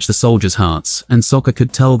seemed to catch the soldiers' hearts, and Sokka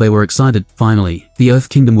could tell they were excited. Finally, the Earth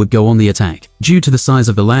Kingdom would go on the attack. Due to the size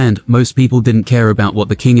of the land, most people didn't care about what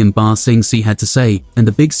the king in Ba Sing Se had to say, and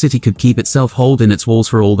the big city could keep itself whole in its walls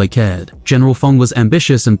for all they cared. General Fong was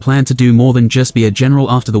ambitious and planned to do more than just be a general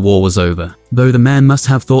after the war was over. Though the man must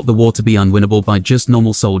have thought the war to be unwinnable by just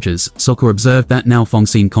normal soldiers, Sokka observed that now Fong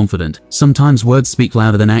seemed confident. Sometimes words speak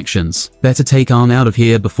louder than actions. Better take Arn out of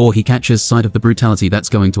here before he catches sight of the brutality that's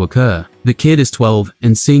going to occur. The kid is 12,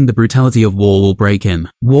 and seeing the brutality of war will break him.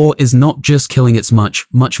 War is not just killing, it's much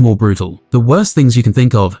more brutal. The worst things you can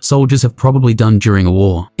think of, soldiers have probably done during a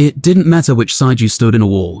war. It didn't matter which side you stood in a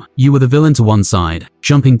war. You were the villain to one side.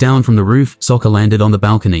 Jumping down from the roof, Sokka landed on the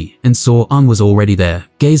balcony, and saw Arn was already there,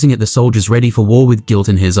 gazing at the soldiers ready for war with guilt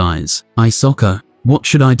in his eyes. Sokka. What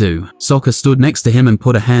should I do? Sokka stood next to him and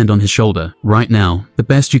put a hand on his shoulder. Right now, the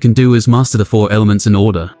best you can do is master the 4 elements in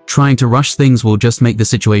order. Trying to rush things will just make the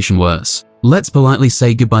situation worse. Let's politely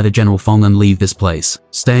say goodbye to General Fong and leave this place.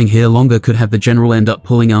 Staying here longer could have the general end up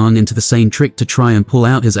pulling Arn into the same trick to try and pull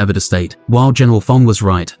out his Avatar state. While General Fong was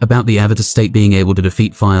right about the Avatar state being able to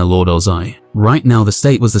defeat Fire Lord Ozai, right now the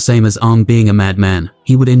state was the same as Arn being a madman.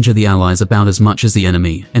 He would injure the allies about as much as the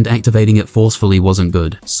enemy, and activating it forcefully wasn't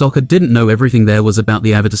good. Sokka didn't know everything there was about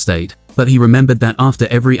the Avatar state, but he remembered that after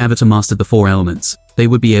every Avatar mastered the 4 elements, they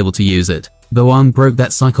would be able to use it. Though Arn broke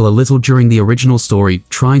that cycle a little during the original story,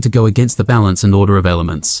 trying to go against the balance and order of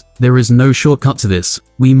elements. There is no shortcut to this.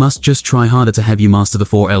 We must just try harder to have you master the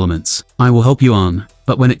 4 elements. I will help you, Arn,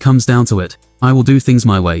 but when it comes down to it, I will do things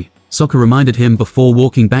my way. Sokka reminded him before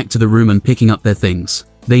walking back to the room and picking up their things.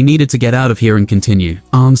 They needed to get out of here and continue.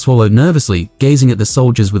 Arn swallowed nervously, gazing at the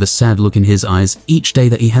soldiers with a sad look in his eyes. Each day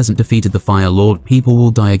that he hasn't defeated the Fire Lord, people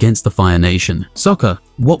will die against the Fire Nation. Sokka,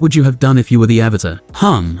 what would you have done if you were the Avatar?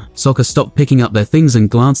 Sokka stopped picking up their things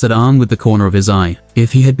and glanced at Arn with the corner of his eye.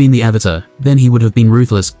 If he had been the Avatar, then he would have been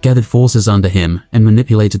ruthless, gathered forces under him, and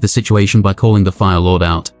manipulated the situation by calling the Fire Lord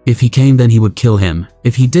out. If he came, then he would kill him.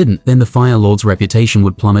 If he didn't, then the Fire Lord's reputation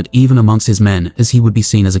would plummet even amongst his men, as he would be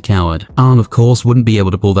seen as a coward. Arn, of course, wouldn't be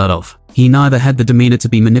able to pull that off. He neither had the demeanor to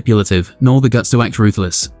be manipulative, nor the guts to act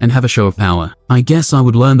ruthless, and have a show of power. I guess I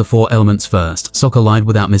would learn the 4 elements first, Sokka lied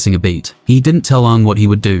without missing a beat. He didn't tell Arn what he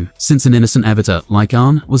would do, since an innocent Avatar, like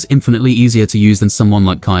Arn, was infinitely easier to use than someone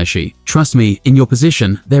like Kaishi. Trust me, in your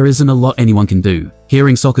position, there isn't a lot anyone can do.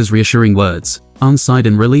 Hearing Sokka's reassuring words, Arn sighed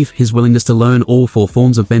in relief, his willingness to learn all 4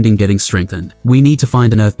 forms of bending getting strengthened. We need to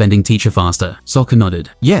find an earthbending teacher faster. Sokka nodded.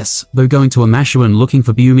 Yes, though going to Amashu and looking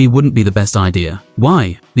for Bumi wouldn't be the best idea.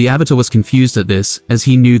 Why? The Avatar was confused at this, as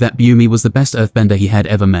he knew that Bumi was the best earthbender he had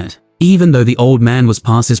ever met. Even though the old man was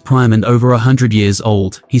past his prime and over 100 years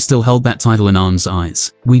old, he still held that title in Arn's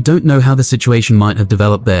eyes. We don't know how the situation might have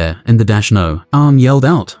developed there, and the dash no. Arn yelled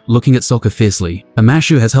out, looking at Sokka fiercely.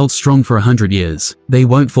 Amashu has held strong for 100 years. They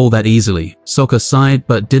won't fall that easily. Sokka sighed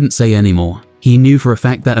but didn't say any more. He knew for a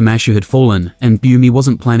fact that Amashu had fallen, and Bumi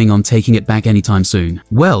wasn't planning on taking it back anytime soon.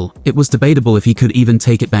 Well, it was debatable if he could even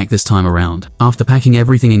take it back this time around. After packing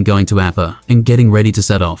everything and going to Appa, and getting ready to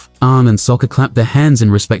set off, Arn and Sokka clapped their hands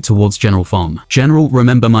in respect towards General Fong. General,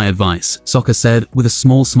 remember my advice, Sokka said, with a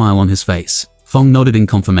small smile on his face. Fong nodded in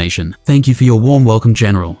confirmation. Thank you for your warm welcome,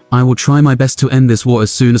 General. I will try my best to end this war as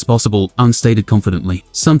soon as possible, Arn stated confidently.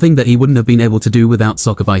 Something that he wouldn't have been able to do without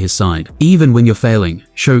Sokka by his side. Even when you're failing,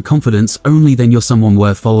 show confidence, only then you're someone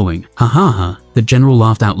worth following. Ha ha ha. The general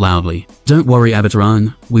laughed out loudly. Don't worry, Avatar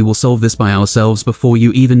Arn, we will solve this by ourselves before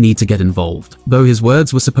you even need to get involved. Though his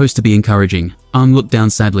words were supposed to be encouraging, Arn looked down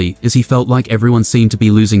sadly as he felt like everyone seemed to be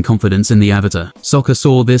losing confidence in the Avatar. Sokka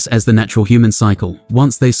saw this as the natural human cycle.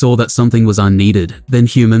 Once they saw that something was unneeded, then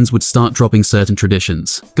humans would start dropping certain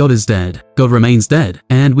traditions. God is dead. God remains dead.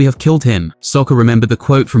 And we have killed him. Sokka remembered the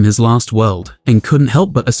quote from his last world, and couldn't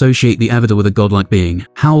help but associate the Avatar with a godlike being.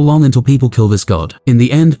 How long until people kill this god? In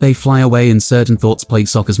the end, they fly away and certain thoughts plague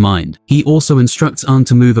Sokka's mind. He also instructs Arn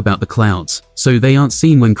to move about the clouds, so they aren't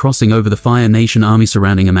seen when crossing over the Fire Nation army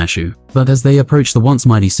surrounding Amashu. But as they approached the once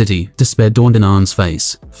mighty city, despair dawned in An's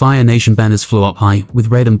face. Fire Nation banners flew up high, with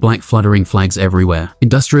red and black fluttering flags everywhere.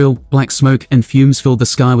 Industrial, black smoke and fumes filled the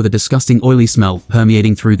sky with a disgusting oily smell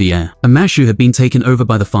permeating through the air. Amashu had been taken over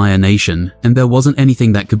by the Fire Nation, and there wasn't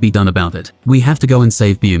anything that could be done about it. We have to go and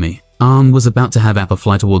save Bumi. Arm was about to have Appa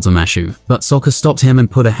fly towards Amashu, but Sokka stopped him and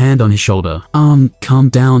put a hand on his shoulder. Calm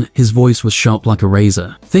down. His voice was sharp like a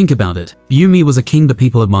razor. Think about it. Bumi was a king the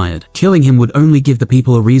people admired. Killing him would only give the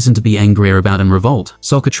people a reason to be angrier about and revolt.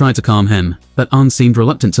 Sokka tried to calm him, but An seemed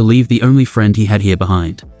reluctant to leave the only friend he had here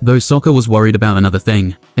behind. Though Sokka was worried about another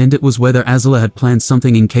thing, and it was whether ATLA had planned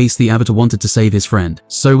something in case the Avatar wanted to save his friend.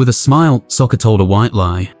 So with a smile, Sokka told a white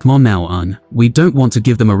lie. Come on now, An. We don't want to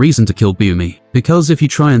give them a reason to kill Bumi. Because if you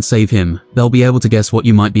try and save him, they'll be able to guess what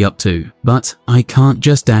you might be up to. But I can't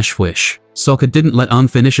just dash wish. Sokka didn't let An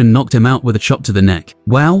finish and knocked him out with a chop to the neck.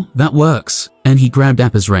 Well, that works. And he grabbed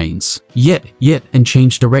Appa's reins. Yet, and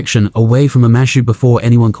changed direction away from Amashu before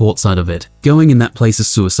anyone caught sight of it. Going in that place is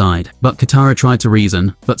suicide. But Katara tried to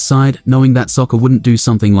reason, but sighed, knowing that Sokka wouldn't do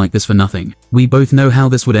something like this for nothing. We both know how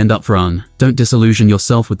this would end up for An. Don't disillusion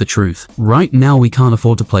yourself with the truth. Right now we can't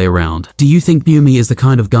afford to play around. Do you think Bumi is the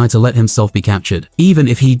kind of guy to let himself be captured? Even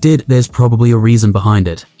if he did, there's probably a reason behind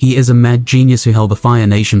it. He is a mad genius who held the Fire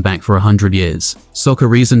Nation back for 100 years. Sokka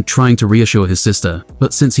reasoned, trying to reassure his sister,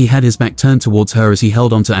 but since he had his back turned towards her as he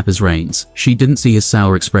held onto Appa's reins, she didn't see his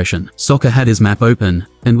sour expression. Sokka had his map open,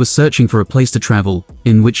 and was searching for a place to travel,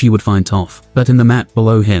 in which he would find Toph. But in the map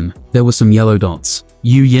below him, there were some yellow dots.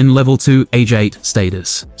 Yu Yin level 2, age 8,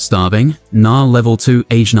 status. Starving. Na level 2,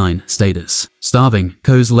 age 9, status. Starving.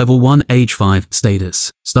 Ko's level 1, age 5,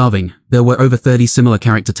 status. Starving. There were over 30 similar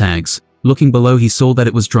character tags. Looking below, he saw that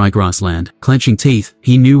it was dry grassland. Clenching teeth,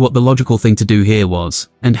 he knew what the logical thing to do here was,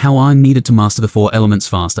 and how I needed to master the 4 elements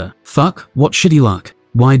faster. Fuck, what shitty luck.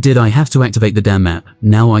 Why did I have to activate the damn map?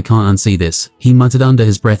 Now I can't unsee this, he muttered under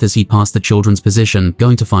his breath as he passed the children's position,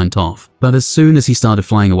 going to find Toph. But as soon as he started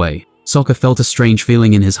flying away, Sokka felt a strange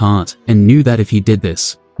feeling in his heart, and knew that if he did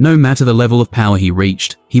this, no matter the level of power he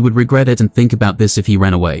reached, he would regret it and think about this if he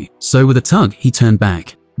ran away. So with a tug, he turned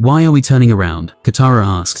back. Why are we turning around? Katara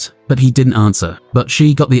asked, but he didn't answer. But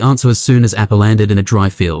she got the answer as soon as Appa landed in a dry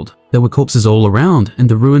field. There were corpses all around and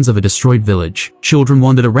the ruins of a destroyed village. Children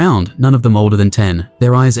wandered around, none of them older than 10,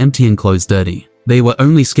 their eyes empty and clothes dirty. They were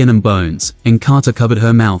only skin and bones, and Carter covered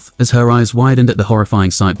her mouth as her eyes widened at the horrifying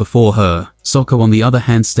sight before her. Sokka on the other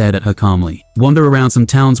hand stared at her calmly. Wander around some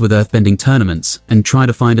towns with earthbending tournaments, and try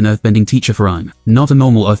to find an earthbending teacher for I'm not a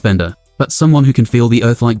normal earthbender, but someone who can feel the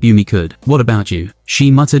earth like Bumi could. What about you?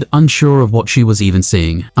 She muttered, unsure of what she was even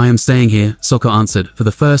seeing. I am staying here, Sokka answered. For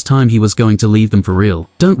the first time he was going to leave them for real.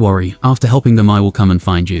 Don't worry, after helping them I will come and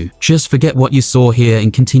find you. Just forget what you saw here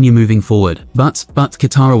and continue moving forward. But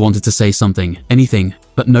Katara wanted to say something, anything,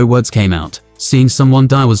 but no words came out. Seeing someone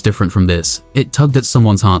die was different from this. It tugged at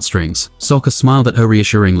someone's heartstrings. Sokka smiled at her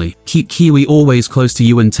reassuringly. Keep Kiwi always close to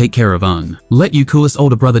you and take care of Aang. Let your coolest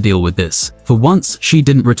older brother deal with this. For once, she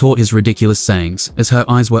didn't retort his ridiculous sayings, as her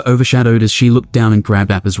eyes were overshadowed as she looked down and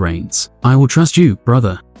grabbed Appa's reins. I will trust you,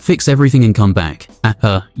 brother. Fix everything and come back.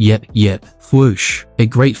 Appa, yep. Whoosh. A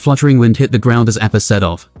great fluttering wind hit the ground as Appa set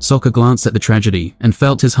off. Sokka glanced at the tragedy, and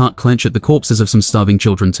felt his heart clench at the corpses of some starving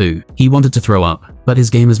children too. He wanted to throw up, but his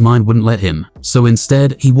gamer's mind wouldn't let him. So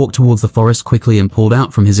instead, he walked towards the forest quickly and pulled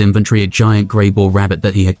out from his inventory a giant grey boar rabbit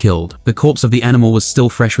that he had killed. The corpse of the animal was still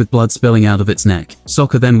fresh with blood spilling out of its neck.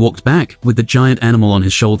 Sokka then walked back, with the giant animal on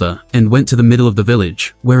his shoulder, and went to the middle of the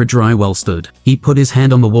village, where a dry well stood. He put his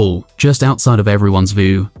hand on the wall, just outside of everyone's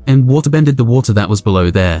view, and waterbended the water that was below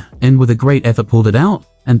there, and with a great effort pulled it out,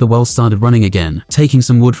 and the well started running again. Taking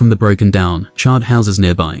some wood from the broken down, charred houses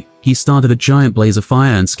nearby, he started a giant blaze of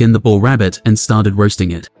fire and skinned the bull rabbit and started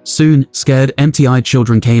roasting it. Soon, scared, empty-eyed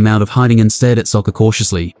children came out of hiding and stared at Sokka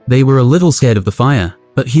cautiously. They were a little scared of the fire,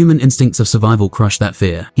 but human instincts of survival crushed that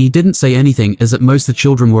fear. He didn't say anything as at most the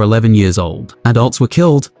children were 11 years old. Adults were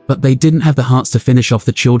killed, but they didn't have the hearts to finish off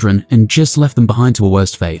the children and just left them behind to a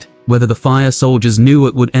worse fate. Whether the fire soldiers knew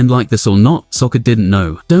it would end like this or not, Sokka didn't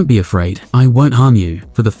know. Don't be afraid. I won't harm you.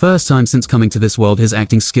 For the first time since coming to this world, his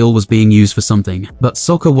acting skill was being used for something. But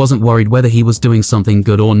Sokka wasn't worried whether he was doing something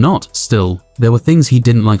good or not. Still, there were things he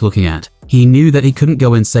didn't like looking at. He knew that he couldn't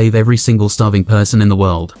go and save every single starving person in the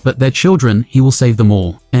world, but their children, he will save them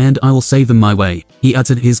all. And I will save them my way, he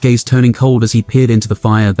uttered, his gaze turning cold as he peered into the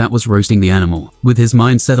fire that was roasting the animal. With his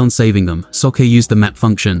mind set on saving them, Sokka used the map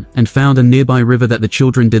function and found a nearby river that the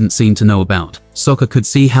children didn't seem to know about. Sokka could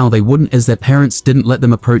see how they wouldn't, as their parents didn't let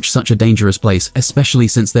them approach such a dangerous place, especially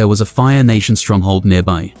since there was a Fire Nation stronghold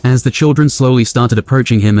nearby. As the children slowly started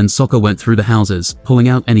approaching him and Sokka went through the houses, pulling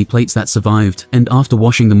out any plates that survived, and after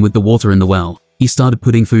washing them with the water in the well, he started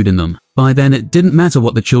putting food in them. By then it didn't matter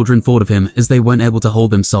what the children thought of him, as they weren't able to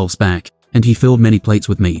hold themselves back, and he filled many plates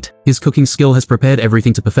with meat. His cooking skill has prepared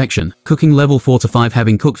everything to perfection, cooking level 4 to 5,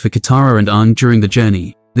 having cooked for Katara and Aang during the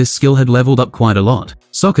journey. This skill had leveled up quite a lot.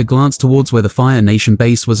 Sokka glanced towards where the Fire Nation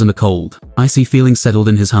base was and a cold, icy feeling settled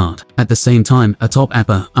in his heart. At the same time, atop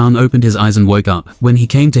Appa, Aang opened his eyes and woke up. When he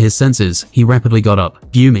came to his senses, he rapidly got up.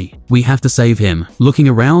 Gyumi, we have to save him. Looking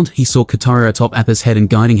around, he saw Katara atop Appa's head and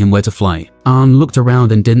guiding him where to fly. Aang looked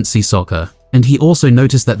around and didn't see Sokka, and he also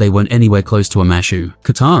noticed that they weren't anywhere close to a Mashu.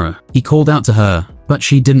 Katara, he called out to her, but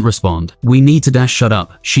she didn't respond. We need to dash, shut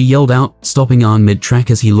up, she yelled out, stopping Aang mid-track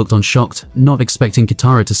as he looked on shocked, not expecting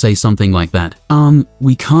Katara to say something like that.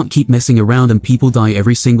 We can't keep messing around and people die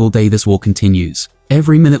every single day this war continues.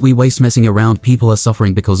 Every minute we waste messing around, people are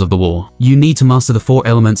suffering because of the war. You need to master the 4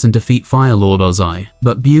 elements and defeat Fire Lord Ozai.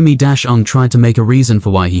 But Bumi-Aang tried to make a reason for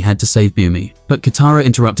why he had to save Bumi. But Katara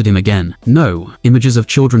interrupted him again. No. Images of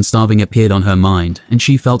children starving appeared on her mind, and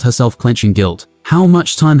she felt herself clenching guilt. How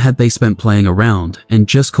much time had they spent playing around and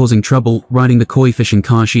just causing trouble, riding the koi fish in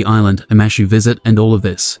Kashi Island, a Mashu visit, and all of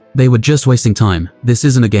this? They were just wasting time. This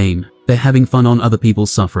isn't a game. They're having fun on other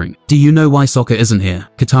people's suffering. Do you know why Sokka isn't here?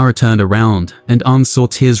 Katara turned around, and Aang saw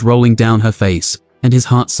tears rolling down her face, and his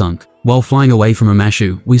heart sunk. While flying away from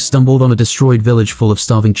Amashu, we stumbled on a destroyed village full of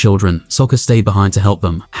starving children. Sokka stayed behind to help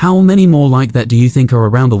them. How many more like that do you think are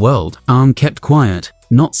around the world? Aang kept quiet,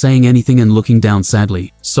 not saying anything and looking down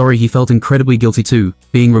sadly. Sorry, he felt incredibly guilty too,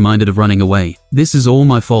 being reminded of running away. This is all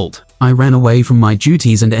my fault. I ran away from my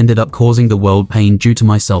duties and ended up causing the world pain due to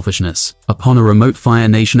my selfishness. Upon a remote Fire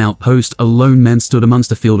Nation outpost, a lone man stood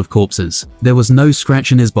amongst a field of corpses. There was no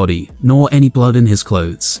scratch in his body, nor any blood in his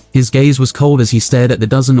clothes. His gaze was cold as he stared at the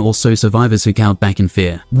dozen or so survivors who cowered back in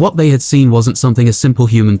fear. What they had seen wasn't something a simple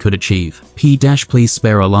human could achieve. Please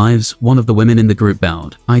spare our lives, one of the women in the group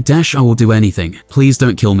bowed. I will do anything. Please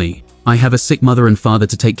don't kill me. I have a sick mother and father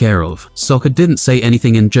to take care of. Sokka didn't say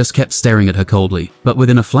anything and just kept staring at her coldly. But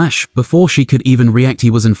within a flash, before she could even react, he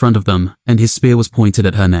was in front of them, and his spear was pointed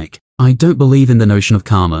at her neck. I don't believe in the notion of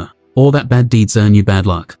karma, or that bad deeds earn you bad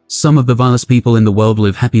luck. Some of the vilest people in the world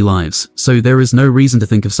live happy lives, so there is no reason to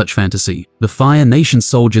think of such fantasy. The Fire Nation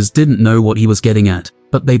soldiers didn't know what he was getting at,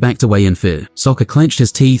 but they backed away in fear. Sokka clenched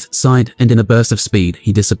his teeth, sighed, and in a burst of speed,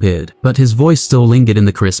 he disappeared. But his voice still lingered in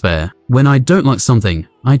the crisp air. When I don't like something,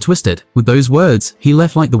 I twist it. With those words, he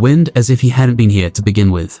left like the wind, as if he hadn't been here to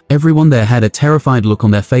begin with. Everyone there had a terrified look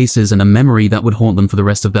on their faces and a memory that would haunt them for the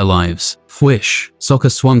rest of their lives. Fwish!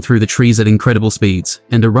 Sokka swung through the trees at incredible speeds,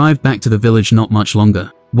 and arrived back to the village not much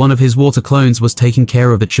longer. One of his water clones was taking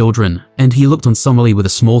care of the children, and he looked on Somali with a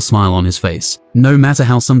small smile on his face. No matter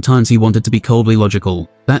how sometimes he wanted to be coldly logical,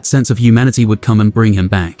 that sense of humanity would come and bring him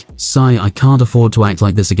back. Sigh, I can't afford to act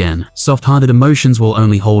like this again. Soft-hearted emotions will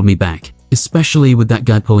only hold me back, especially with that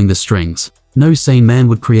guy pulling the strings. No sane man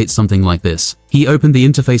would create something like this. He opened the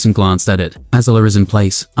interface and glanced at it. ATLA is in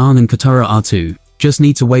place. Aang and Katara are too. Just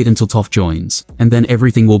need to wait until Toph joins, and then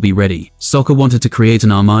everything will be ready. Sokka wanted to create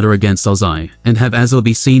an armada against Ozai, and have ATLA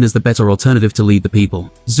be seen as the better alternative to lead the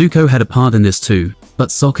people. Zuko had a part in this too, but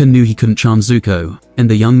Sokka knew he couldn't charm Zuko, and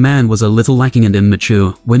the young man was a little lacking and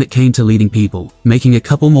immature when it came to leading people. Making a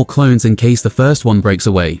couple more clones in case the first one breaks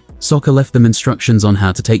away, Sokka left them instructions on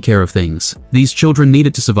how to take care of things. These children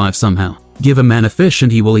needed to survive somehow. Give a man a fish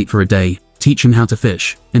and he will eat for a day. Teach him how to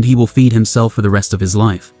fish, and he will feed himself for the rest of his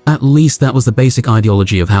life. At least that was the basic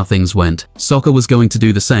ideology of how things went. Sokka was going to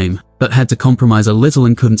do the same, but had to compromise a little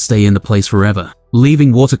and couldn't stay in the place forever.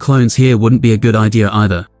 Leaving water clones here wouldn't be a good idea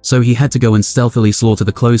either, so he had to go and stealthily slaughter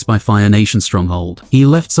the close by Fire Nation stronghold. He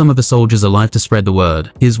left some of the soldiers alive to spread the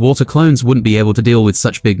word. His water clones wouldn't be able to deal with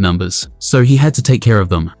such big numbers, so he had to take care of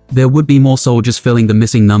them. There would be more soldiers filling the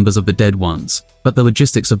missing numbers of the dead ones, but the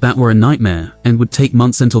logistics of that were a nightmare, and would take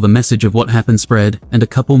months until the message of what happened spread, and a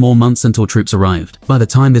couple more months until troops arrived. By the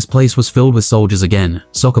time this place was filled with soldiers again,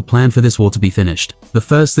 Sokka planned for this war to be finished. The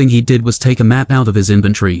first thing he did was take a map out of his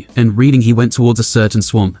inventory, and reading he went towards a certain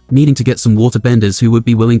swamp, needing to get some water benders who would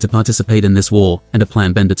be willing to participate in this war, and a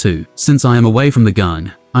plan bender too. Since I am away from the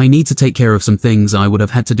gun, I need to take care of some things I would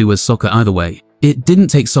have had to do as Sokka either way. It didn't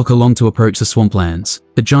take Sokka long to approach the swamplands.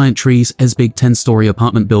 The giant trees, as big 10-story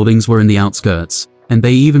apartment buildings, were in the outskirts, and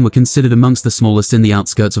they even were considered amongst the smallest in the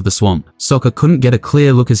outskirts of the swamp. Sokka couldn't get a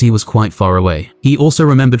clear look as he was quite far away. He also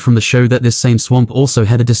remembered from the show that this same swamp also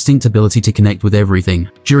had a distinct ability to connect with everything.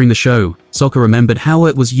 During the show, Sokka remembered how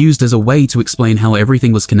it was used as a way to explain how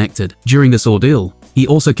everything was connected. During this ordeal, he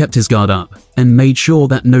also kept his guard up and made sure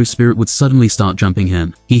that no spirit would suddenly start jumping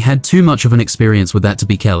him. He had too much of an experience with that to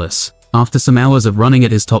be careless. After some hours of running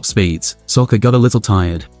at his top speeds, Sokka got a little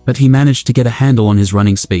tired, but he managed to get a handle on his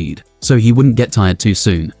running speed, so he wouldn't get tired too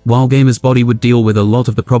soon. While Gamer's body would deal with a lot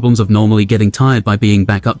of the problems of normally getting tired by being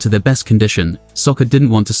back up to their best condition, Sokka didn't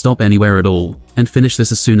want to stop anywhere at all, and finish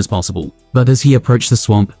this as soon as possible. But as he approached the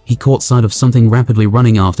swamp, he caught sight of something rapidly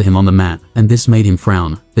running after him on the map, and this made him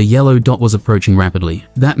frown. The yellow dot was approaching rapidly.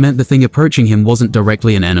 That meant the thing approaching him wasn't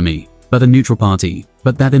directly an enemy, but a neutral party.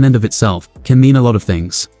 But that in and of itself can mean a lot of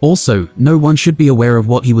things. Also, no one should be aware of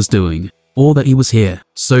what he was doing, or that he was here.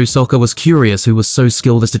 So Sokka was curious who was so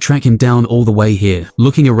skilled as to track him down all the way here.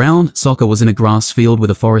 Looking around, Sokka was in a grass field with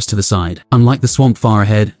a forest to the side. Unlike the swamp far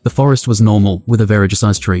ahead, the forest was normal, with a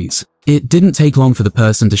Verigicized trees. It didn't take long for the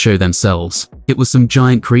person to show themselves. It was some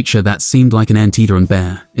giant creature that seemed like an Anteater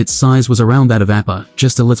bear. Its size was around that of Appa,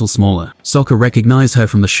 just a little smaller. Sokka recognized her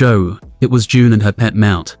from the show. It was June and her pet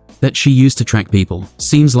mount that she used to track people.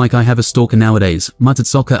 Seems like I have a stalker nowadays, muttered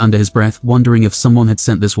Sokka under his breath, wondering if someone had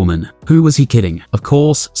sent this woman. Who was he kidding? Of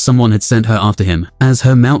course, someone had sent her after him. As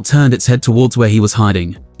her mount turned its head towards where he was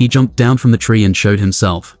hiding, he jumped down from the tree and showed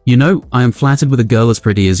himself. You know, I am flattered with a girl as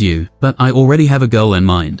pretty as you, but I already have a girl in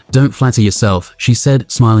mind. Don't flatter yourself, she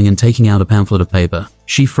said, smiling and taking out a pamphlet of paper.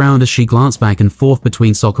 She frowned as she glanced back and forth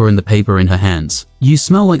between Sokka and the paper in her hands. You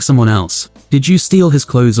smell like someone else. Did you steal his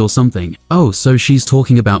clothes or something? Oh, so she's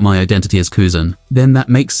talking about my identity as Kuzan. Then that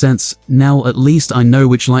makes sense. Now at least I know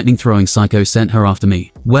which lightning-throwing psycho sent her after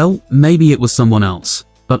me. Well, maybe it was someone else,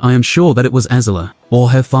 but I am sure that it was ATLA, or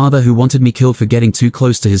her father, who wanted me killed for getting too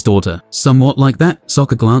close to his daughter. Somewhat like that.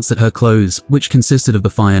 Sokka glanced at her clothes, which consisted of the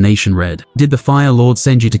Fire Nation red. Did the Fire Lord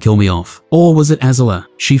send you to kill me off? Or was it ATLA?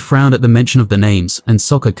 She frowned at the mention of the names, and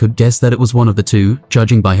Sokka could guess that it was one of the two,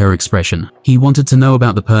 judging by her expression. He wanted to know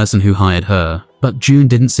about the person who hired her, but June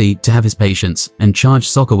didn't seem to have his patience, and charged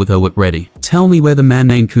Sokka with her whip ready. Tell me where the man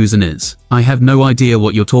named Kuzan is. I have no idea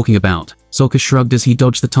what you're talking about. Sokka shrugged as he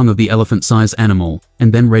dodged the tongue of the elephant-sized animal,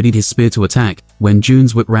 and then readied his spear to attack, when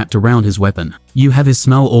June's whip wrapped around his weapon. You have his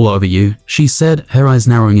smell all over you, she said, her eyes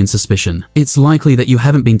narrowing in suspicion. It's likely that you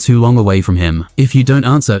haven't been too long away from him. If you don't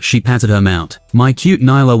answer, she patted her mount. My cute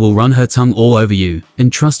Nyla will run her tongue all over you,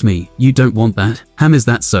 and trust me, you don't want that. Ham, is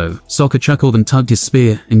that so? Sokka chuckled and tugged his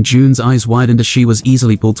spear, and June's eyes widened as she was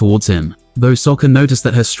easily pulled towards him. Though Sokka noticed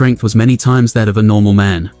that her strength was many times that of a normal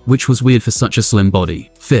man, which was weird for such a slim body.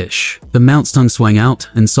 Fish. The mount's tongue swung out,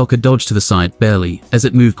 and Sokka dodged to the side, barely, as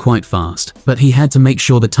it moved quite fast. But he had to make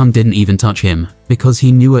sure the tongue didn't even touch him, because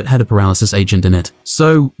he knew it had a paralysis agent in it.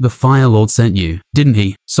 So, the Fire Lord sent you, didn't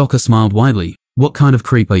he? Sokka smiled widely. What kind of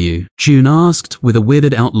creep are you? June asked, with a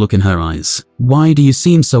weirded out look in her eyes. Why do you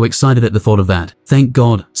seem so excited at the thought of that? Thank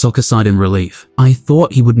God, Sokka sighed in relief. I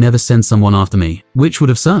thought he would never send someone after me, which would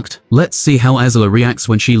have sucked. Let's see how ATLA reacts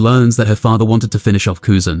when she learns that her father wanted to finish off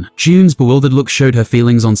Kuzan. June's bewildered look showed her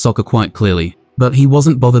feelings on Sokka quite clearly. But he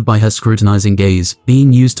wasn't bothered by her scrutinizing gaze,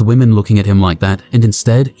 being used to women looking at him like that, and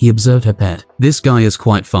instead, he observed her pet. This guy is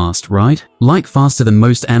quite fast, right? Like faster than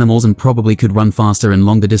most animals, and probably could run faster and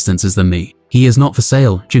longer distances than me. He is not for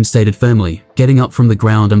sale, June stated firmly, getting up from the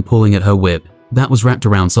ground and pulling at her whip. That was wrapped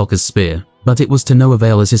around Sokka's spear, but it was to no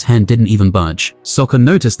avail as his hand didn't even budge. Sokka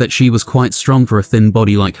noticed that she was quite strong for a thin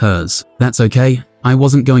body like hers. That's okay. I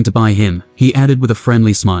wasn't going to buy him, he added with a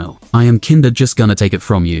friendly smile. I am kinda just gonna take it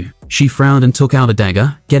from you. She frowned and took out a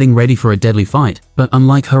dagger, getting ready for a deadly fight. But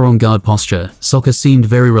unlike her on-guard posture, Sokka seemed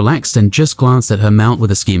very relaxed and just glanced at her mount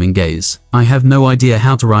with a scheming gaze. I have no idea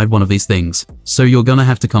how to ride one of these things, so you're gonna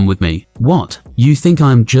have to come with me. What? You think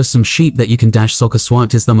I'm just some sheep that you can dash? Sokka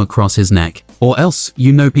swiped his thumb across his neck. Or else,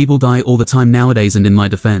 you know people die all the time nowadays, and in my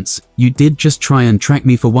defense, you did just try and track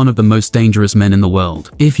me for one of the most dangerous men in the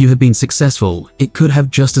world. If you had been successful, it could have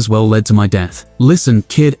just as well led to my death. Listen,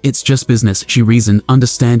 kid, it's just business, she reasoned,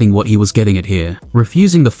 understanding what he was getting at here.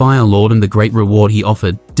 Refusing the Fire Lord and the great reward he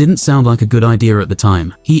offered didn't sound like a good idea at the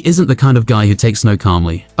time. He isn't the kind of guy who takes no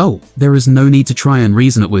calmly. Oh, there is no need to try and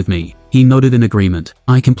reason it with me. He nodded in agreement.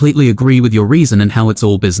 I completely agree with your reason and how it's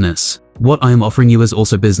all business. What I am offering you is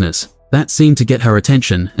also business. That seemed to get her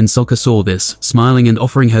attention, and Sokka saw this, smiling and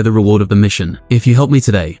offering her the reward of the mission. If you help me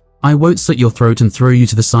today, I won't slit your throat and throw you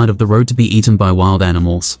to the side of the road to be eaten by wild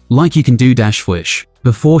animals, like you can do Dash Fish.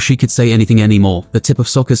 Before she could say anything anymore, the tip of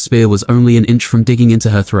Sokka's spear was only an inch from digging into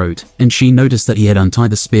her throat, and she noticed that he had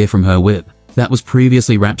untied the spear from her whip that was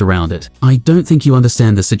previously wrapped around it. I don't think you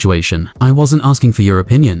understand the situation. I wasn't asking for your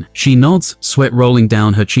opinion. She nods, sweat rolling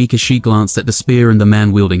down her cheek as she glanced at the spear and the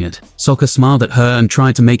man wielding it. Sokka smiled at her and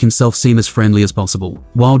tried to make himself seem as friendly as possible.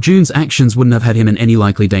 While Jun's actions wouldn't have had him in any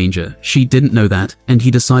likely danger, she didn't know that, and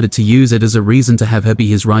he decided to use it as a reason to have her be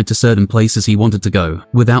his ride to certain places he wanted to go.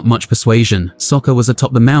 Without much persuasion, Sokka was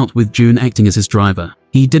atop the mount with Jun acting as his driver.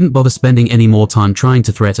 He didn't bother spending any more time trying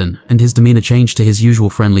to threaten, and his demeanor changed to his usual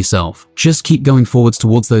friendly self. Just keep going forwards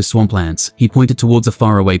towards those swamplands. He pointed towards a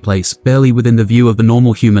faraway place, barely within the view of the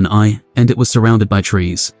normal human eye, and it was surrounded by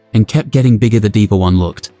trees, and kept getting bigger the deeper one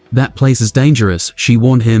looked. That place is dangerous, she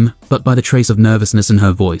warned him, but by the trace of nervousness in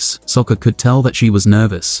her voice, Sokka could tell that she was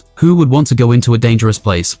nervous. Who would want to go into a dangerous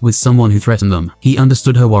place with someone who threatened them? He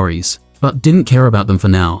understood her worries, but didn't care about them for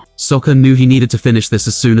now. Sokka knew he needed to finish this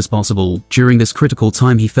as soon as possible. During this critical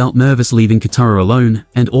time he felt nervous leaving Katara alone,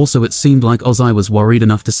 and also it seemed like Ozai was worried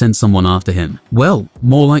enough to send someone after him. Well,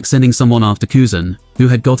 more like sending someone after Kuzan, who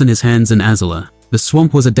had gotten his hands in ATLA. The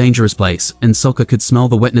swamp was a dangerous place, and Sokka could smell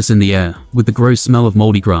the wetness in the air, with the gross smell of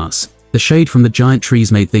moldy grass. The shade from the giant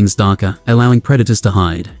trees made things darker, allowing predators to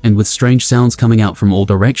hide, and with strange sounds coming out from all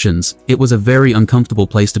directions, it was a very uncomfortable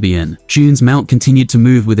place to be in. Jun's mount continued to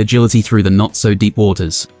move with agility through the not-so-deep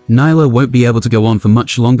waters. Nyla won't be able to go on for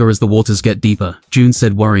much longer as the waters get deeper, Jun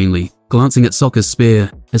said worryingly, glancing at Sokka's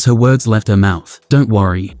spear, as her words left her mouth. Don't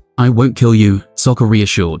worry. I won't kill you, Sokka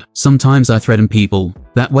reassured. Sometimes I threaten people,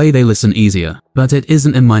 that way they listen easier. But it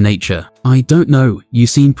isn't in my nature. I don't know, you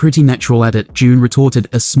seem pretty natural at it, Jun retorted,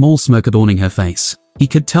 a small smirk adorning her face. He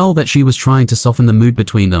could tell that she was trying to soften the mood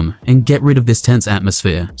between them and get rid of this tense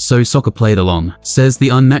atmosphere, so Sokka played along. Says the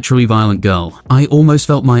unnaturally violent girl. I almost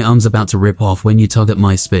felt my arms about to rip off when you tugged at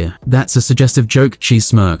my spear. That's a suggestive joke, she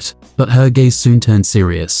smirked, but her gaze soon turned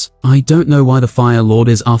serious. I don't know why the Fire Lord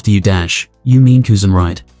is after you, Dash. You mean Kuzan,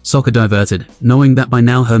 right? Sokka diverted, knowing that by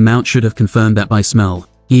now her mount should have confirmed that by smell.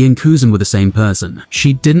 He and Kuzan were the same person.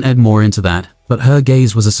 She didn't add more into that, but her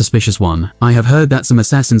gaze was a suspicious one. I have heard that some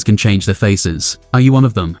assassins can change their faces. Are you one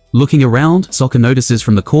of them? Looking around, Sokka notices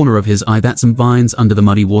from the corner of his eye that some vines under the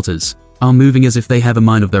muddy waters are moving as if they have a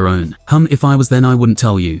mind of their own. If I was then I wouldn't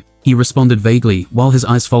tell you. He responded vaguely while his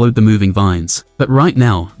eyes followed the moving vines. But right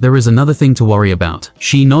now, there is another thing to worry about.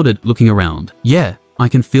 She nodded, looking around. Yeah, I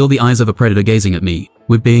can feel the eyes of a predator gazing at me.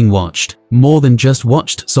 We're being watched. More than just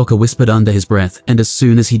watched, Sokka whispered under his breath, and as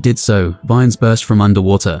soon as he did so, vines burst from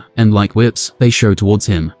underwater, and like whips, they showed towards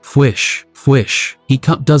him. Fwish, fwish. He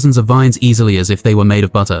cut dozens of vines easily as if they were made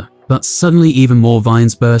of butter. But suddenly even more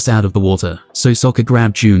vines burst out of the water, so Sokka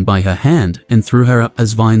grabbed Jun by her hand and threw her up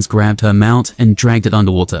as vines grabbed her mount and dragged it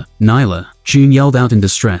underwater. Nyla! Jun yelled out in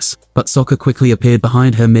distress, but Sokka quickly appeared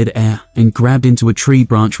behind her mid-air and grabbed into a tree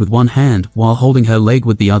branch with one hand while holding her leg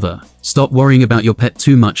with the other. Stop worrying about your pet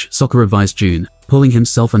too much, Sokka advised Jun, pulling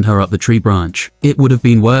himself and her up the tree branch. It would have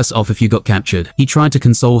been worse off if you got captured. He tried to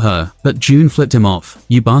console her, but Jun flipped him off.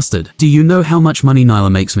 You bastard. Do you know how much money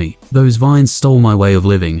Nyla makes me? Those vines stole my way of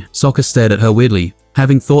living. Sokka stared at her weirdly,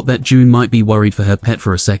 having thought that Jun might be worried for her pet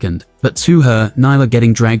for a second. But to her, Nyla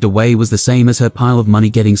getting dragged away was the same as her pile of money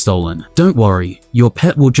getting stolen. Don't worry, your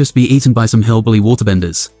pet will just be eaten by some hillbilly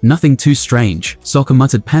waterbenders. Nothing too strange, Sokka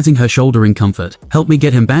muttered, patting her shoulder in comfort. Help me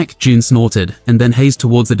get him back, Jun snorted, and then hazed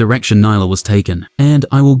towards the direction Nyla was taken. And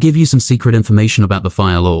I will give you some secret information about the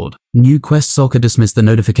Fire Lord. New quest. Sokka dismissed the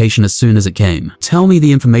notification as soon as it came. Tell me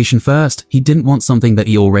the information first. He didn't want something that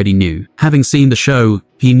he already knew. Having seen the show,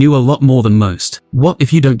 he knew a lot more than most. What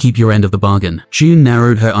if you don't keep your end of the bargain? Jun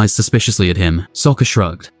narrowed her eyes suspiciously at him. Sokka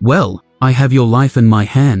shrugged. Well, I have your life in my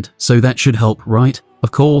hand, so that should help, right?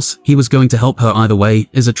 Of course, he was going to help her either way,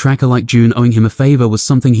 as a tracker like Jun owing him a favor was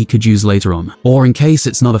something he could use later on. Or in case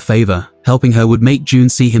it's not a favor, helping her would make Jun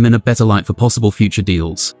see him in a better light for possible future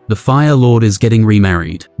deals. The Fire Lord is getting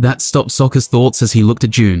remarried. That stopped Sokka's thoughts as he looked at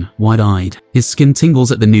Jun, wide-eyed. His skin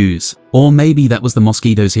tingles at the news. Or maybe that was the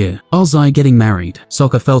mosquitoes here. Ozai getting married.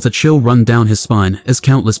 Sokka felt a chill run down his spine as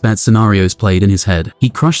countless bad scenarios played in his head. He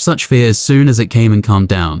crushed such fear as soon as it came and calmed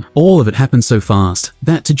down. All of it happened so fast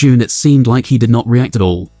that to Jun it seemed like he did not react at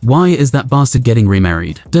all. Why is that bastard getting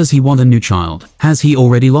remarried? Does he want a new child? Has he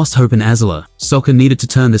already lost hope in ATLA? Sokka needed to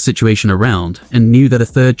turn the situation around and knew that a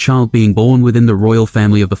third child being born within the royal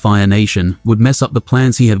family of the Fire Nation would mess up the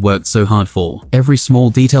plans he had worked so hard for. Every small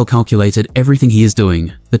detail calculated, everything he is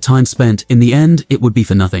doing. The time spent, in the end, it would be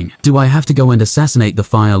for nothing. Do I have to go and assassinate the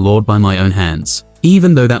Fire Lord by my own hands?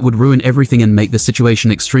 even though that would ruin everything and make the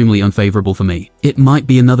situation extremely unfavorable for me. It might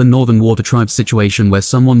be another Northern Water Tribe situation where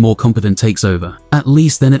someone more competent takes over. At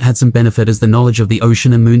least then it had some benefit as the knowledge of the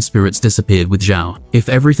ocean and moon spirits disappeared with Zhao. If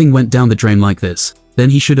everything went down the drain like this, then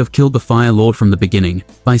he should have killed the Fire Lord from the beginning,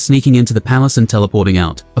 by sneaking into the palace and teleporting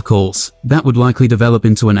out. Of course, that would likely develop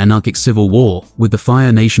into an anarchic civil war, with the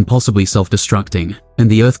Fire Nation possibly self-destructing, and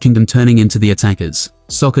the Earth Kingdom turning into the attackers.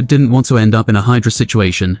 Sokka didn't want to end up in a Hydra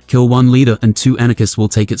situation, kill one leader and 2 anarchists will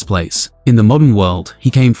take its place. In the modern world he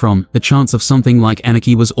came from, the chance of something like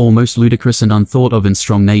anarchy was almost ludicrous and unthought of in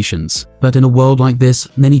strong nations. But in a world like this,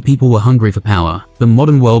 many people were hungry for power. The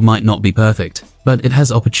modern world might not be perfect, but it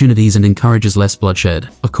has opportunities and encourages less bloodshed.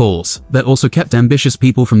 Of course, that also kept ambitious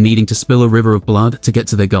people from needing to spill a river of blood to get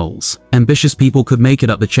to their goals. Ambitious people could make it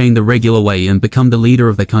up the chain the regular way and become the leader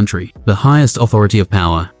of their country, the highest authority of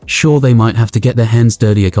power. Sure, they might have to get their hands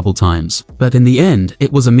dirty a couple times, but in the end,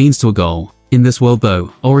 it was a means to a goal. In this world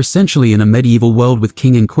though, or essentially in a medieval world with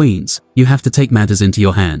king and queens, you have to take matters into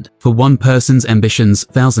your hand. For one person's ambitions,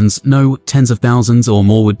 thousands, no, tens of thousands or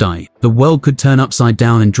more would die. The world could turn upside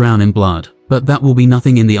down and drown in blood. But that will be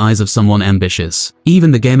nothing in the eyes of someone ambitious.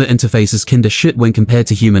 Even the gamer interface is kinda shit when compared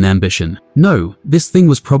to human ambition. No, this thing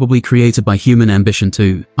was probably created by human ambition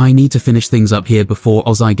too. I need to finish things up here before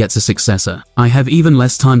Ozai gets a successor. I have even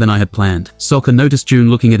less time than I had planned. Sokka noticed June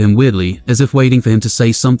looking at him weirdly, as if waiting for him to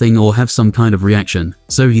say something or have some kind of reaction.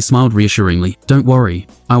 So he smiled reassuringly. Don't worry,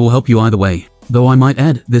 I will help you either way. Though I might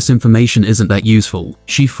add, this information isn't that useful.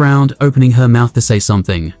 She frowned, opening her mouth to say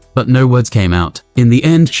something, but no words came out. In the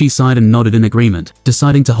end, she sighed and nodded in agreement,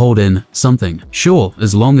 deciding to hold in something. Sure,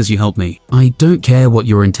 as long as you help me. I don't care what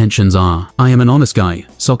your intentions are. I am an honest guy,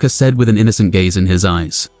 Sokka said with an innocent gaze in his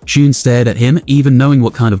eyes. June stared at him, even knowing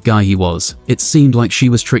what kind of guy he was. It seemed like she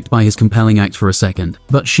was tricked by his compelling act for a second,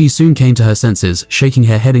 but she soon came to her senses, shaking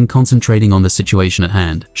her head and concentrating on the situation at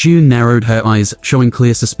hand. June narrowed her eyes, showing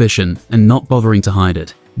clear suspicion, and not bothering to hide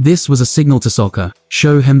it. This was a signal to Sokka,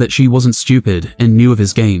 show him that she wasn't stupid and knew of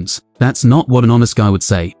his games. That's not what an honest guy would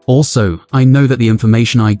say. Also, I know that the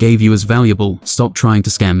information I gave you is valuable, stop trying to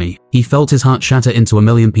scam me. He felt his heart shatter into a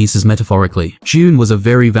million pieces metaphorically. June was a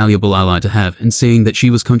very valuable ally to have, and seeing that she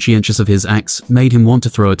was conscientious of his acts made him want to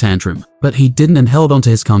throw a tantrum. But he didn't and held on to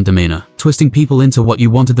his calm demeanor. Twisting people into what you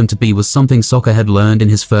wanted them to be was something Sokka had learned in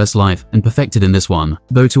his first life and perfected in this one.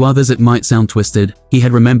 Though to others it might sound twisted, he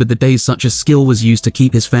had remembered the days such a skill was used to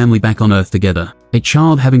keep his family back on Earth together. A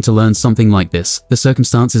child having to learn something like this, the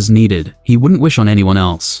circumstances needed, he wouldn't wish on anyone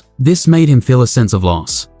else. This made him feel a sense of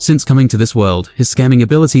loss. Since coming to this world, his scamming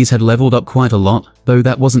abilities had leveled up quite a lot, though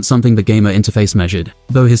that wasn't something the gamer interface measured.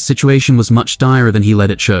 Though his situation was much direr than he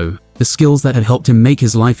let it show, the skills that had helped him make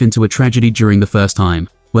his life into a tragedy during the first time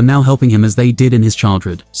were now helping him as they did in his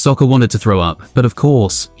childhood. Sokka wanted to throw up, but of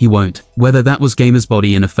course, he won't. Whether that was Gamer's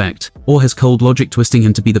body in effect, or his cold logic twisting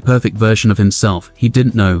him to be the perfect version of himself, he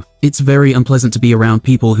didn't know. It's very unpleasant to be around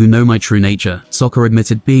people who know my true nature, Sokka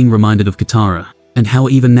admitted, being reminded of Katara, and how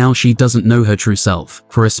even now she doesn't know her true self.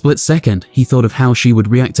 For a split second, he thought of how she would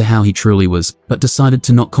react to how he truly was, but decided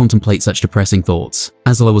to not contemplate such depressing thoughts.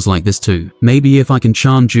 ATLA was like this too. Maybe if I can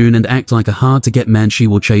charm June and act like a hard-to-get man, she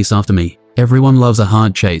will chase after me. Everyone loves a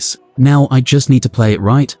hard chase. Now I just need to play it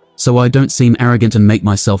right, so I don't seem arrogant and make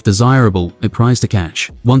myself desirable, a prize to catch.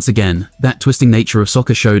 Once again, that twisting nature of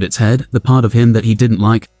Sokka showed its head, the part of him that he didn't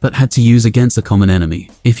like, but had to use against a common enemy.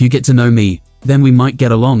 If you get to know me, then we might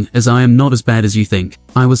get along, as I am not as bad as you think.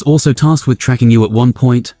 I was also tasked with tracking you at one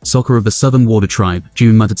point, Sokka of the Southern Water Tribe,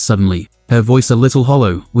 June muttered suddenly, her voice a little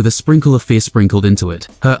hollow, with a sprinkle of fear sprinkled into it.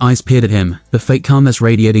 Her eyes peered at him. The fake calmness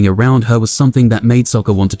radiating around her was something that made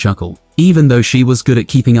Sokka want to chuckle. Even though she was good at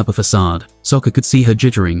keeping up a facade, Sokka could see her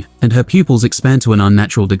jittering, and her pupils expand to an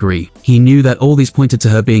unnatural degree. He knew that all these pointed to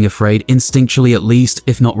her being afraid, instinctually at least,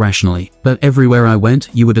 if not rationally. But everywhere I went,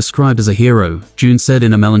 you were described as a hero, June said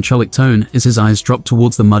in a melancholic tone as his eyes dropped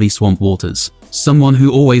towards the muddy swamp waters. Someone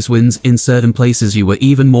who always wins. In certain places you were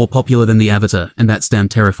even more popular than the Avatar, and that's damn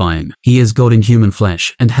terrifying. He is God in human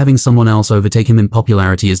flesh, and having someone else overtake him in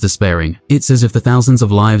popularity is despairing. It's as if the thousands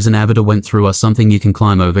of lives an Avatar went through are something you can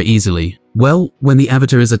climb over easily. Well, when the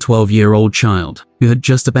Avatar is a 12-year-old child who had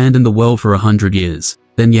just abandoned the world for 100 years,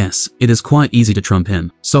 then yes, it is quite easy to trump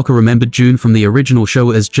him. Sokka remembered June from the original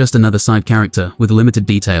show as just another side character with limited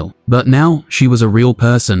detail. But now, she was a real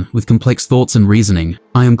person with complex thoughts and reasoning.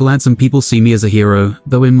 I am glad some people see me as a hero,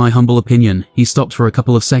 though in my humble opinion, he stopped for a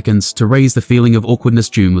couple of seconds to raise the feeling of awkwardness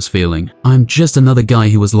June was feeling. I'm just another guy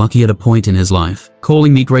who was lucky at a point in his life.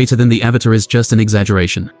 Calling me greater than the Avatar is just an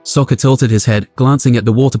exaggeration. Sokka tilted his head, glancing at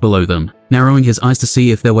the water below them, narrowing his eyes to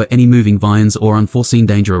see if there were any moving vines or unforeseen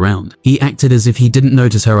danger around. He acted as if he didn't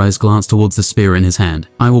notice her eyes glance towards the spear in his hand.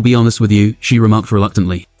 I will be honest with you, she remarked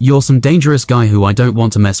reluctantly. You're some dangerous guy who I don't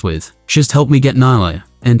want to mess with. Just help me get Nyla,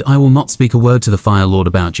 and I will not speak a word to the Fire Lord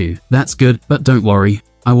about you. That's good, but don't worry.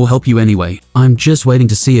 I will help you anyway. I'm just waiting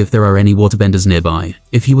to see if there are any waterbenders nearby.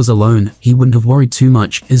 If he was alone, he wouldn't have worried too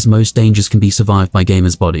much, as most dangers can be survived by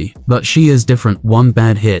Gamer's body. But she is different. One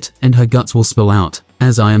bad hit, and her guts will spill out.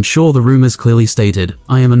 As I am sure the rumors clearly stated,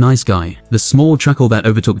 I am a nice guy. The small chuckle that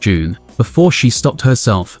overtook June, before she stopped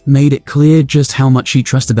herself, made it clear just how much she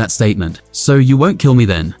trusted that statement. So you won't kill me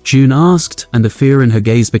then? June asked, and the fear in her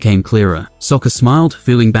gaze became clearer. Sokka smiled,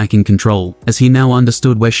 feeling back in control, as he now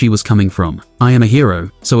understood where she was coming from. I am a hero,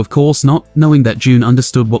 so of course not. Knowing that June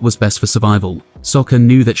understood what was best for survival, Sokka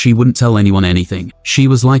knew that she wouldn't tell anyone anything. She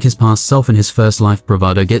was like his past self in his first life.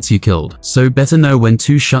 Bravado gets you killed, so better know when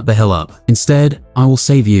to shut the hell up. Instead, I will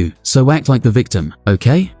save you, so act like the victim,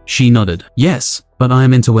 okay? She nodded. Yes, but I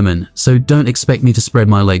am into women, so don't expect me to spread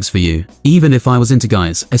my legs for you. Even if I was into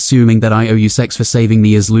guys, assuming that I owe you sex for saving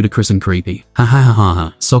me is ludicrous and creepy. Ha ha ha ha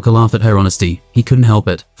ha. Sokka laughed at her honesty. He couldn't help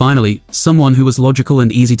it. Finally, someone who was logical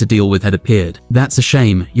and easy to deal with had appeared. That's a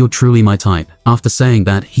shame, you're truly my type. After saying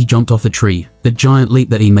that, he jumped off the tree. The giant leap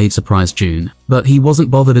that he made surprised June. But he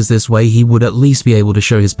wasn't bothered, as this way he would at least be able to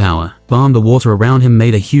show his power. The water around him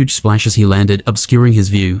made a huge splash as he landed, obscuring his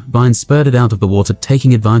view. Vines spurted out of the water,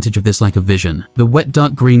 taking advantage of this lack of vision. The wet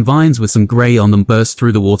dark green vines with some grey on them burst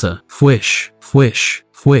through the water. Fwish, fwish,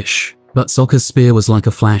 fwish. But Sokka's spear was like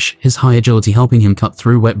a flash, his high agility helping him cut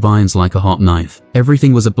through wet vines like a hot knife.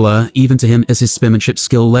 Everything was a blur, even to him, as his spearmanship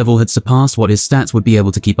skill level had surpassed what his stats would be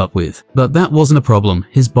able to keep up with. But that wasn't a problem.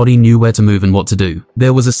 His body knew where to move and what to do.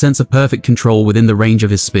 There was a sense of perfect control within the range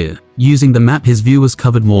of his spear. Using the map, his view was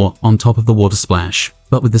covered more, on top of the water splash.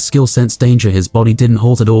 But with the skill sense danger, his body didn't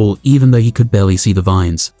halt at all, even though he could barely see the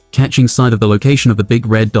vines. Catching sight of the location of the big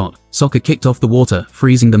red dot, Sokka kicked off the water,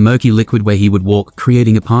 freezing the murky liquid where he would walk,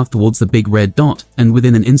 creating a path towards the big red dot, and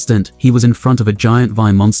within an instant, he was in front of a giant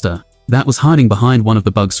vine monster that was hiding behind one of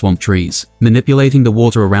the bug swamp trees. Manipulating the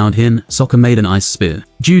water around him, Sokka made an ice spear.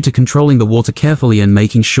 Due to controlling the water carefully and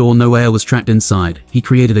making sure no air was trapped inside, he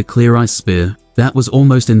created a clear ice spear that was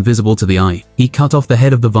almost invisible to the eye. He cut off the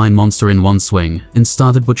head of the vine monster in one swing, and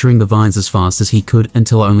started butchering the vines as fast as he could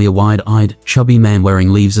until only a wide-eyed, chubby man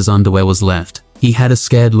wearing leaves as underwear was left. He had a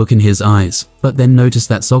scared look in his eyes, but then noticed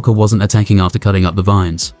that Sokka wasn't attacking after cutting up the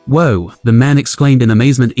vines. Whoa! The man exclaimed in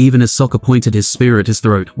amazement even as Sokka pointed his spear at his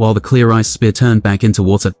throat, while the clear ice spear turned back into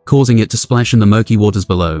water, causing it to splash in the murky waters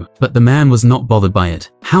below. But the man was not bothered by it.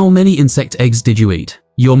 How many insect eggs did you eat?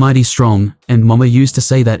 You're mighty strong, and Mama used to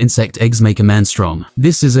say that insect eggs make a man strong.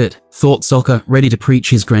 This is it, thought Sokka, ready to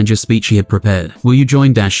preach his grandeur speech he had prepared. Will you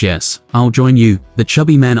join? Yes, I'll join you, the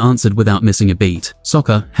chubby man answered without missing a beat.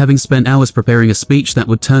 Sokka, having spent hours preparing a speech that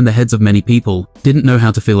would turn the heads of many people, didn't know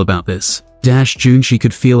how to feel about this. June, she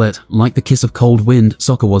could feel it, like the kiss of cold wind.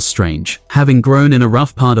 Sokka was strange. Having grown in a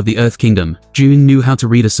rough part of the Earth Kingdom, June knew how to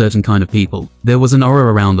read a certain kind of people. There was an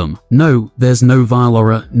aura around them. No, there's no vile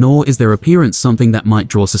aura, nor is their appearance something that might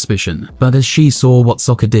draw suspicion. But as she saw what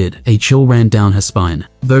Sokka did, a chill ran down her spine.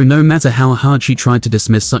 Though no matter how hard she tried to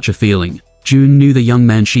dismiss such a feeling, June knew the young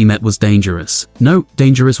man she met was dangerous. No,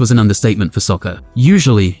 dangerous was an understatement for Sokka.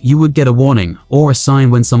 Usually, you would get a warning, or a sign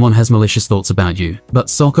when someone has malicious thoughts about you. But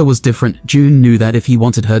Sokka was different. June knew that if he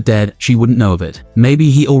wanted her dead, she wouldn't know of it. Maybe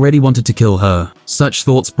he already wanted to kill her. Such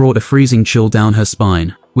thoughts brought a freezing chill down her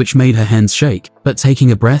spine, which made her hands shake. But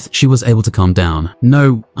taking a breath, she was able to calm down.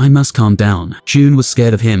 No, I must calm down. June was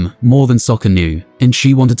scared of him, more than Sokka knew, and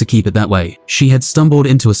she wanted to keep it that way. She had stumbled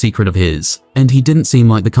into a secret of his, and he didn't seem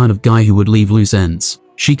like the kind of guy who would leave loose ends.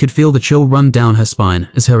 She could feel the chill run down her spine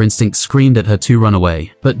as her instinct screamed at her to run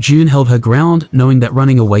away. But June held her ground, knowing that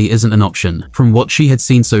running away isn't an option. From what she had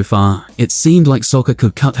seen so far, it seemed like Sokka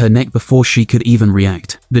could cut her neck before she could even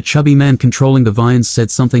react. The chubby man controlling the vines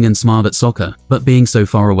said something and smiled at Sokka, but being so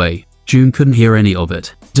far away, June couldn't hear any of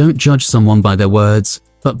it. Don't judge someone by their words,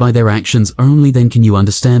 but by their actions. Only then can you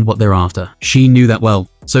understand what they're after. She knew that well.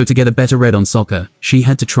 So to get a better read on Sokka, she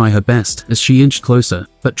had to try her best as she inched closer,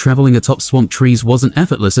 but traveling atop swamp trees wasn't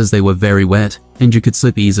effortless as they were very wet, and you could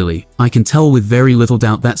slip easily. I can tell with very little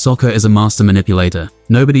doubt that Sokka is a master manipulator.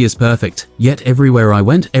 Nobody is perfect, yet everywhere I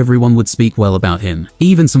went, everyone would speak well about him.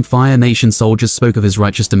 Even some Fire Nation soldiers spoke of his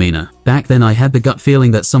righteous demeanor. Back then I had the gut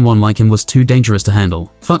feeling that someone like him was too dangerous to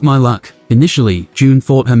handle. Fuck my luck. Initially, June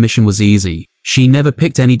thought her mission was easy. She never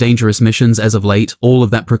picked any dangerous missions as of late. All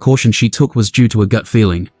of that precaution she took was due to a gut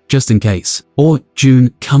feeling. just in case. Or,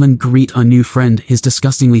 June, come and greet our new friend, his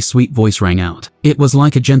disgustingly sweet voice rang out. It was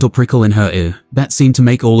like a gentle prickle in her ear that seemed to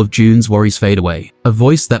make all of June's worries fade away. A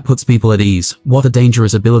voice that puts people at ease. What a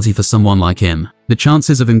dangerous ability for someone like him. The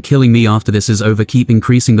chances of him killing me after this is over keep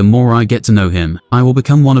increasing the more I get to know him. I will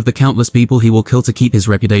become one of the countless people he will kill to keep his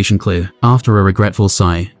reputation clear. After a regretful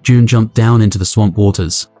sigh, June jumped down into the swamp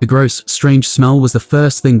waters. The gross, strange smell was the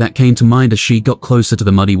first thing that came to mind as she got closer to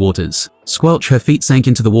the muddy waters. Squelch, her feet sank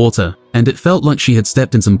into the water, and it felt like she had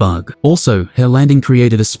stepped in some bug. Also, her landing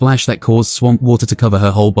created a splash that caused swamp water to cover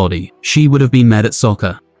her whole body. She would have been mad at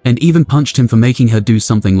Sokka, and even punched him for making her do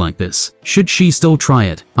something like this. Should she still try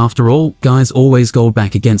it? After all, guys always go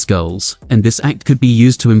back against girls, and this act could be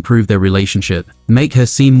used to improve their relationship. Make her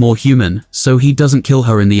seem more human, so he doesn't kill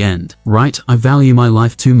her in the end. Right, I value my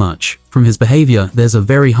life too much. From his behavior, there's a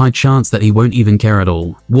very high chance that he won't even care at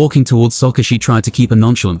all. Walking towards Sokka, she tried to keep a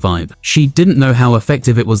nonchalant vibe. She didn't know how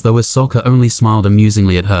effective it was though, as Sokka only smiled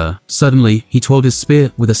amusingly at her. Suddenly, he twirled his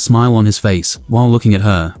spear with a smile on his face while looking at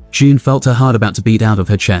her. June felt her heart about to beat out of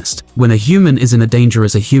her chest. When a human is in a danger,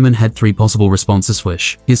 as a human had three possible responses.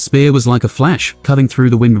 Swish. His spear was like a flash, cutting through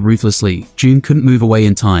the wind ruthlessly. June couldn't move away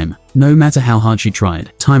in time, no matter how hard she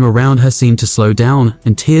tried. Time around her seemed to slow down,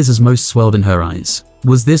 and tears as most swelled in her eyes.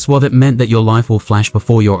 Was this what it meant, that your life will flash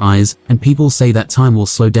before your eyes, and people say that time will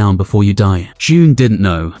slow down before you die? June didn't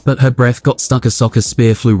know, but her breath got stuck as Sokka's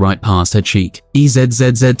spear flew right past her cheek.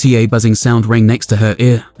 A buzzing sound rang next to her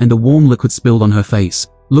ear, and a warm liquid spilled on her face.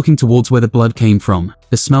 Looking towards where the blood came from,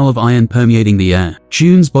 the smell of iron permeating the air.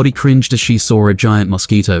 June's body cringed as she saw a giant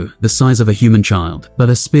mosquito, the size of a human child, but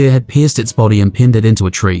a spear had pierced its body and pinned it into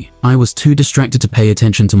a tree. I was too distracted to pay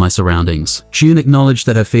attention to my surroundings. June acknowledged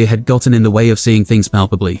that her fear had gotten in the way of seeing things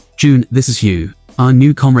palpably. June, this is Hugh, our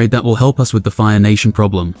new comrade that will help us with the Fire Nation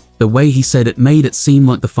problem. The way he said it made it seem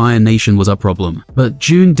like the Fire Nation was our problem. But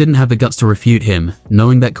June didn't have the guts to refute him,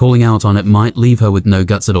 knowing that calling out on it might leave her with no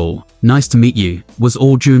guts at all. Nice to meet you, was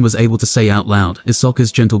all June was able to say out loud, as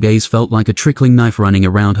Sokka's gentle gaze felt like a trickling knife running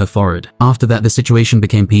around her forehead. After that, the situation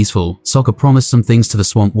became peaceful. Sokka promised some things to the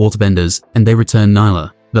swamp waterbenders, and they returned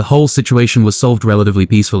Nyla. The whole situation was solved relatively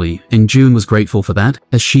peacefully, and June was grateful for that,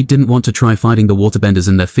 as she didn't want to try fighting the waterbenders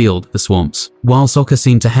in their field, the swamps. While Sokka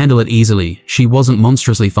seemed to handle it easily, she wasn't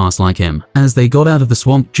monstrously fast like him. As they got out of the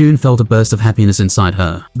swamp, June felt a burst of happiness inside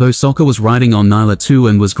her, though Sokka was riding on Nyla too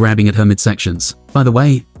and was grabbing at her midsections. By the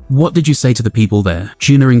way, what did you say to the people there?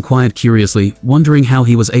 Juna inquired curiously, wondering how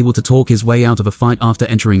he was able to talk his way out of a fight after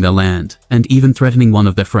entering their land, and even threatening one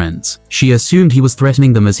of their friends. She assumed he was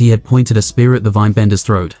threatening them as he had pointed a spear at the Vinebender's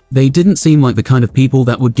throat. They didn't seem like the kind of people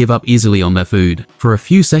that would give up easily on their food. For a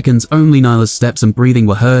few seconds, only Nyla's steps and breathing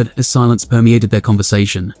were heard as silence permeated their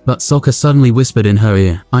conversation. But Sokka suddenly whispered in her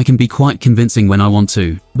ear, I can be quite convincing when I want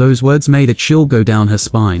to. Those words made a chill go down her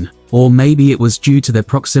spine. Or maybe it was due to their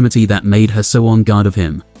proximity that made her so on guard of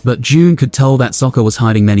him. But June could tell that Sokka was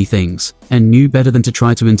hiding many things, and knew better than to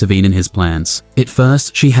try to intervene in his plans. At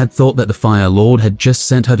first, she had thought that the Fire Lord had just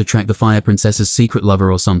sent her to track the Fire Princess's secret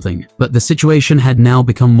lover or something, but the situation had now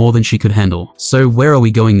become more than she could handle. So where are we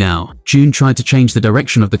going now? June tried to change the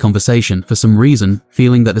direction of the conversation for some reason,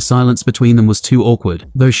 feeling that the silence between them was too awkward,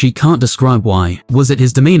 though she can't describe why. Was it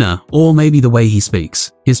his demeanor, or maybe the way he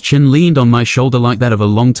speaks? His chin leaned on my shoulder like that of a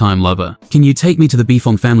long-time lover. Can you take me to the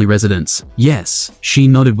Bifong family residence? Yes, she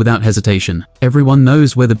nodded without hesitation. Everyone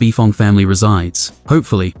knows where the Bifong family resides.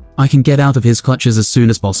 Hopefully, I can get out of his clutches as soon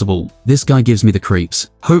as possible. This guy gives me the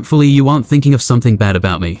creeps. Hopefully you aren't thinking of something bad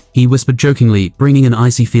about me, he whispered jokingly, bringing an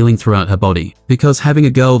icy feeling throughout her body. Because having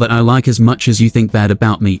a girl that I like as much as you think bad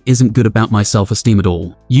about me isn't good about my self-esteem at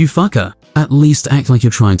all. You fucker. At least act like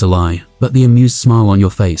you're trying to lie. But the amused smile on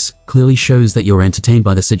your face clearly shows that you're entertained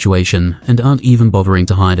by the situation and aren't even bothering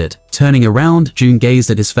to hide it. Turning around, June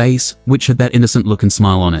gazed at his face, which had that innocent look and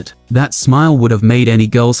smile on it. That smile would have made any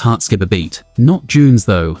girl's heart skip a beat. Not June's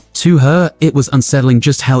though. To her, it was unsettling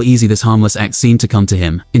just how easy this harmless act seemed to come to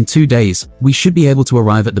him. In 2 days, we should be able to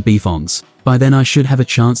arrive at the Bifongs. By then I should have a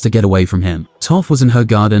chance to get away from him. Toph was in her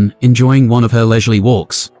garden, enjoying one of her leisurely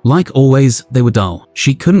walks. Like always, they were dull.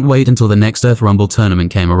 She couldn't wait until the next Earth Rumble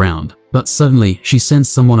tournament came around. But suddenly, she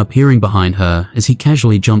sensed someone appearing behind her as he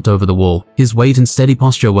casually jumped over the wall, his weight and steady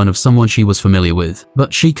posture one of someone she was familiar with.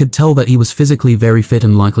 But she could tell that he was physically very fit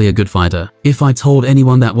and likely a good fighter. If I told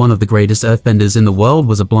anyone that one of the greatest earthbenders in the world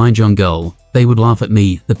was a blind young girl, they would laugh at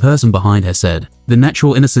me, the person behind her said. The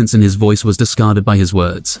natural innocence in his voice was discarded by his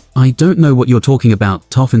words. I don't know what you're talking about,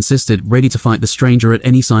 Toph insisted, ready to fight the stranger at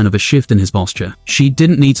any sign of a shift in his posture. She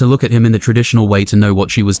didn't need to look at him in the traditional way to know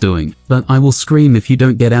what she was doing. But I will scream if you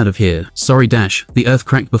don't get out of here. Sorry dash. The earth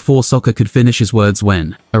cracked before Sokka could finish his words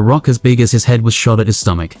when a rock as big as his head was shot at his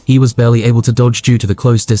stomach. He was barely able to dodge due to the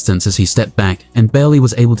close distance as he stepped back, and barely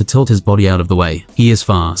was able to tilt his body out of the way. He is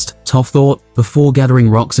fast, Toph thought, before gathering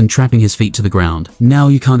rocks and trapping his feet to the ground. Now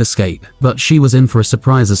you can't escape. But she was in for a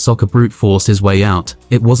surprise as Sokka brute forced his way out.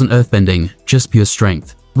 It wasn't earthbending, just pure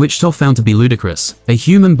strength, which Toph found to be ludicrous. A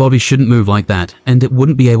human body shouldn't move like that, and it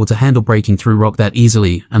wouldn't be able to handle breaking through rock that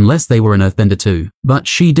easily unless they were an earthbender too. But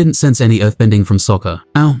she didn't sense any earthbending from Sokka.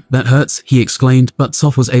 Ow, that hurts, he exclaimed, but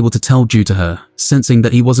Toph was able to tell due to her, sensing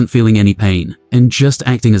that he wasn't feeling any pain, and just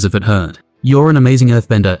acting as if it hurt. You're an amazing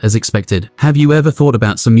earthbender, as expected. Have you ever thought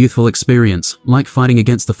about some youthful experience, like fighting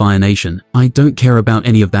against the Fire Nation? I don't care about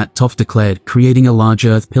any of that, Toph declared, creating a large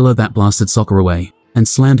earth pillar that blasted Sokka away and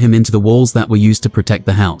slammed him into the walls that were used to protect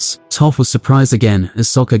the house. Toph was surprised again as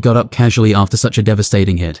Sokka got up casually after such a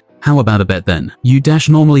devastating hit. How about a bet then? You dash.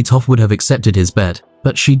 Normally Toph would have accepted his bet,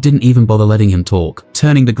 but she didn't even bother letting him talk,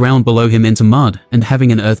 turning the ground below him into mud and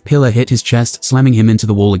having an earth pillar hit his chest, slamming him into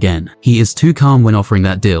the wall again. He is too calm when offering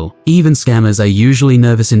that deal. Even scammers are usually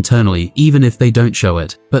nervous internally, even if they don't show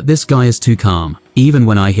it. But this guy is too calm. Even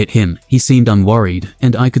when I hit him, he seemed unworried,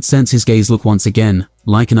 and I could sense his gaze look once again,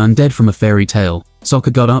 like an undead from a fairy tale.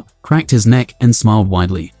 Sokka got up, cracked his neck, and smiled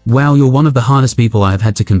widely. Wow, you're one of the hardest people I have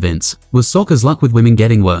had to convince. Was Sokka's luck with women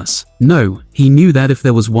getting worse? No, he knew that if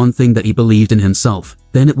there was one thing that he believed in himself,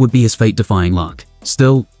 then it would be his fate-defying luck.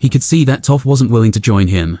 Still, he could see that Toph wasn't willing to join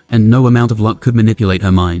him, and no amount of luck could manipulate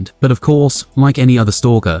her mind. But of course, like any other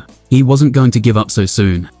stalker, he wasn't going to give up so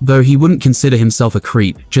soon. Though he wouldn't consider himself a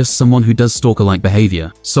creep, just someone who does stalker-like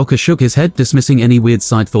behavior. Sokka shook his head, dismissing any weird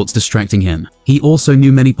side thoughts distracting him. He also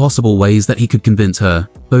knew many possible ways that he could convince her,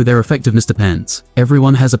 though their effectiveness depends.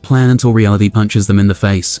 Everyone has a plan until reality punches them in the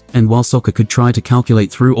face, and while Sokka could try to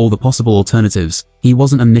calculate through all the possible alternatives, he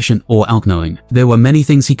wasn't omniscient or all-knowing. There were many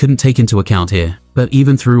things he couldn't take into account here. But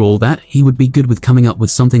even through all that, he would be good with coming up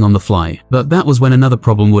with something on the fly. But that was when another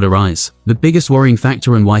problem would arise. The biggest worrying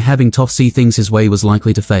factor and why having Toph see things his way was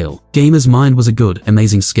likely to fail. Gamer's mind was a good,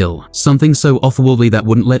 amazing skill. Something so otherworldly that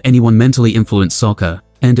wouldn't let anyone mentally influence Sokka,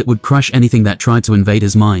 and it would crush anything that tried to invade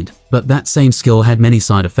his mind. But that same skill had many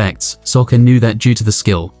side effects. Sokka knew that due to the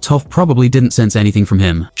skill, Toph probably didn't sense anything from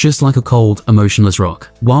him, just like a cold, emotionless rock.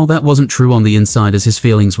 While that wasn't true on the inside as his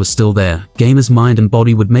feelings were still there, Gamer's mind and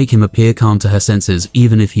body would make him appear calm to her senses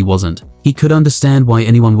even if he wasn't. He could understand why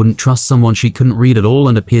anyone wouldn't trust someone she couldn't read at all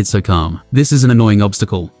and appeared so calm. This is an annoying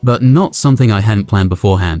obstacle, but not something I hadn't planned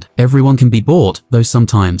beforehand. Everyone can be bought, though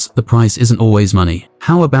sometimes the price isn't always money.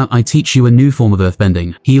 How about I teach you a new form of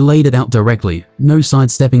earthbending? He laid it out directly, no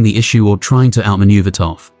sidestepping the issue or trying to outmaneuver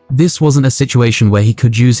Toph. This wasn't a situation where he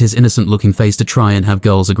could use his innocent-looking face to try and have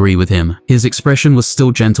girls agree with him. His expression was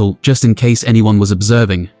still gentle, just in case anyone was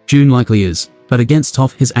observing. June likely is. But against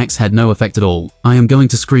Toph, his axe had no effect at all. I am going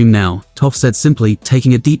to scream now, Toph said simply,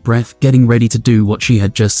 taking a deep breath, getting ready to do what she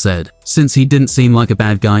had just said. Since he didn't seem like a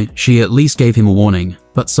bad guy, she at least gave him a warning.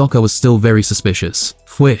 But Sokka was still very suspicious.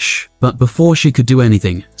 Fwish. But before she could do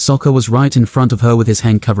anything, Sokka was right in front of her with his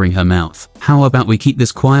hand covering her mouth. How about we keep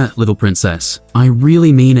this quiet, little princess? I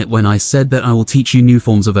really mean it when I said that I will teach you new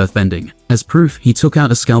forms of earthbending. As proof, he took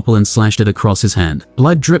out a scalpel and slashed it across his hand.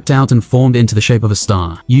 Blood dripped out and formed into the shape of a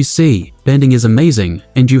star. You see, bending is amazing,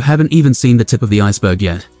 and you haven't even seen the tip of the iceberg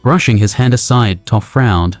yet. Brushing his hand aside, Toph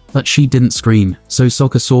frowned, but she didn't scream, so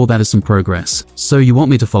Sokka saw that as some progress. So you want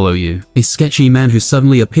me to follow you? A sketchy man who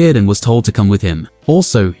suddenly appeared and was told to come with him.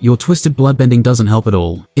 Also, your twisted bloodbending doesn't help at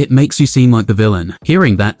all. It makes you seem like the villain.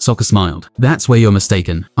 Hearing that, Sokka smiled. That's where you're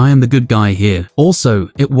mistaken. I am the good guy here. Also,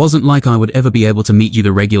 it wasn't like I would ever be able to meet you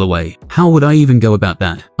the regular way. How would I even go about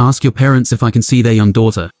that? Ask your parents if I can see their young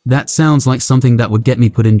daughter. That sounds like something that would get me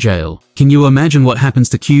put in jail. Can you imagine what happens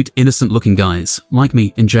to cute, innocent-looking guys like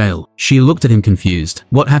me in jail? She looked at him confused.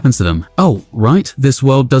 What happens to them? Oh, right. This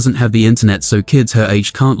world doesn't have the internet, so kids her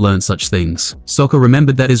age can't learn such things. Sokka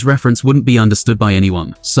remembered that his reference wouldn't be understood by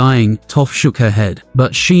anyone. Sighing, Toph shook her head.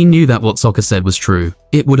 But she knew that what Sokka said was true.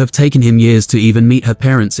 It would have taken him years to even meet her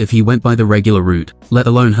parents if he went by the regular route, let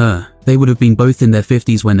alone her. They would have been both in their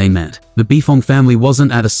 50s when they met. The Bifong family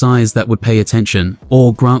wasn't at a size that would pay attention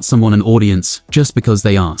or grant someone an audience just because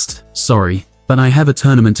they asked. Sorry, but I have a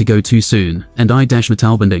tournament to go to soon, and I dash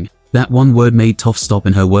metalbending. That one word made Toph stop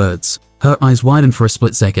in her words. Her eyes widened for a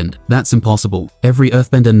split second. That's impossible. Every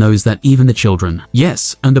earthbender knows that, even the children.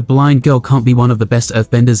 Yes, and a blind girl can't be one of the best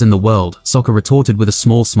earthbenders in the world, Sokka retorted with a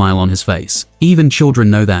small smile on his face. Even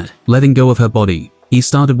children know that. Letting go of her body, he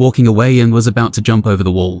started walking away and was about to jump over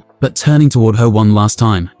the wall. But turning toward her one last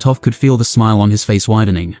time, Toph could feel the smile on his face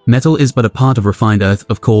widening. Metal is but a part of refined earth,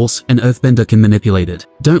 of course, an earthbender can manipulate it.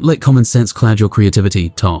 Don't let common sense cloud your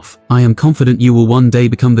creativity, Toph. I am confident you will one day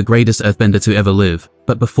become the greatest earthbender to ever live.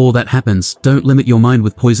 But before that happens, don't limit your mind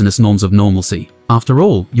with poisonous norms of normalcy. After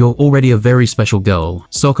all, you're already a very special girl.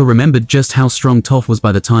 Sokka remembered just how strong Toph was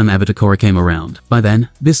by the time Avatar Korra came around. By then,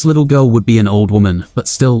 this little girl would be an old woman, but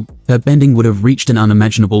still, her bending would have reached an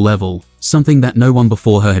unimaginable level, something that no one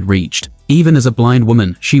before her had reached. Even as a blind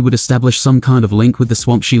woman, she would establish some kind of link with the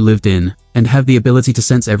swamp she lived in, and have the ability to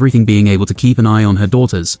sense everything, being able to keep an eye on her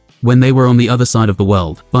daughters when they were on the other side of the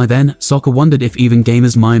world. By then, Sokka wondered if even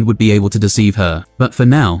Gamer's mind would be able to deceive her, but for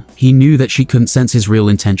now, he knew that she couldn't sense his real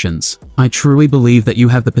intentions. I truly believe that you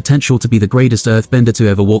have the potential to be the greatest earthbender to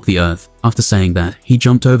ever walk the earth. After saying that, he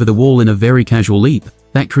jumped over the wall in a very casual leap.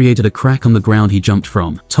 That created a crack on the ground he jumped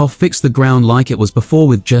from. Toph fixed the ground like it was before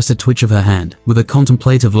with just a twitch of her hand. With a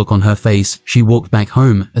contemplative look on her face, she walked back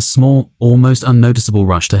home, a small, almost unnoticeable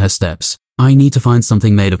rush to her steps. I need to find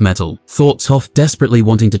something made of metal, thought Toph, desperately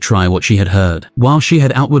wanting to try what she had heard. While she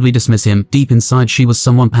had outwardly dismissed him, deep inside she was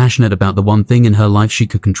someone passionate about the one thing in her life she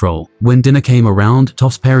could control. When dinner came around,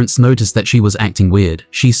 Toph's parents noticed that she was acting weird.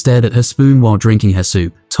 She stared at her spoon while drinking her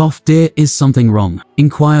soup. Toph, dear, is something wrong?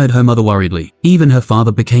 Inquired her mother worriedly. Even her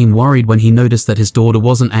father became worried when he noticed that his daughter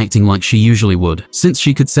wasn't acting like she usually would, since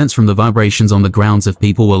she could sense from the vibrations on the grounds if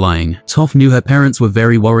people were lying. Toph knew her parents were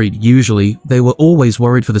very worried. Usually, they were always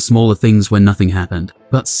worried for the smaller things when nothing happened.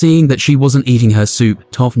 But seeing that she wasn't eating her soup,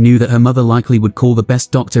 Toph knew that her mother likely would call the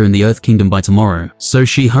best doctor in the Earth Kingdom by tomorrow. So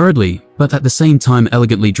she hurriedly, but at the same time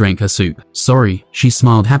elegantly, drank her soup. Sorry, she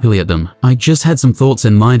smiled happily at them. I just had some thoughts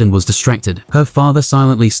in mind and was distracted. Her father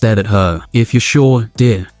silently stared at her. If you're sure,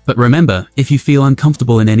 dear. But remember, if you feel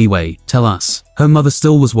uncomfortable in any way, tell us. Her mother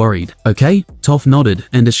still was worried. Okay? Toph nodded,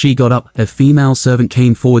 and as she got up, a female servant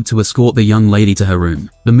came forward to escort the young lady to her room.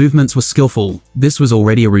 The movements were skillful. This was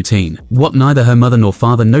already a routine. What neither her mother nor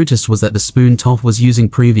father noticed was that the spoon Toph was using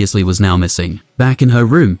previously was now missing. Back in her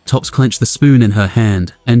room, Toph clenched the spoon in her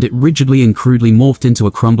hand, and it rigidly and crudely morphed into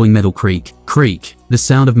a crumbling metal creak. Creak. The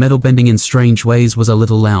sound of metal bending in strange ways was a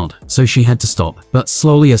little loud, so she had to stop. But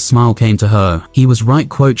slowly a smile came to her. He was right,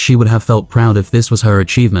 quote, she would have felt proud if this was her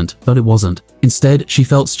achievement, but it wasn't. Instead, she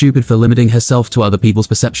felt stupid for limiting herself to other people's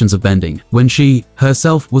perceptions of bending, when she,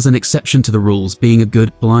 herself, was an exception to the rules, being a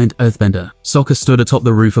good, blind earthbender. Sokka stood atop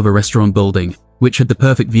the roof of a restaurant building, which had the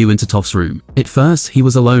perfect view into Toph's room. At first, he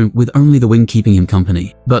was alone, with only the wind keeping him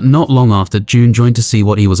company. But not long after, June joined to see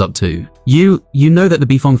what he was up to. You know that the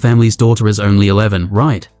Bifong family's daughter is only 11,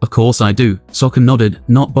 right? Of course I do. Sokka nodded,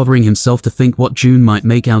 not bothering himself to think what June might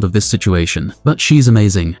make out of this situation. But she's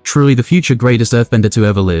amazing. Truly the future greatest earthbender to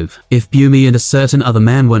ever live. If Bumi and a certain other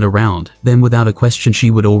man weren't around, then without a question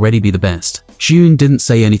she would already be the best. June didn't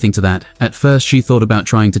say anything to that. At first she thought about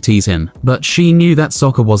trying to tease him, but she knew that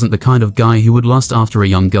Sokka wasn't the kind of guy who would lust after a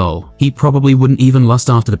young girl. He probably wouldn't even lust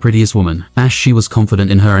after the prettiest woman. As she was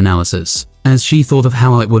confident in her analysis. As she thought of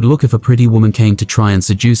how it would look if a pretty woman came to try and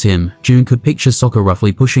seduce him, June could picture Sokka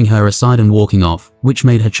roughly pushing her aside and walking off, which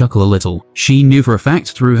made her chuckle a little. She knew for a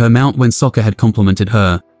fact through her mount when Sokka had complimented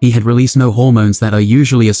her, he had released no hormones that are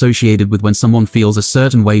usually associated with when someone feels a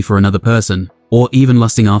certain way for another person, or even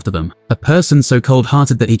lusting after them. A person so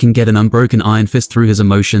cold-hearted that he can get an unbroken iron fist through his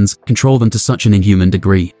emotions, control them to such an inhuman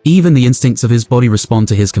degree. Even the instincts of his body respond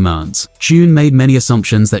to his commands. June made many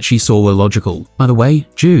assumptions that she saw were logical. By the way,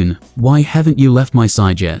 June, why haven't you left my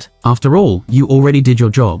side yet? After all, you already did your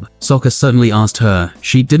job. Sokka suddenly asked her.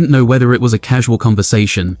 She didn't know whether it was a casual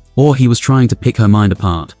conversation, or he was trying to pick her mind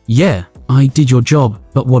apart. Yeah, I did your job,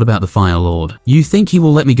 but what about the Fire Lord? You think he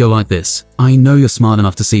will let me go like this? I know you're smart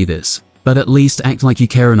enough to see this, but at least act like you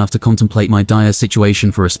care enough to contemplate my dire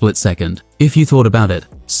situation for a split second. If you thought about it,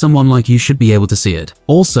 someone like you should be able to see it.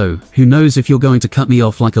 Also, who knows if you're going to cut me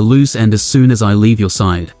off like a loose end as soon as I leave your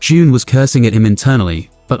side. June was cursing at him internally,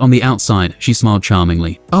 but on the outside, she smiled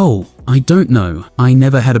charmingly. Oh, I don't know. I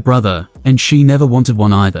never had a brother, and she never wanted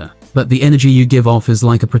one either. But the energy you give off is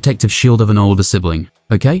like a protective shield of an older sibling.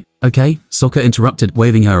 Okay, Sokka interrupted,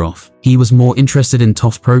 waving her off. He was more interested in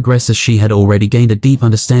Toph's progress as she had already gained a deep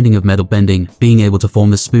understanding of metal bending, being able to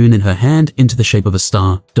form the spoon in her hand into the shape of a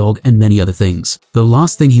star, dog, and many other things. The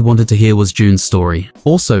last thing he wanted to hear was June's story.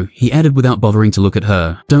 Also, he added without bothering to look at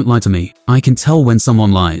her, "Don't lie to me. I can tell when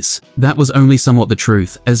someone lies." That was only somewhat the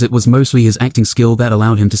truth, as it was mostly his acting skill that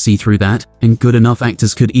allowed him to see through that, and good enough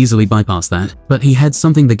actors could easily bypass that. But he had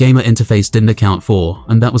something the gamer interface didn't account for,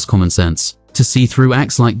 and that was common sense. To see through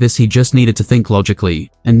acts like this, he just needed to think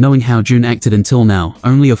logically, and knowing how June acted until now,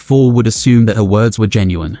 only a fool would assume that her words were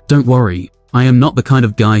genuine. "Don't worry. I am not the kind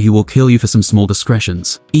of guy who will kill you for some small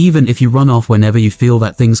discretions. Even if you run off whenever you feel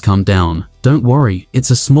that things calm down. Don't worry,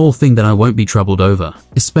 it's a small thing that I won't be troubled over.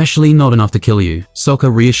 Especially not enough to kill you."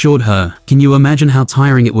 Sokka reassured her. "Can you imagine how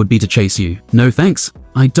tiring it would be to chase you?" "No thanks.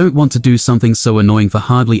 I don't want to do something so annoying for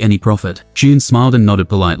hardly any profit." June smiled and nodded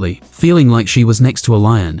politely, feeling like she was next to a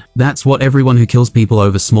lion. That's what everyone who kills people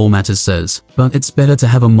over small matters says. But it's better to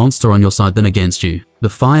have a monster on your side than against you. The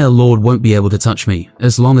Fire Lord won't be able to touch me,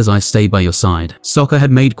 as long as I stay by your side. Sokka had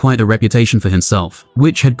made quite a reputation for himself,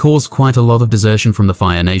 which had caused quite a lot of desertion from the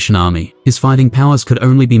Fire Nation army. His fighting powers could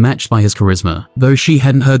only be matched by his charisma. Though she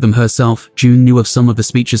hadn't heard them herself, June knew of some of the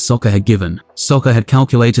speeches Sokka had given. Sokka had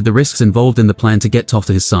calculated the risks involved in the plan to get Toph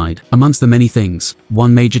to his side. Amongst the many things,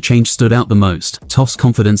 one major change stood out the most: Toph's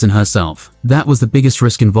confidence in herself. That was the biggest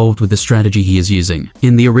risk involved with the strategy he is using.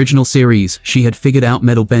 In the original series, she had figured out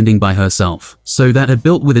metal bending by herself, so that had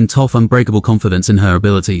built within Toph unbreakable confidence in her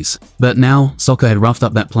abilities. But now, Sokka had roughed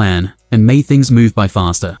up that plan, and made things move by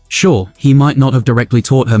faster. Sure, he might not have directly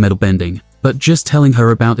taught her metal bending, but just telling her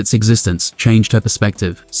about its existence changed her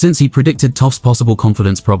perspective. Since he predicted Toph's possible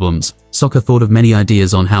confidence problems, Sokka thought of many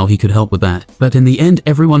ideas on how he could help with that. But in the end,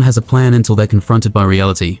 everyone has a plan until they're confronted by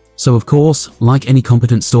reality. So of course, like any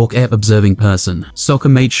competent observing person, Sokka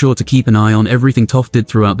made sure to keep an eye on everything Toph did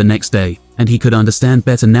throughout the next day, and he could understand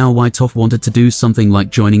better now why Toph wanted to do something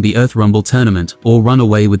like joining the Earth Rumble tournament or run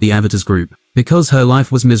away with the Avatars group. Because her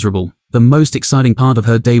life was miserable, the most exciting part of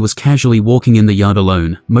her day was casually walking in the yard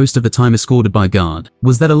alone, most of the time escorted by a guard.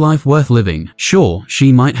 Was that a life worth living? Sure,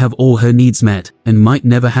 she might have all her needs met, and might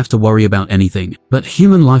never have to worry about anything. But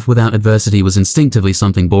human life without adversity was instinctively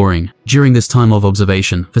something boring. During this time of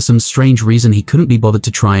observation, for some strange reason he couldn't be bothered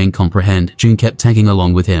to try and comprehend, June kept tagging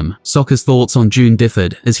along with him. Sokka's thoughts on June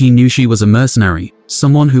differed, as he knew she was a mercenary,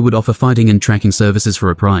 someone who would offer fighting and tracking services for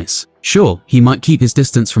a price. Sure, he might keep his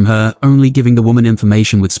distance from her, only giving the woman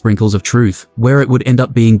information with sprinkles of truth, where it would end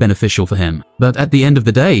up being beneficial for him. But at the end of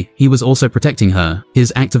the day, he was also protecting her.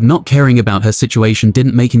 His act of not caring about her situation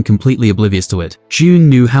didn't make him completely oblivious to it. June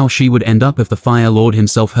knew how she would end up if the Fire Lord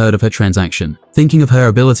himself heard of her transaction. Thinking of her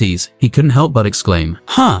abilities, he couldn't help but exclaim,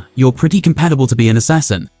 "Huh, you're pretty compatible to be an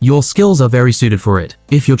assassin. Your skills are very suited for it.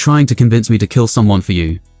 If you're trying to convince me to kill someone for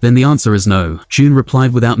you, then the answer is no." June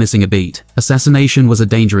replied without missing a beat. Assassination was a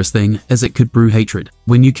dangerous thing, as it could brew hatred.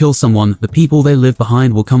 When you kill someone, the people they live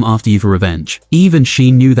behind will come after you for revenge. Even she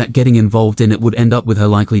knew that getting involved in it would end up with her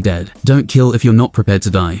likely dead. Don't kill if you're not prepared to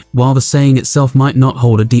die. While the saying itself might not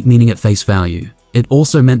hold a deep meaning at face value, it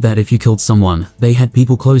also meant that if you killed someone, they had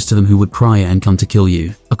people close to them who would cry and come to kill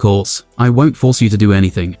you. Of course, I won't force you to do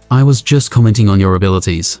anything. I was just commenting on your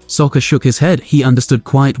abilities. Sokka shook his head. He understood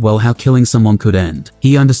quite well how killing someone could end.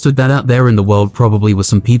 He understood that out there in the world probably were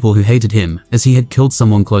some people who hated him, as he had killed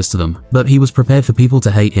someone close to them. But he was prepared for people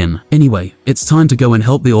to hate him. Anyway, it's time to go and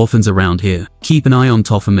help the orphans around here. Keep an eye on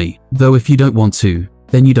Toph and me. Though if you don't want to,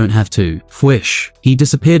 then you don't have to. Fwish. He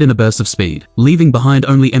disappeared in a burst of speed, leaving behind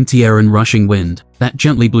only empty air and rushing wind that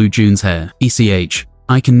gently blew June's hair. ECH.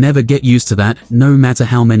 I can never get used to that, no matter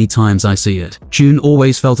how many times I see it. June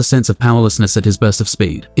always felt a sense of powerlessness at his burst of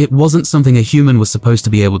speed. It wasn't something a human was supposed to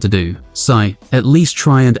be able to do. Sigh, at least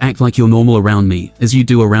try and act like you're normal around me, as you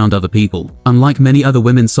do around other people. Unlike many other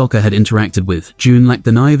women Sokka had interacted with, June lacked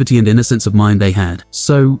the naivety and innocence of mind they had.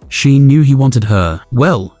 So, she knew he wanted her.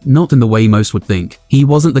 Well, not in the way most would think. He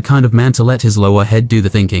wasn't the kind of man to let his lower head do the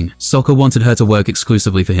thinking. Sokka wanted her to work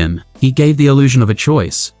exclusively for him. He gave the illusion of a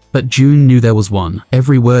choice. But June knew there was one.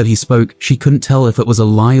 Every word he spoke, she couldn't tell if it was a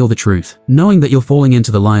lie or the truth. Knowing that you're falling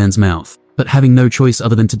into the lion's mouth, but having no choice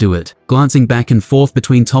other than to do it. Glancing back and forth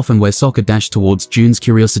between Toph and where Sokka dashed towards, June's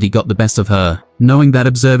curiosity got the best of her. knowing that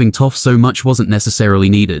observing Toph so much wasn't necessarily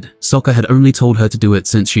needed. Sokka had only told her to do it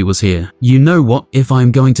since she was here. You know what, if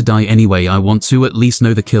I'm going to die anyway, I want to at least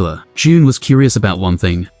know the killer. June was curious about one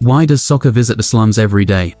thing. Why does Sokka visit the slums every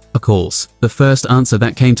day? Of course, the first answer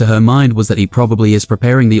that came to her mind was that he probably is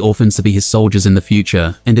preparing the orphans to be his soldiers in the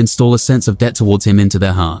future and install a sense of debt towards him into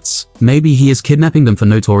their hearts. Maybe he is kidnapping them for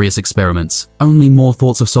notorious experiments. Only more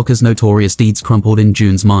thoughts of Sokka's notorious deeds crumpled in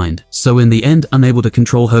June's mind. So in the end, unable to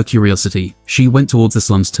control her curiosity, she went towards the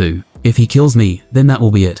slums too. If he kills me, then that will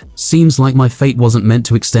be it. Seems like my fate wasn't meant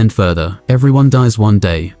to extend further. Everyone dies one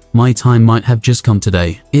day. My time might have just come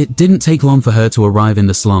today. It didn't take long for her to arrive in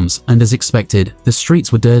the slums, and as expected, the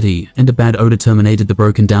streets were dirty, and a bad odor terminated the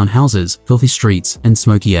broken down houses, filthy streets, and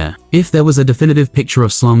smoky air. If there was a definitive picture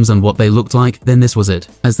of slums and what they looked like, then this was it.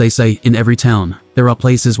 As they say, in every town, there are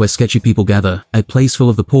places where sketchy people gather, a place full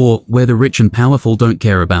of the poor, where the rich and powerful don't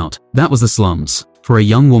care about. That was the slums. For a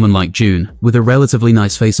young woman like June, with a relatively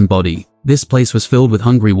nice face and body, this place was filled with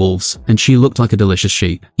hungry wolves, and she looked like a delicious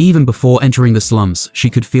sheep. Even before entering the slums, she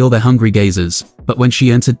could feel their hungry gazes, but when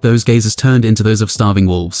she entered, those gazes turned into those of starving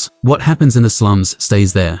wolves. What happens in the slums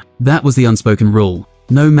stays there. That was the unspoken rule.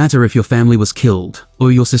 No matter if your family was killed,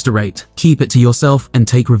 or your sister raped, keep it to yourself and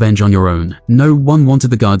take revenge on your own. No one wanted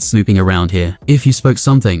the guards snooping around here. If you spoke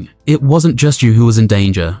something, it wasn't just you who was in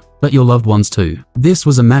danger, but your loved ones too. This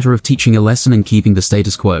was a matter of teaching a lesson and keeping the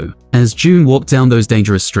status quo. As June walked down those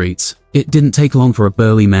dangerous streets, it didn't take long for a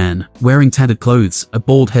burly man, wearing tattered clothes, a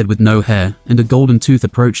bald head with no hair, and a golden tooth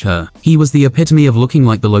approached her. He was the epitome of looking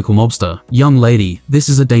like the local mobster. Young lady, this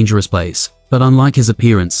is a dangerous place. But unlike his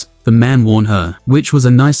appearance, the man warned her, which was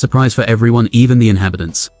a nice surprise for everyone, even the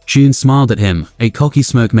inhabitants. June smiled at him, a cocky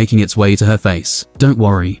smirk making its way to her face. Don't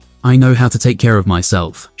worry. I know how to take care of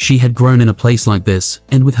myself. She had grown in a place like this,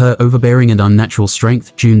 and with her overbearing and unnatural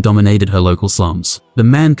strength, June dominated her local slums. The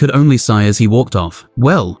man could only sigh as he walked off.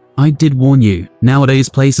 Well, I did warn you. Nowadays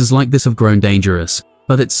places like this have grown dangerous,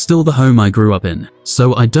 but it's still the home I grew up in,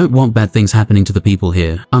 so I don't want bad things happening to the people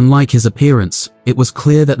here. Unlike his appearance, it was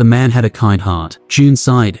clear that the man had a kind heart. June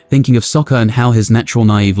sighed, thinking of Sokka and how his natural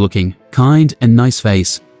naive-looking, kind, and nice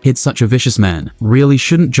face hid such a vicious man. Really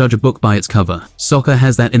shouldn't judge a book by its cover. Sokka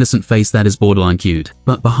has that innocent face that is borderline cute,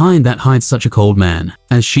 but behind that hides such a cold man.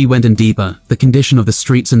 As she went in deeper, the condition of the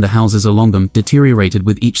streets and the houses along them deteriorated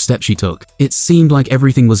with each step she took. It seemed like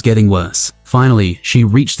everything was getting worse. Finally, she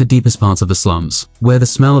reached the deepest parts of the slums, where the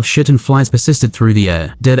smell of shit and flies persisted through the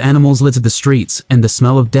air. Dead animals littered the streets, and the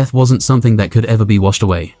smell of death wasn't something that could ever be washed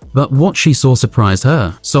away. But what she saw surprised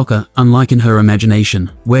her. Sokka, unlike in her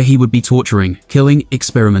imagination, where he would be torturing, killing,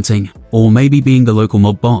 experimenting, or maybe being the local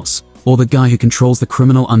mob boss, or the guy who controls the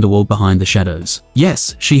criminal underworld behind the shadows.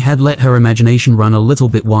 Yes, she had let her imagination run a little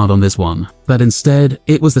bit wild on this one, but instead,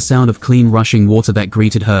 it was the sound of clean rushing water that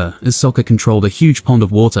greeted her as Sokka controlled a huge pond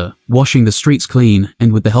of water, washing the streets clean,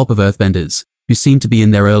 and with the help of earthbenders, who seemed to be in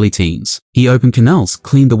their early teens. He opened canals,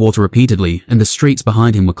 cleaned the water repeatedly, and the streets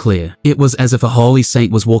behind him were clear. It was as if a holy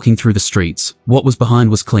saint was walking through the streets. What was behind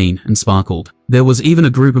was clean and sparkled. There was even a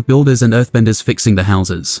group of builders and earthbenders fixing the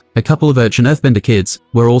houses. A couple of urchin earthbender kids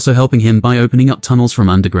were also helping him by opening up tunnels from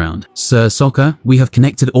underground. Sir Sokka, we have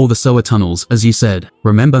connected all the sewer tunnels, as you said.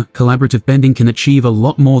 Remember, collaborative bending can achieve a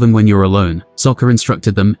lot more than when you're alone. Sokka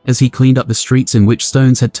instructed them as he cleaned up the streets in which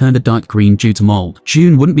stones had turned a dark green due to mold.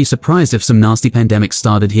 June wouldn't be surprised if some nasty pandemic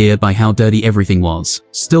started here by how dirty everything was.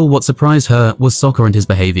 Still, what surprised her was Sokka and his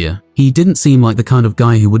behavior. He didn't seem like the kind of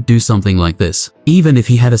guy who would do something like this. Even if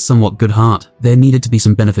he had a somewhat good heart, there needed to be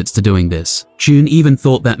some benefits to doing this. June even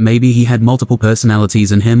thought that maybe he had multiple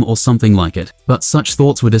personalities in him or something like it. But such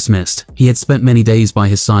thoughts were dismissed. He had spent many days by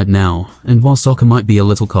his side now, and while Sokka might be a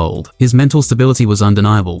little cold, his mental stability was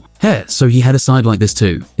undeniable. Heh, so he had a side like this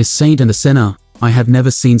too. A saint and a sinner. I have never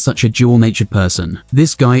seen such a dual-natured person.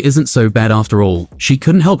 This guy isn't so bad after all. She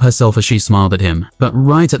couldn't help herself as she smiled at him. But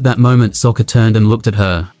right at that moment, Sokka turned and looked at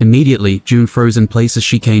her. Immediately, June froze in place as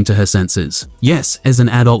she came to her senses. Yes, as an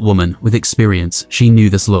adult woman with experience, she knew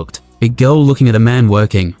this looked. A girl looking at a man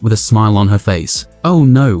working, with a smile on her face. Oh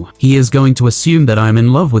no, he is going to assume that I am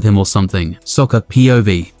in love with him or something. Sokka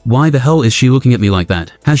POV. Why the hell is she looking at me like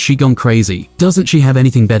that? Has she gone crazy? Doesn't she have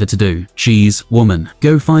anything better to do? Jeez, woman.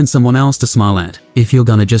 Go find someone else to smile at. If you're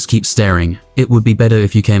gonna just keep staring, it would be better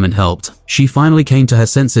if you came and helped. She finally came to her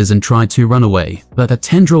senses and tried to run away, but a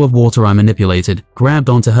tendril of water I manipulated grabbed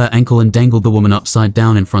onto her ankle and dangled the woman upside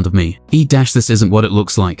down in front of me. This isn't what it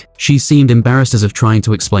looks like. She seemed embarrassed as if trying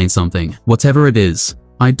to explain something. Whatever it is,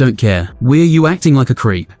 I don't care. Were you acting like a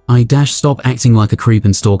creep? Stop acting like a creep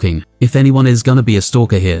and stalking. If anyone is gonna be a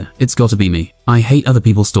stalker here, it's gotta be me. I hate other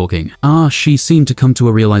people stalking. She seemed to come to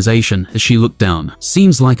a realization as she looked down.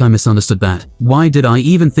 Seems like I misunderstood that. Why did I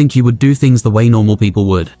even think you would do things the way normal people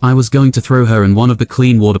would? I was going to throw her in one of the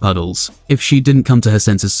clean water puddles if she didn't come to her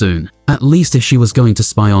senses soon. At least if she was going to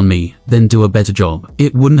spy on me, then do a better job.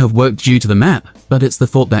 It wouldn't have worked due to the map, but it's the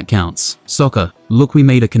thought that counts. Sokka, look, we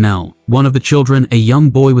made a canal. One of the children, a young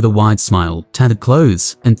boy with a wide smile, tattered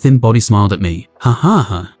clothes, and thin body smiled at me. Ha ha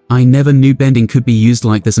ha. I never knew bending could be used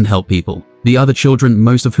like this and help people. The other children,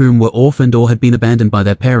 most of whom were orphaned or had been abandoned by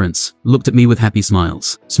their parents, looked at me with happy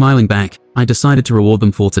smiles. Smiling back, I decided to reward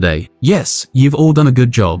them for today. Yes, you've all done a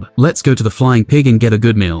good job. Let's go to the Flying Pig and get a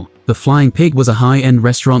good meal. The Flying Pig was a high-end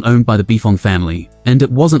restaurant owned by the Bifong family, and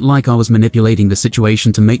it wasn't like I was manipulating the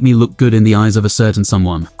situation to make me look good in the eyes of a certain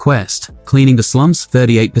someone. Quest: cleaning the slums,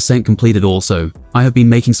 38% completed also. I have been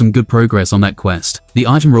making some good progress on that quest. The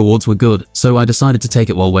item rewards were good, so I decided to take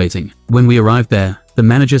it while waiting. When we arrived there, the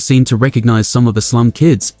manager seemed to recognize some of the slum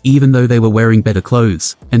kids, even though they were wearing better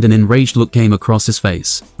clothes, and an enraged look came across his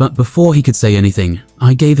face. But before he could say anything,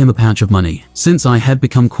 I gave him a pouch of money. Since I had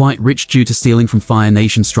become quite rich due to stealing from Fire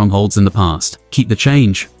Nation strongholds in the past. Keep the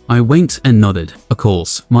change. I winked and nodded. Of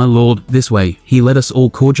course, my lord, this way. He led us all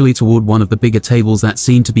cordially toward one of the bigger tables that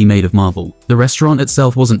seemed to be made of marble. The restaurant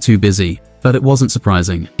itself wasn't too busy, but it wasn't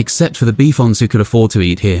surprising, except for the Bifongs who could afford to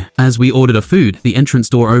eat here. As we ordered our food, the entrance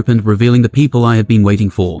door opened, revealing the people I had been waiting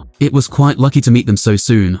for. It was quite lucky to meet them so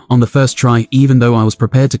soon, on the first try, even though I was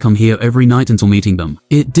prepared to come here every night until meeting them.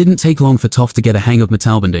 It didn't take long for Toph to get a hang of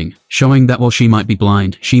metal bending, showing that while she might be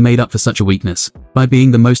blind, she made up for such a weakness by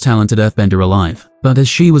being the most talented earthbender alive. But as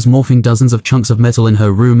she was morphing dozens of chunks of metal in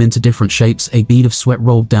her room into different shapes, a bead of sweat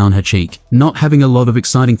rolled down her cheek. Not having a lot of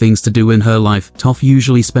exciting things to do in her life, Toph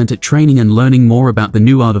usually spent it training and learning more about the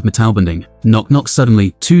new art of metal bending. Knock knock.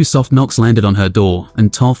 Suddenly, 2 soft knocks landed on her door,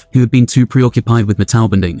 and Toph, who had been too preoccupied with metal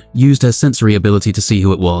bending, used her sensory ability to see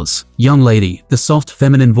who it was. Young lady, the soft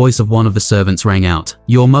feminine voice of one of the servants rang out.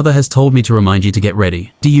 Your mother has told me to remind you to get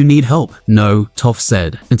ready. Do you need help? No, Toph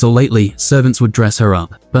said. Until lately, servants would dress her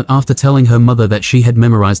up. But after telling her mother that she had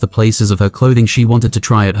memorized the places of her clothing, she wanted to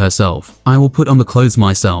try it herself. I will put on the clothes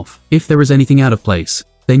myself. If there is anything out of place,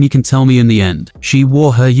 then you can tell me in the end. She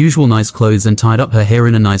wore her usual nice clothes and tied up her hair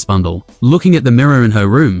in a nice bundle. Looking at the mirror in her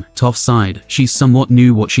room, Toph sighed. She somewhat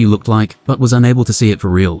knew what she looked like, but was unable to see it for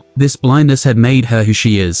real. This blindness had made her who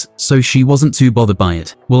she is, so she wasn't too bothered by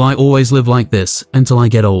it. Will I always live like this, until I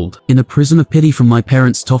get old? In a prison of pity from my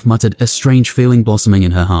parents, Toph muttered, a strange feeling blossoming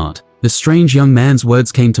in her heart. The strange young man's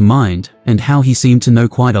words came to mind, and how he seemed to know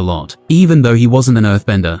quite a lot. Even though he wasn't an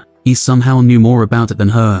earthbender, he somehow knew more about it than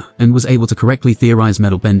her, and was able to correctly theorize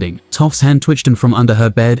metal bending. Toph's hand twitched, and from under her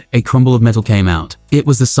bed, a crumble of metal came out. It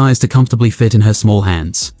was the size to comfortably fit in her small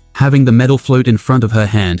hands. Having the metal float in front of her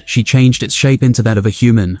hand, she changed its shape into that of a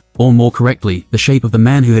human, or more correctly, the shape of the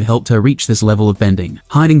man who had helped her reach this level of bending.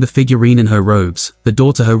 Hiding the figurine in her robes, the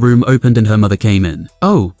door to her room opened and her mother came in.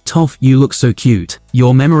 Oh, Toph, you look so cute.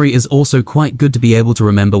 Your memory is also quite good to be able to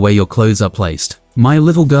remember where your clothes are placed. My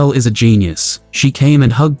little girl is a genius. She came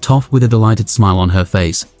and hugged Toph with a delighted smile on her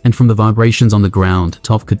face, and from the vibrations on the ground,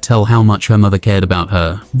 Toph could tell how much her mother cared about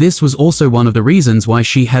her. This was also one of the reasons why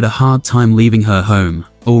she had a hard time leaving her home,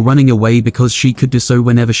 or running away, because she could do so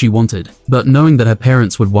whenever she wanted. But knowing that her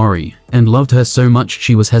parents would worry, and loved her so much,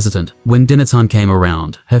 she was hesitant. When dinner time came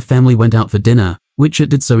around, her family went out for dinner, which it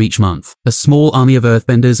did so each month. A small army of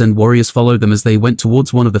earthbenders and warriors followed them as they went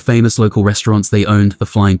towards one of the famous local restaurants they owned, the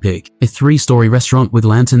Flying Pig. A 3-story restaurant with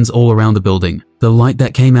lanterns all around the building. The light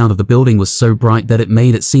that came out of the building was so bright that it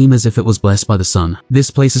made it seem as if it was blessed by the sun. This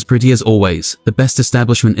place is pretty as always, the best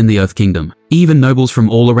establishment in the Earth Kingdom. Even nobles from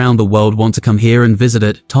all around the world want to come here and visit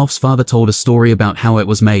it. Toph's father told a story about how it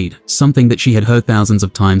was made, something that she had heard thousands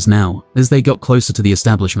of times now, as they got closer to the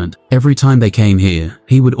establishment. Every time they came here,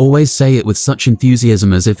 he would always say it with such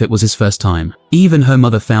enthusiasm as if it was his first time. Even her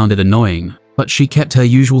mother found it annoying, but she kept her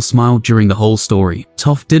usual smile during the whole story.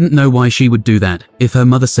 Toph didn't know why she would do that. If her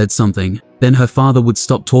mother said something, then her father would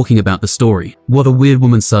stop talking about the story. What a weird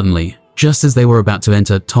woman. Suddenly, just as they were about to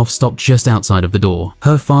enter, Toph stopped just outside of the door.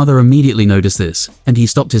 Her father immediately noticed this, and he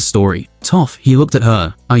stopped his story. Toph, he looked at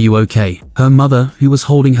her. Are you okay? Her mother, who was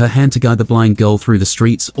holding her hand to guide the blind girl through the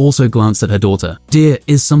streets, also glanced at her daughter. Dear,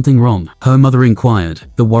 is something wrong? Her mother inquired.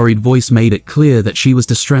 The worried voice made it clear that she was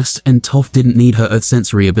distressed, and Toph didn't need her earth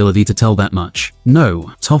sensory ability to tell that much.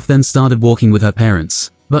 No. Toph then started walking with her parents.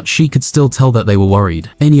 but she could still tell that they were worried.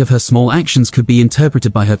 Any of her small actions could be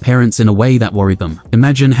interpreted by her parents in a way that worried them.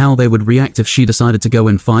 Imagine how they would react if she decided to go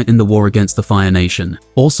and fight in the war against the Fire Nation.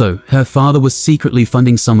 Also, her father was secretly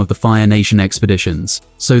funding some of the Fire Nation expeditions,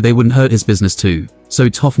 so they wouldn't hurt his business too. So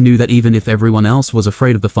Toph knew that even if everyone else was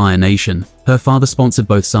afraid of the Fire Nation, her father sponsored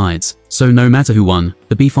both sides, so no matter who won,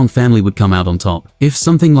 the Bifong family would come out on top. If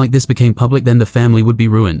something like this became public, then the family would be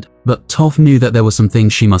ruined. But Toph knew that there were some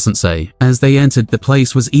things she mustn't say. As they entered, the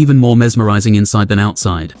place was even more mesmerizing inside than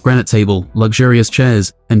outside. Granite table, luxurious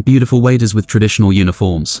chairs, and beautiful waiters with traditional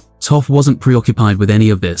uniforms. Toph wasn't preoccupied with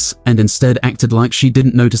any of this, and instead acted like she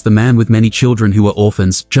didn't notice the man with many children who were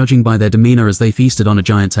orphans, judging by their demeanor as they feasted on a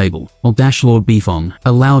giant table. Audacious Lord Bifong.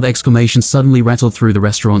 A loud exclamation suddenly rattled through the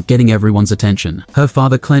restaurant, getting everyone's attention. Her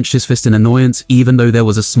father clenched his fist in annoyance, even though there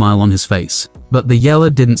was a smile on his face. But the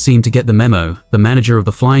yeller didn't seem to get the memo. The manager of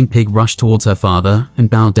the Flying Pig rushed towards her father and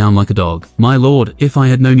bowed down like a dog. "My lord, if I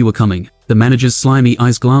had known you were coming." The manager's slimy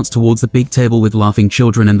eyes glanced towards the big table with laughing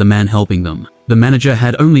children and the man helping them. The manager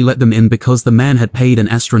had only let them in because the man had paid an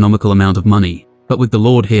astronomical amount of money. But with the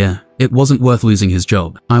lord here, it wasn't worth losing his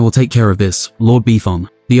job. "I will take care of this, Lord Bifong."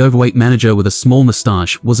 The overweight manager with a small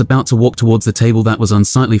mustache was about to walk towards the table that was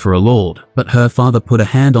unsightly for a lord, but her father put a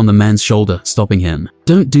hand on the man's shoulder, stopping him.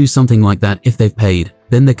 "Don't do something like that if they've paid.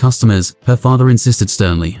 Then they're customers," her father insisted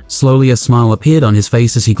sternly. Slowly a smile appeared on his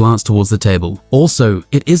face as he glanced towards the table. "Also,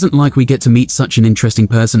 it isn't like we get to meet such an interesting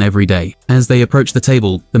person every day." As they approached the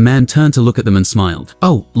table, the man turned to look at them and smiled.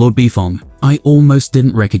 "Oh, Lord Bifong, I almost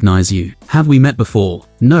didn't recognize you. Have we met before?"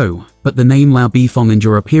 "No, but the name Lao Bifong and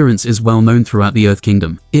your appearance is well known throughout the Earth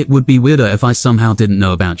Kingdom. It would be weirder if I somehow didn't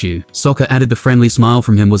know about you." Sokka added. The friendly smile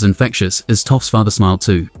from him was infectious, as Toph's father smiled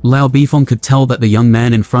too. Lao Bifong could tell that the young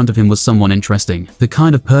man in front of him was someone interesting, the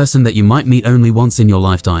kind of person that you might meet only once in your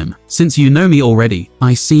lifetime. "Since you know me already,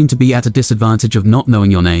 I seem to be at a disadvantage of not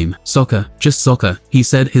knowing your name." "Sokka, just Sokka," he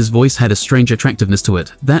said. His voice had a strange attractiveness to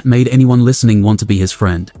it that made anyone listening want to be his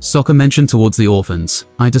friend. Sokka mentioned towards the orphans,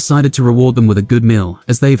 "I decided to reward them with a good meal,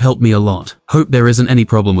 as they've helped me a lot. Hope there isn't any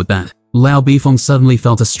problem with that." Lao Bifong suddenly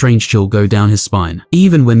felt a strange chill go down his spine.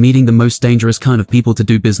 Even when meeting the most dangerous kind of people to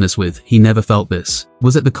do business with, he never felt this.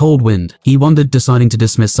 Was it the cold wind? He wondered, deciding to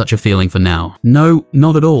dismiss such a feeling for now. "No,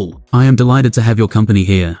 not at all. I am delighted to have your company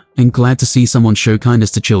here, and glad to see someone show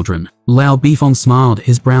kindness to children." Lao Bifong smiled,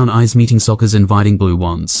 his brown eyes meeting Sokka's inviting blue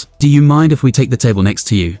ones. "Do you mind if we take the table next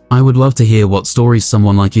to you? I would love to hear what stories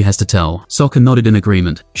someone like you has to tell." Sokka nodded in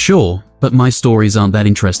agreement. "Sure, but my stories aren't that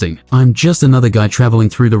interesting. I'm just another guy traveling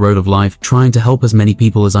through the road of life, trying to help as many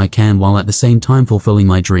people as I can while at the same time fulfilling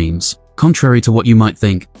my dreams." "Contrary to what you might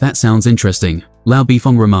think, that sounds interesting," Lao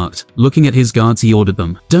Bifong remarked. Looking at his guards, he ordered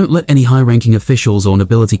them, "Don't let any high-ranking officials or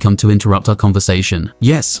nobility come to interrupt our conversation."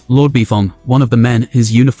 "Yes, Lord Bifong." One of the men,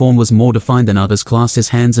 his uniform was more defined than others, clasped his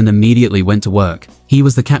hands and immediately went to work. He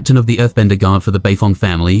was the captain of the Earthbender Guard for the Bifong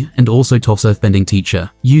family, and also Toph's earthbending teacher.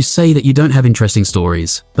 "You say that you don't have interesting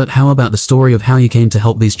stories, but how about the story of how you came to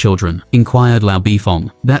help these children?" inquired Lao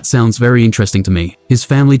Bifong. "That sounds very interesting to me." His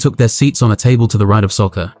family took their seats on a table to the right of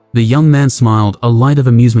Sokka. The young man smiled, a light of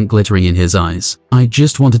amusement glittering in his eyes. "I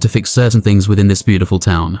just wanted to fix certain things within this beautiful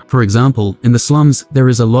town. For example, in the slums, there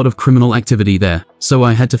is a lot of criminal activity there, so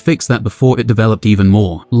I had to fix that before it developed even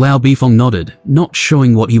more." Lao Bifong nodded, not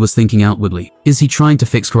showing what he was thinking outwardly. Is he trying to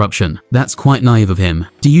fix corruption? That's quite naive of him.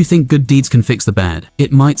 "Do you think good deeds can fix the bad?"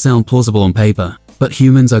 It might sound plausible on paper, but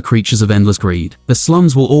humans are creatures of endless greed. The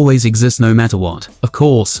slums will always exist no matter what. Of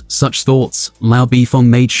course, such thoughts, Lao Bifong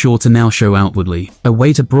made sure to now show outwardly. A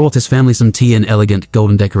waiter brought his family some tea in elegant,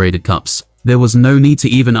 golden decorated cups. There was no need to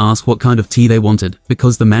even ask what kind of tea they wanted,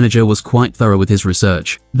 because the manager was quite thorough with his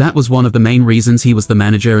research. That was one of the main reasons he was the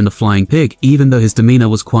manager in the Flying Pig, even though his demeanor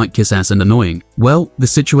was quite kiss-ass and annoying. Well, the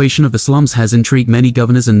situation of the slums has intrigued many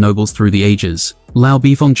governors and nobles through the ages. Lao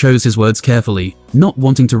Bifong chose his words carefully, not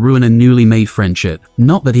wanting to ruin a newly made friendship.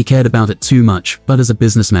 Not that he cared about it too much, but as a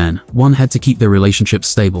businessman, one had to keep their relationship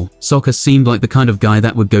stable. Sokka seemed like the kind of guy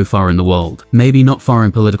that would go far in the world. Maybe not far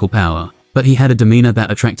in political power, but he had a demeanor that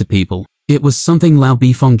attracted people. It was something Lao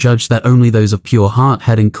Bifong judged that only those of pure heart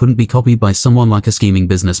had and couldn't be copied by someone like a scheming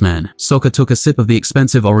businessman. Sokka took a sip of the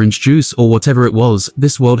expensive orange juice or whatever it was.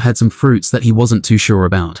 This world had some fruits that he wasn't too sure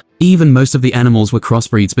about. Even most of the animals were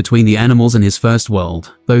crossbreeds between the animals in his first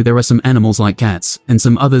world, though there are some animals like cats, and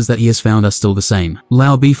some others that he has found are still the same.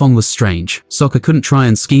 Lao Bifong was strange. Sokka couldn't try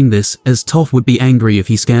and scheme this, as Toph would be angry if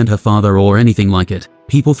he scanned her father or anything like it.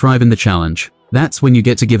 People thrive in the challenge. That's when you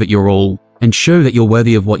get to give it your all. and show that you're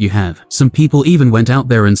worthy of what you have. Some people even went out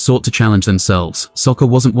there and sought to challenge themselves. Sokka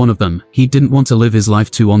wasn't one of them. He didn't want to live his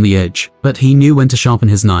life too on the edge, but he knew when to sharpen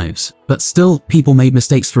his knives. But still, people made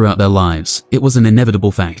mistakes throughout their lives. It was an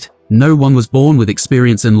inevitable fact. No one was born with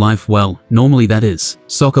experience in life, well, normally that is.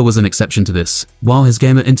 Sokka was an exception to this. While his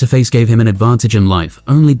gamer interface gave him an advantage in life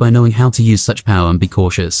only by knowing how to use such power and be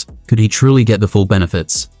cautious, could he truly get the full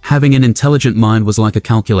benefits? Having an intelligent mind was like a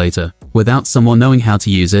calculator. Without someone knowing how to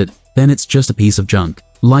use it, then it's just a piece of junk.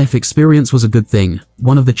 Life experience was a good thing.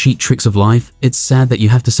 One of the cheat tricks of life. It's sad that you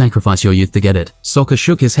have to sacrifice your youth to get it. Sokka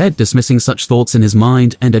shook his head, dismissing such thoughts in his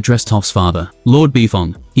mind, and addressed Toph's father, Lord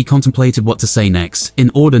Beefong. He contemplated what to say next, in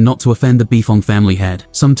order not to offend the Beefong family head.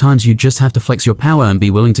 Sometimes you just have to flex your power and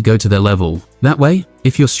be willing to go to their level. That way,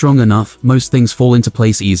 if you're strong enough, most things fall into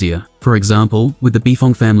place easier. For example, with the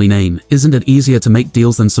Beefong family name, isn't it easier to make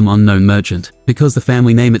deals than some unknown merchant? Because the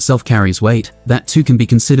family name itself carries weight, that too can be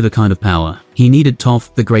considered a kind of power. He needed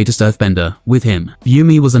Toph, the greatest earthbender, with him.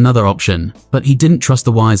 Yumi was another option, but he didn't trust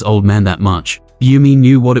the wise old man that much. Yumi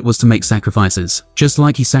knew what it was to make sacrifices, just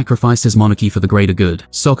like he sacrificed his monarchy for the greater good.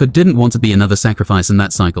 Sokka didn't want to be another sacrifice in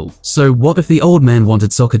that cycle. So what if the old man wanted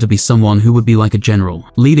Sokka to be someone who would be like a general,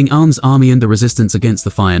 leading Arm's army in the resistance against the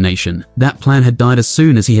Fire Nation? That plan had died as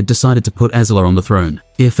soon as he had decided to put ATLA on the throne.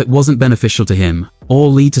 If it wasn't beneficial to him, or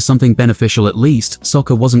lead to something beneficial at least,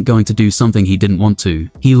 Sokka wasn't going to do something he didn't want to.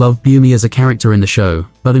 He loved Yumi as a character in the show,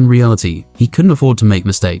 but in reality, he couldn't afford to make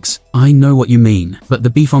mistakes. I know what you mean, but the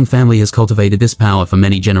Beefong family has cultivated this power for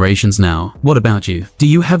many generations now. What about you? Do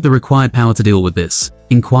you have the required power to deal with this?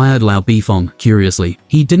 Inquired Lao Beefong, curiously.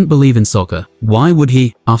 He didn't believe in Sokka. Why would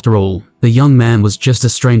he? After all, the young man was just a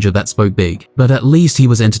stranger that spoke big, but at least he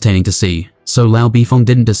was entertaining to see. So Lao Beefong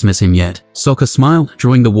didn't dismiss him yet. Sokka smiled,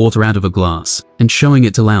 drawing the water out of a glass, and showing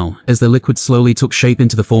it to Lao, as the liquid slowly took shape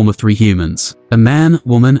into the form of 3 humans. A man,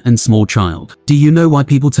 woman, and small child. Do you know why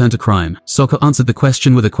people turn to crime? Sokka answered the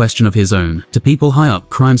question with a question of his own. To people high up,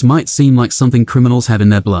 crimes might seem like something criminals have in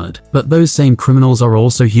their blood, but those same criminals are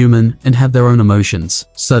also human and have their own emotions.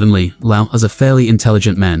 Suddenly, Lao, as a fairly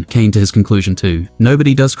intelligent man, came to his conclusion too.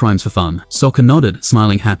 Nobody does crimes for fun. Sokka nodded,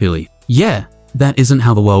 smiling happily. Yeah. That isn't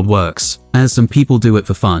how the world works, as some people do it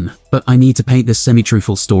for fun. But I need to paint this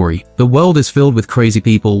semi-truthful story. The world is filled with crazy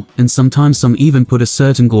people, and sometimes some even put a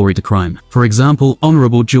certain glory to crime. For example,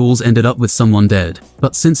 honorable jewels ended up with someone dead,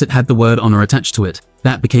 but since it had the word honor attached to it,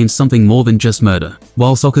 that became something more than just murder.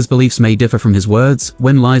 While Sokka's beliefs may differ from his words,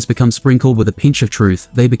 when lies become sprinkled with a pinch of truth,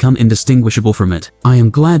 they become indistinguishable from it. I am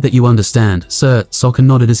glad that you understand, sir. Sokka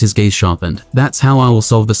nodded as his gaze sharpened. That's how I will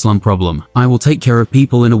solve the slum problem. I will take care of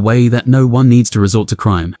people in a way that no one needs to resort to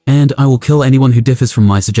crime, and I will kill anyone who differs from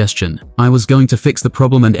my suggestion. I was going to fix the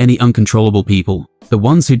problem and any uncontrollable people, the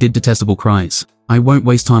ones who did detestable cries. I won't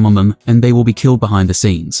waste time on them, and they will be killed behind the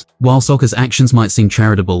scenes. While Sokka's actions might seem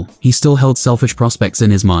charitable, he still held selfish prospects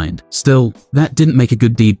in his mind. Still, that didn't make a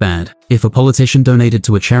good deed bad. If a politician donated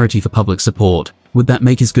to a charity for public support, would that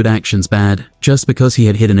make his good actions bad, just because he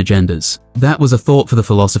had hidden agendas? That was a thought for the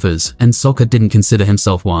philosophers, and Sokka didn't consider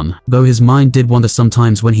himself one, though his mind did wander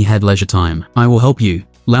sometimes when he had leisure time. I will help you,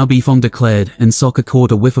 Lao Beefong declared, and Sokka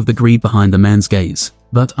caught a whiff of the greed behind the man's gaze.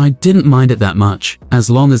 But I didn't mind it that much, as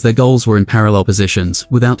long as their goals were in parallel positions,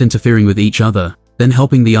 without interfering with each other. Then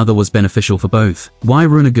helping the other was beneficial for both. Why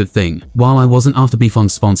ruin a good thing? While I wasn't after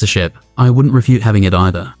Beefong's sponsorship, I wouldn't refute having it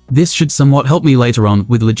either. This should somewhat help me later on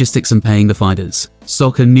with logistics and paying the fighters.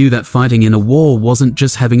 Sokka knew that fighting in a war wasn't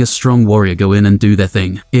just having a strong warrior go in and do their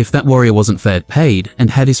thing. If that warrior wasn't fair paid and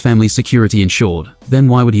had his family's security ensured, then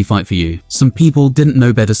why would he fight for you? Some people didn't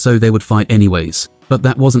know better, so they would fight anyways. But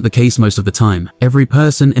that wasn't the case most of the time. Every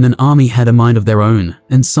person in an army had a mind of their own,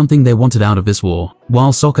 and something they wanted out of this war.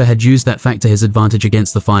 While Sokka had used that fact to his advantage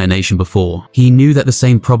against the Fire Nation before, he knew that the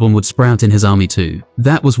same problem would sprout in his army too.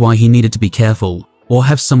 That was why he needed to be careful, or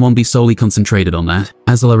have someone be solely concentrated on that.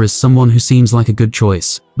 ATLA is someone who seems like a good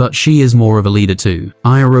choice, but she is more of a leader too.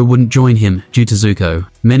 Iroh wouldn't join him due to Zuko.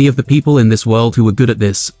 Many of the people in this world who were good at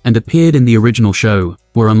this, and appeared in the original show,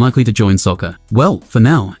 were unlikely to join Sokka. Well, for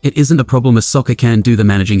now, it isn't a problem as Sokka can do the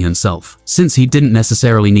managing himself, since he didn't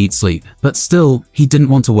necessarily need sleep. But still, he didn't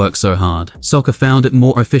want to work so hard. Sokka found it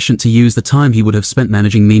more efficient to use the time he would have spent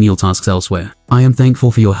managing menial tasks elsewhere. I am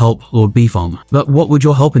thankful for your help, Lord Beefong. But what would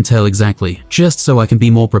your help entail exactly? Just so I can be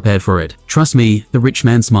more prepared for it. Trust me, the rich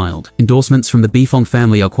man smiled. Endorsements from the Beefong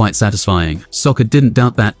family are quite satisfying. Sokka didn't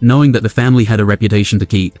doubt that, knowing that the family had a reputation to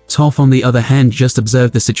keep. Toph, on the other hand, just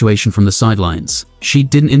observed the situation from the sidelines. She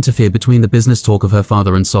didn't interfere between the business talk of her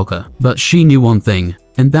father and Sokka. But she knew one thing,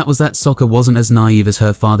 and that was that Sokka wasn't as naive as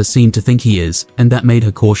her father seemed to think he is, and that made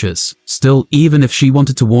her cautious. Still, even if she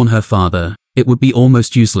wanted to warn her father, It would be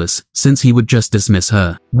almost useless, since he would just dismiss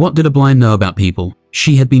her. What did a blind know about people?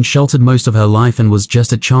 She had been sheltered most of her life and was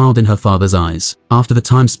just a child in her father's eyes. After the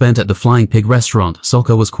time spent at the Flying Pig restaurant,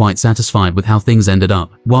 Sokka was quite satisfied with how things ended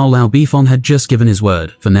up. While Lao Bifon had just given his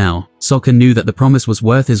word, for now, Sokka knew that the promise was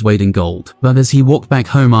worth his weight in gold. But as he walked back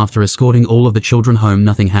home after escorting all of the children home,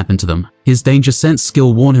 nothing happened to them. His danger sense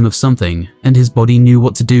skill warned him of something, and his body knew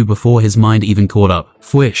what to do before his mind even caught up.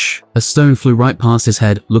 Fwish! A stone flew right past his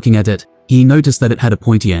head. Looking at it, he noticed that it had a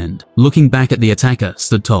pointy end. Looking back at the attacker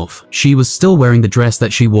stood Toph. She was still wearing the dress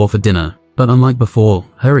that she wore for dinner, but unlike before,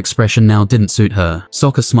 her expression now didn't suit her.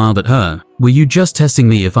 Sokka smiled at her. Were you just testing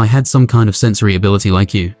me if I had some kind of sensory ability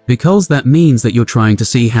like you? Because that means that you're trying to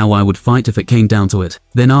see how I would fight if it came down to it.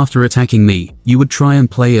 Then after attacking me, you would try and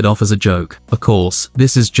play it off as a joke. Of course,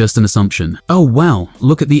 this is just an assumption. Oh wow,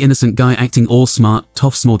 look at the innocent guy acting all smart,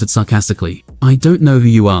 Toph snorted sarcastically. I don't know who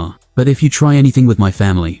you are, but if you try anything with my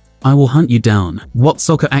family, I will hunt you down. What?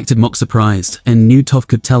 Sokka acted mock surprised, and knew Toph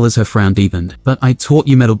could tell as her frown deepened. But I taught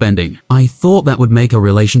you metal bending. I thought that would make a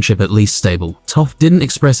relationship at least stable. Toph didn't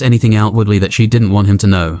express anything outwardly that she didn't want him to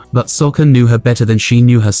know, but Sokka knew her better than she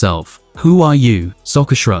knew herself. Who are you?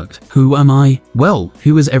 Sokka shrugged. Who am I? Well,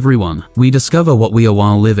 who is everyone? We discover what we are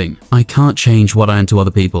while living. I can't change what I am to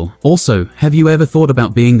other people. Also, have you ever thought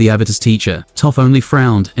about being the Avatar's teacher? Toph only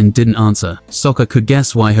frowned and didn't answer. Sokka could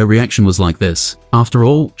guess why her reaction was like this. After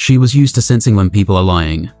all, she was used to sensing when people are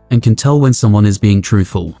lying, and can tell when someone is being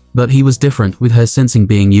truthful. But he was different, with her sensing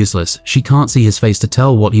being useless. She can't see his face to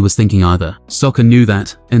tell what he was thinking either. Sokka knew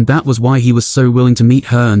that, and that was why he was so willing to meet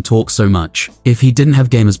her and talk so much. If he didn't have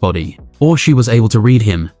Gamer's body, or she was able to read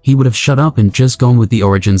him, he would have shut up and just gone with the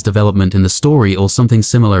origins development in the story or something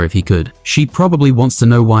similar if he could. She probably wants to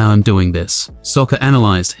know why I'm doing this. Sokka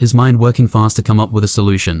analyzed, his mind working fast to come up with a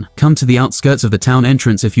solution. Come to the outskirts of the town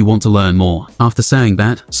entrance if you want to learn more. After saying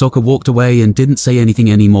that, Sokka walked away and didn't say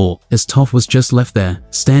anything anymore, as Toph was just left there,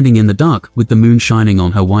 standing in the dark with the moon shining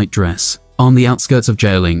on her white dress. On the outskirts of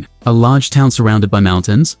Jailing, a large town surrounded by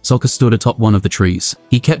mountains, Sokka stood atop one of the trees.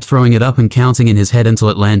 He kept throwing it up and counting in his head until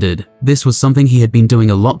it landed. This was something he had been doing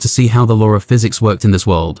a lot to see how the law of physics worked in this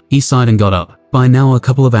world. He sighed and got up. By now a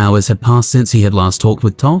couple of hours had passed since he had last talked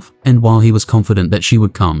with Toph, and while he was confident that she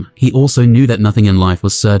would come, he also knew that nothing in life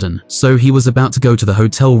was certain. So he was about to go to the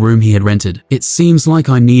hotel room he had rented. It seems like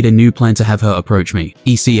I need a new plan to have her approach me.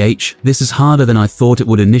 ECH, this is harder than I thought it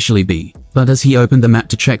would initially be. But as he opened the map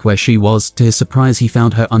to check where she was, to his surprise he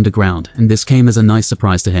found her underground, and this came as a nice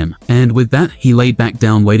surprise to him. And with that, he laid back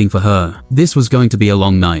down waiting for her. This was going to be a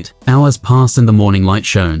long night. Hours passed and the morning light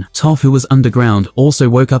shone. Toph, who was underground, also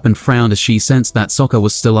woke up and frowned as she sensed that Sokka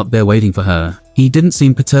was still up there waiting for her. He didn't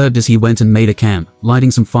seem perturbed as he went and made a camp,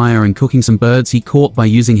 lighting some fire and cooking some birds he caught by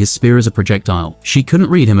using his spear as a projectile. She couldn't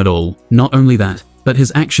read him at all. Not only that, but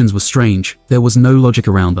his actions were strange. There was no logic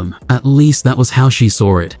around them. At least that was how she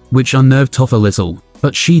saw it, which unnerved Toph a little.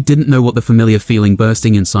 But she didn't know what the familiar feeling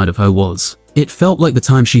bursting inside of her was. It felt like the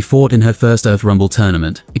time she fought in her first Earth Rumble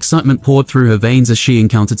tournament. Excitement poured through her veins as she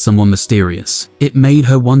encountered someone mysterious. It made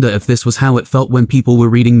her wonder if this was how it felt when people were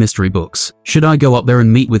reading mystery books. Should I go up there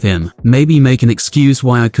and meet with him? Maybe make an excuse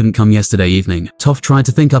why I couldn't come yesterday evening. Toph tried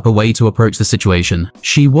to think up a way to approach the situation.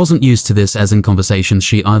 She wasn't used to this, as in conversations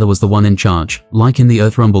she either was the one in charge, like in the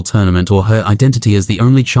Earth Rumble tournament, or her identity as the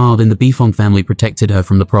only child in the Bifong family protected her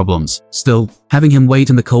from the problems. Still, having him wait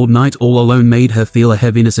in the cold night all alone made her feel a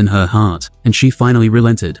heaviness in her heart, and she finally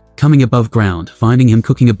relented. Coming above ground, finding him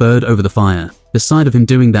cooking a bird over the fire. The sight of him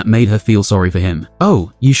doing that made her feel sorry for him.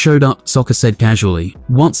 Oh, you showed up, Sokka said casually.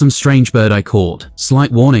 Want some strange bird I caught?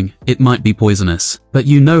 Slight warning, it might be poisonous. But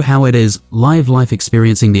you know how it is, life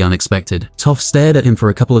experiencing the unexpected. Toph stared at him for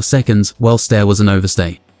a couple of seconds. Well, stare was an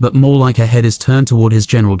overstay, but more like her head is turned toward his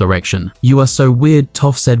general direction. You are so weird,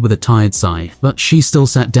 Toph said with a tired sigh. But she still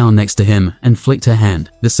sat down next to him and flicked her hand.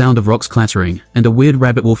 The sound of rocks clattering, and a weird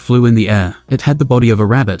rabbit wolf flew in the air. It had the body of a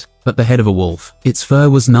rabbit, but the head of a wolf. Its fur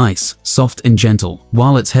was nice, soft and gentle,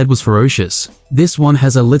 while its head was ferocious. This one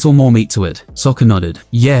has a little more meat to it. Sokka nodded.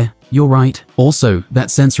 Yeah, you're right. Also,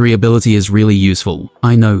 that sensory ability is really useful.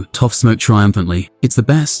 I know, Toph smoked triumphantly. It's the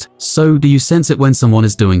best. So, do you sense it when someone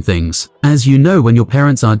is doing things? As you know when your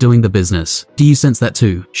parents are doing the business. Do you sense that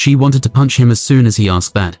too? She wanted to punch him as soon as he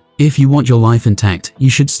asked that. If you want your life intact,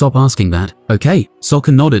 you should stop asking that. Okay,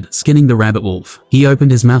 Sokka nodded, skinning the rabbit wolf. He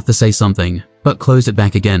opened his mouth to say something, but closed it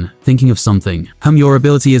back again, thinking of something. Your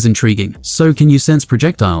ability is intriguing. So can you sense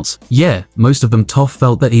projectiles? Yeah, most of them. Toph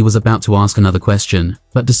felt that he was about to ask another question,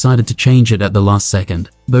 but decided to change it at the last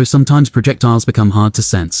second. Though sometimes projectiles become hard to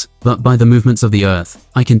sense, but by the movements of the earth,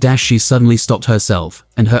 I can dash. She suddenly stopped herself,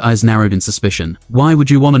 and her eyes narrowed in suspicion. Why would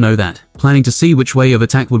you want to know that? Planning to see which way of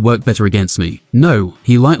attack would work better against me? No,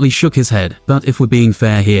 he lightly shook his head. But if we're being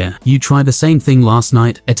fair here, you tried the same thing last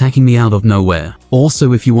night, attacking me out of nowhere.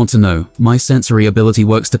 Also, if you want to know, my sensory ability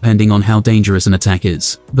works depending on how dangerous an attack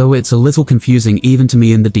is. Though it's a little confusing even to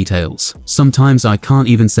me in the details. Sometimes I can't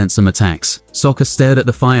even sense some attacks. Sokka stared at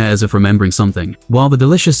the fire as if remembering something. While the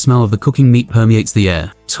delicious smell of the cooking meat permeates the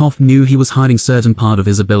air, Toph knew he was hiding certain part of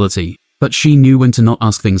his ability. But she knew when to not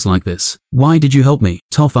ask things like this. Why did you help me?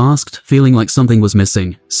 Toph asked, feeling like something was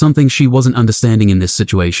missing. Something she wasn't understanding in this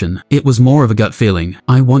situation. It was more of a gut feeling.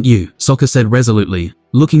 I want you, Sokka said resolutely,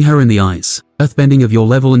 looking her in the eyes. Earthbending of your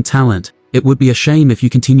level and talent. It would be a shame if you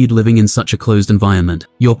continued living in such a closed environment.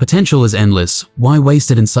 Your potential is endless. Why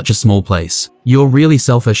waste it in such a small place? You're really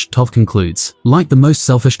selfish, Toph concludes. Like the most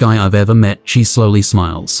selfish guy I've ever met, she slowly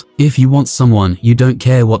smiles. If you want someone, you don't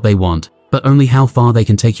care what they want, but only how far they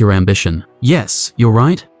can take your ambition. Yes, you're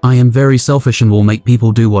right. I am very selfish and will make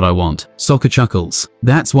people do what I want. Sokka chuckles.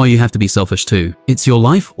 That's why you have to be selfish too. It's your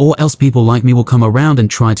life, or else people like me will come around and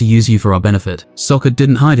try to use you for our benefit. Sokka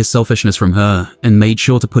didn't hide his selfishness from her, and made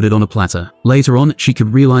sure to put it on a platter. Later on, she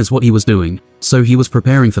could realize what he was doing, so he was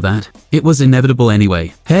preparing for that. It was inevitable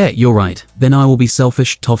anyway. Hey, you're right. Then I will be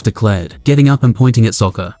selfish, Toph declared, getting up and pointing at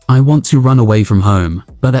Sokka. I want to run away from home,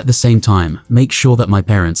 but at the same time, make sure that my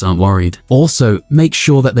parents aren't worried. Also, make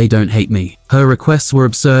sure that they don't hate me. Her requests were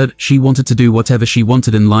absurd. She wanted to do whatever she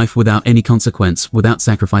wanted in life without any consequence, without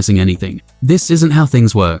sacrificing anything. This isn't how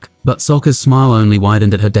things work. But Sokka's smile only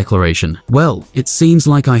widened at her declaration. Well, it seems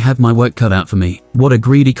like I have my work cut out for me. What a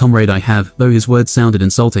greedy comrade I have, though his words sounded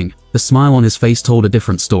insulting. The smile on his face told a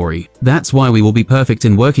different story. That's why we will be perfect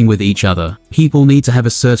in working with each other. People need to have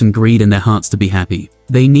a certain greed in their hearts to be happy.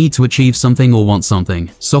 They need to achieve something or want something.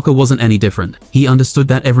 Sokka wasn't any different. He understood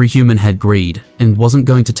that every human had greed, and wasn't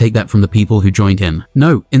going to take that from the people who joined him.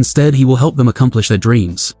 No, instead he will help them accomplish their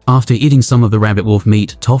dreams. After eating some of the rabbit wolf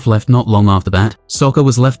meat, Toph left not long after that. Sokka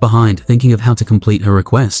was left behind thinking of how to complete her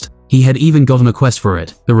request. He had even gotten a quest for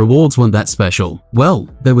it. The rewards weren't that special. Well,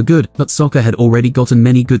 they were good, but Sokka had already gotten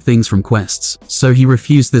many good things from quests, so he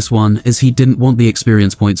refused this one as he didn't want the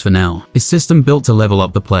experience points for now. A system built to level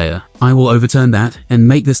up the player. I will overturn that and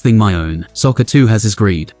make this thing my own. Sokka too has his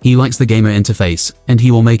greed. He likes the gamer interface, and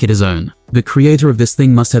he will make it his own. The creator of this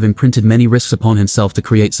thing must have imprinted many risks upon himself to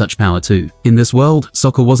create such power too. In this world,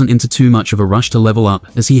 Sokka wasn't into too much of a rush to level up,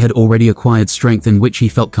 as he had already acquired strength in which he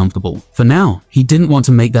felt comfortable. For now, he didn't want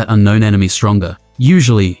to make that unknown enemy stronger.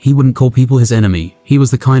 Usually, he wouldn't call people his enemy. He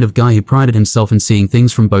was the kind of guy who prided himself in seeing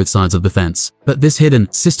things from both sides of the fence. But this hidden,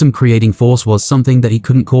 system-creating force was something that he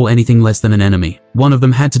couldn't call anything less than an enemy. One of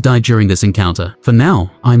them had to die during this encounter. For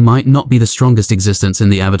now, I might not be the strongest existence in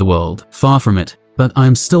the Avatar world. Far from it. But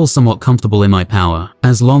I'm still somewhat comfortable in my power.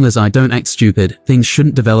 As long as I don't act stupid, things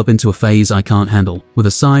shouldn't develop into a phase I can't handle. With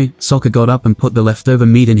a sigh, Sokka got up and put the leftover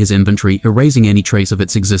meat in his inventory, erasing any trace of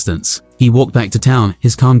its existence. He walked back to town,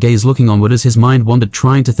 his calm gaze looking onward as his mind wandered,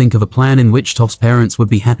 trying to think of a plan in which Toph's parents would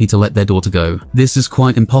be happy to let their daughter go. This is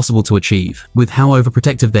quite impossible to achieve. With how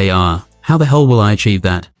overprotective they are, how the hell will I achieve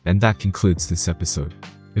that? And that concludes this episode.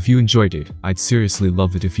 If you enjoyed it, I'd seriously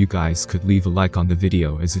love it if you guys could leave a like on the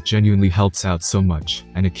video, as it genuinely helps out so much,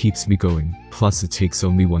 and it keeps me going, plus it takes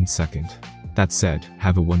only 1 second. That said,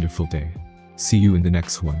 have a wonderful day. See you in the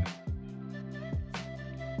next one.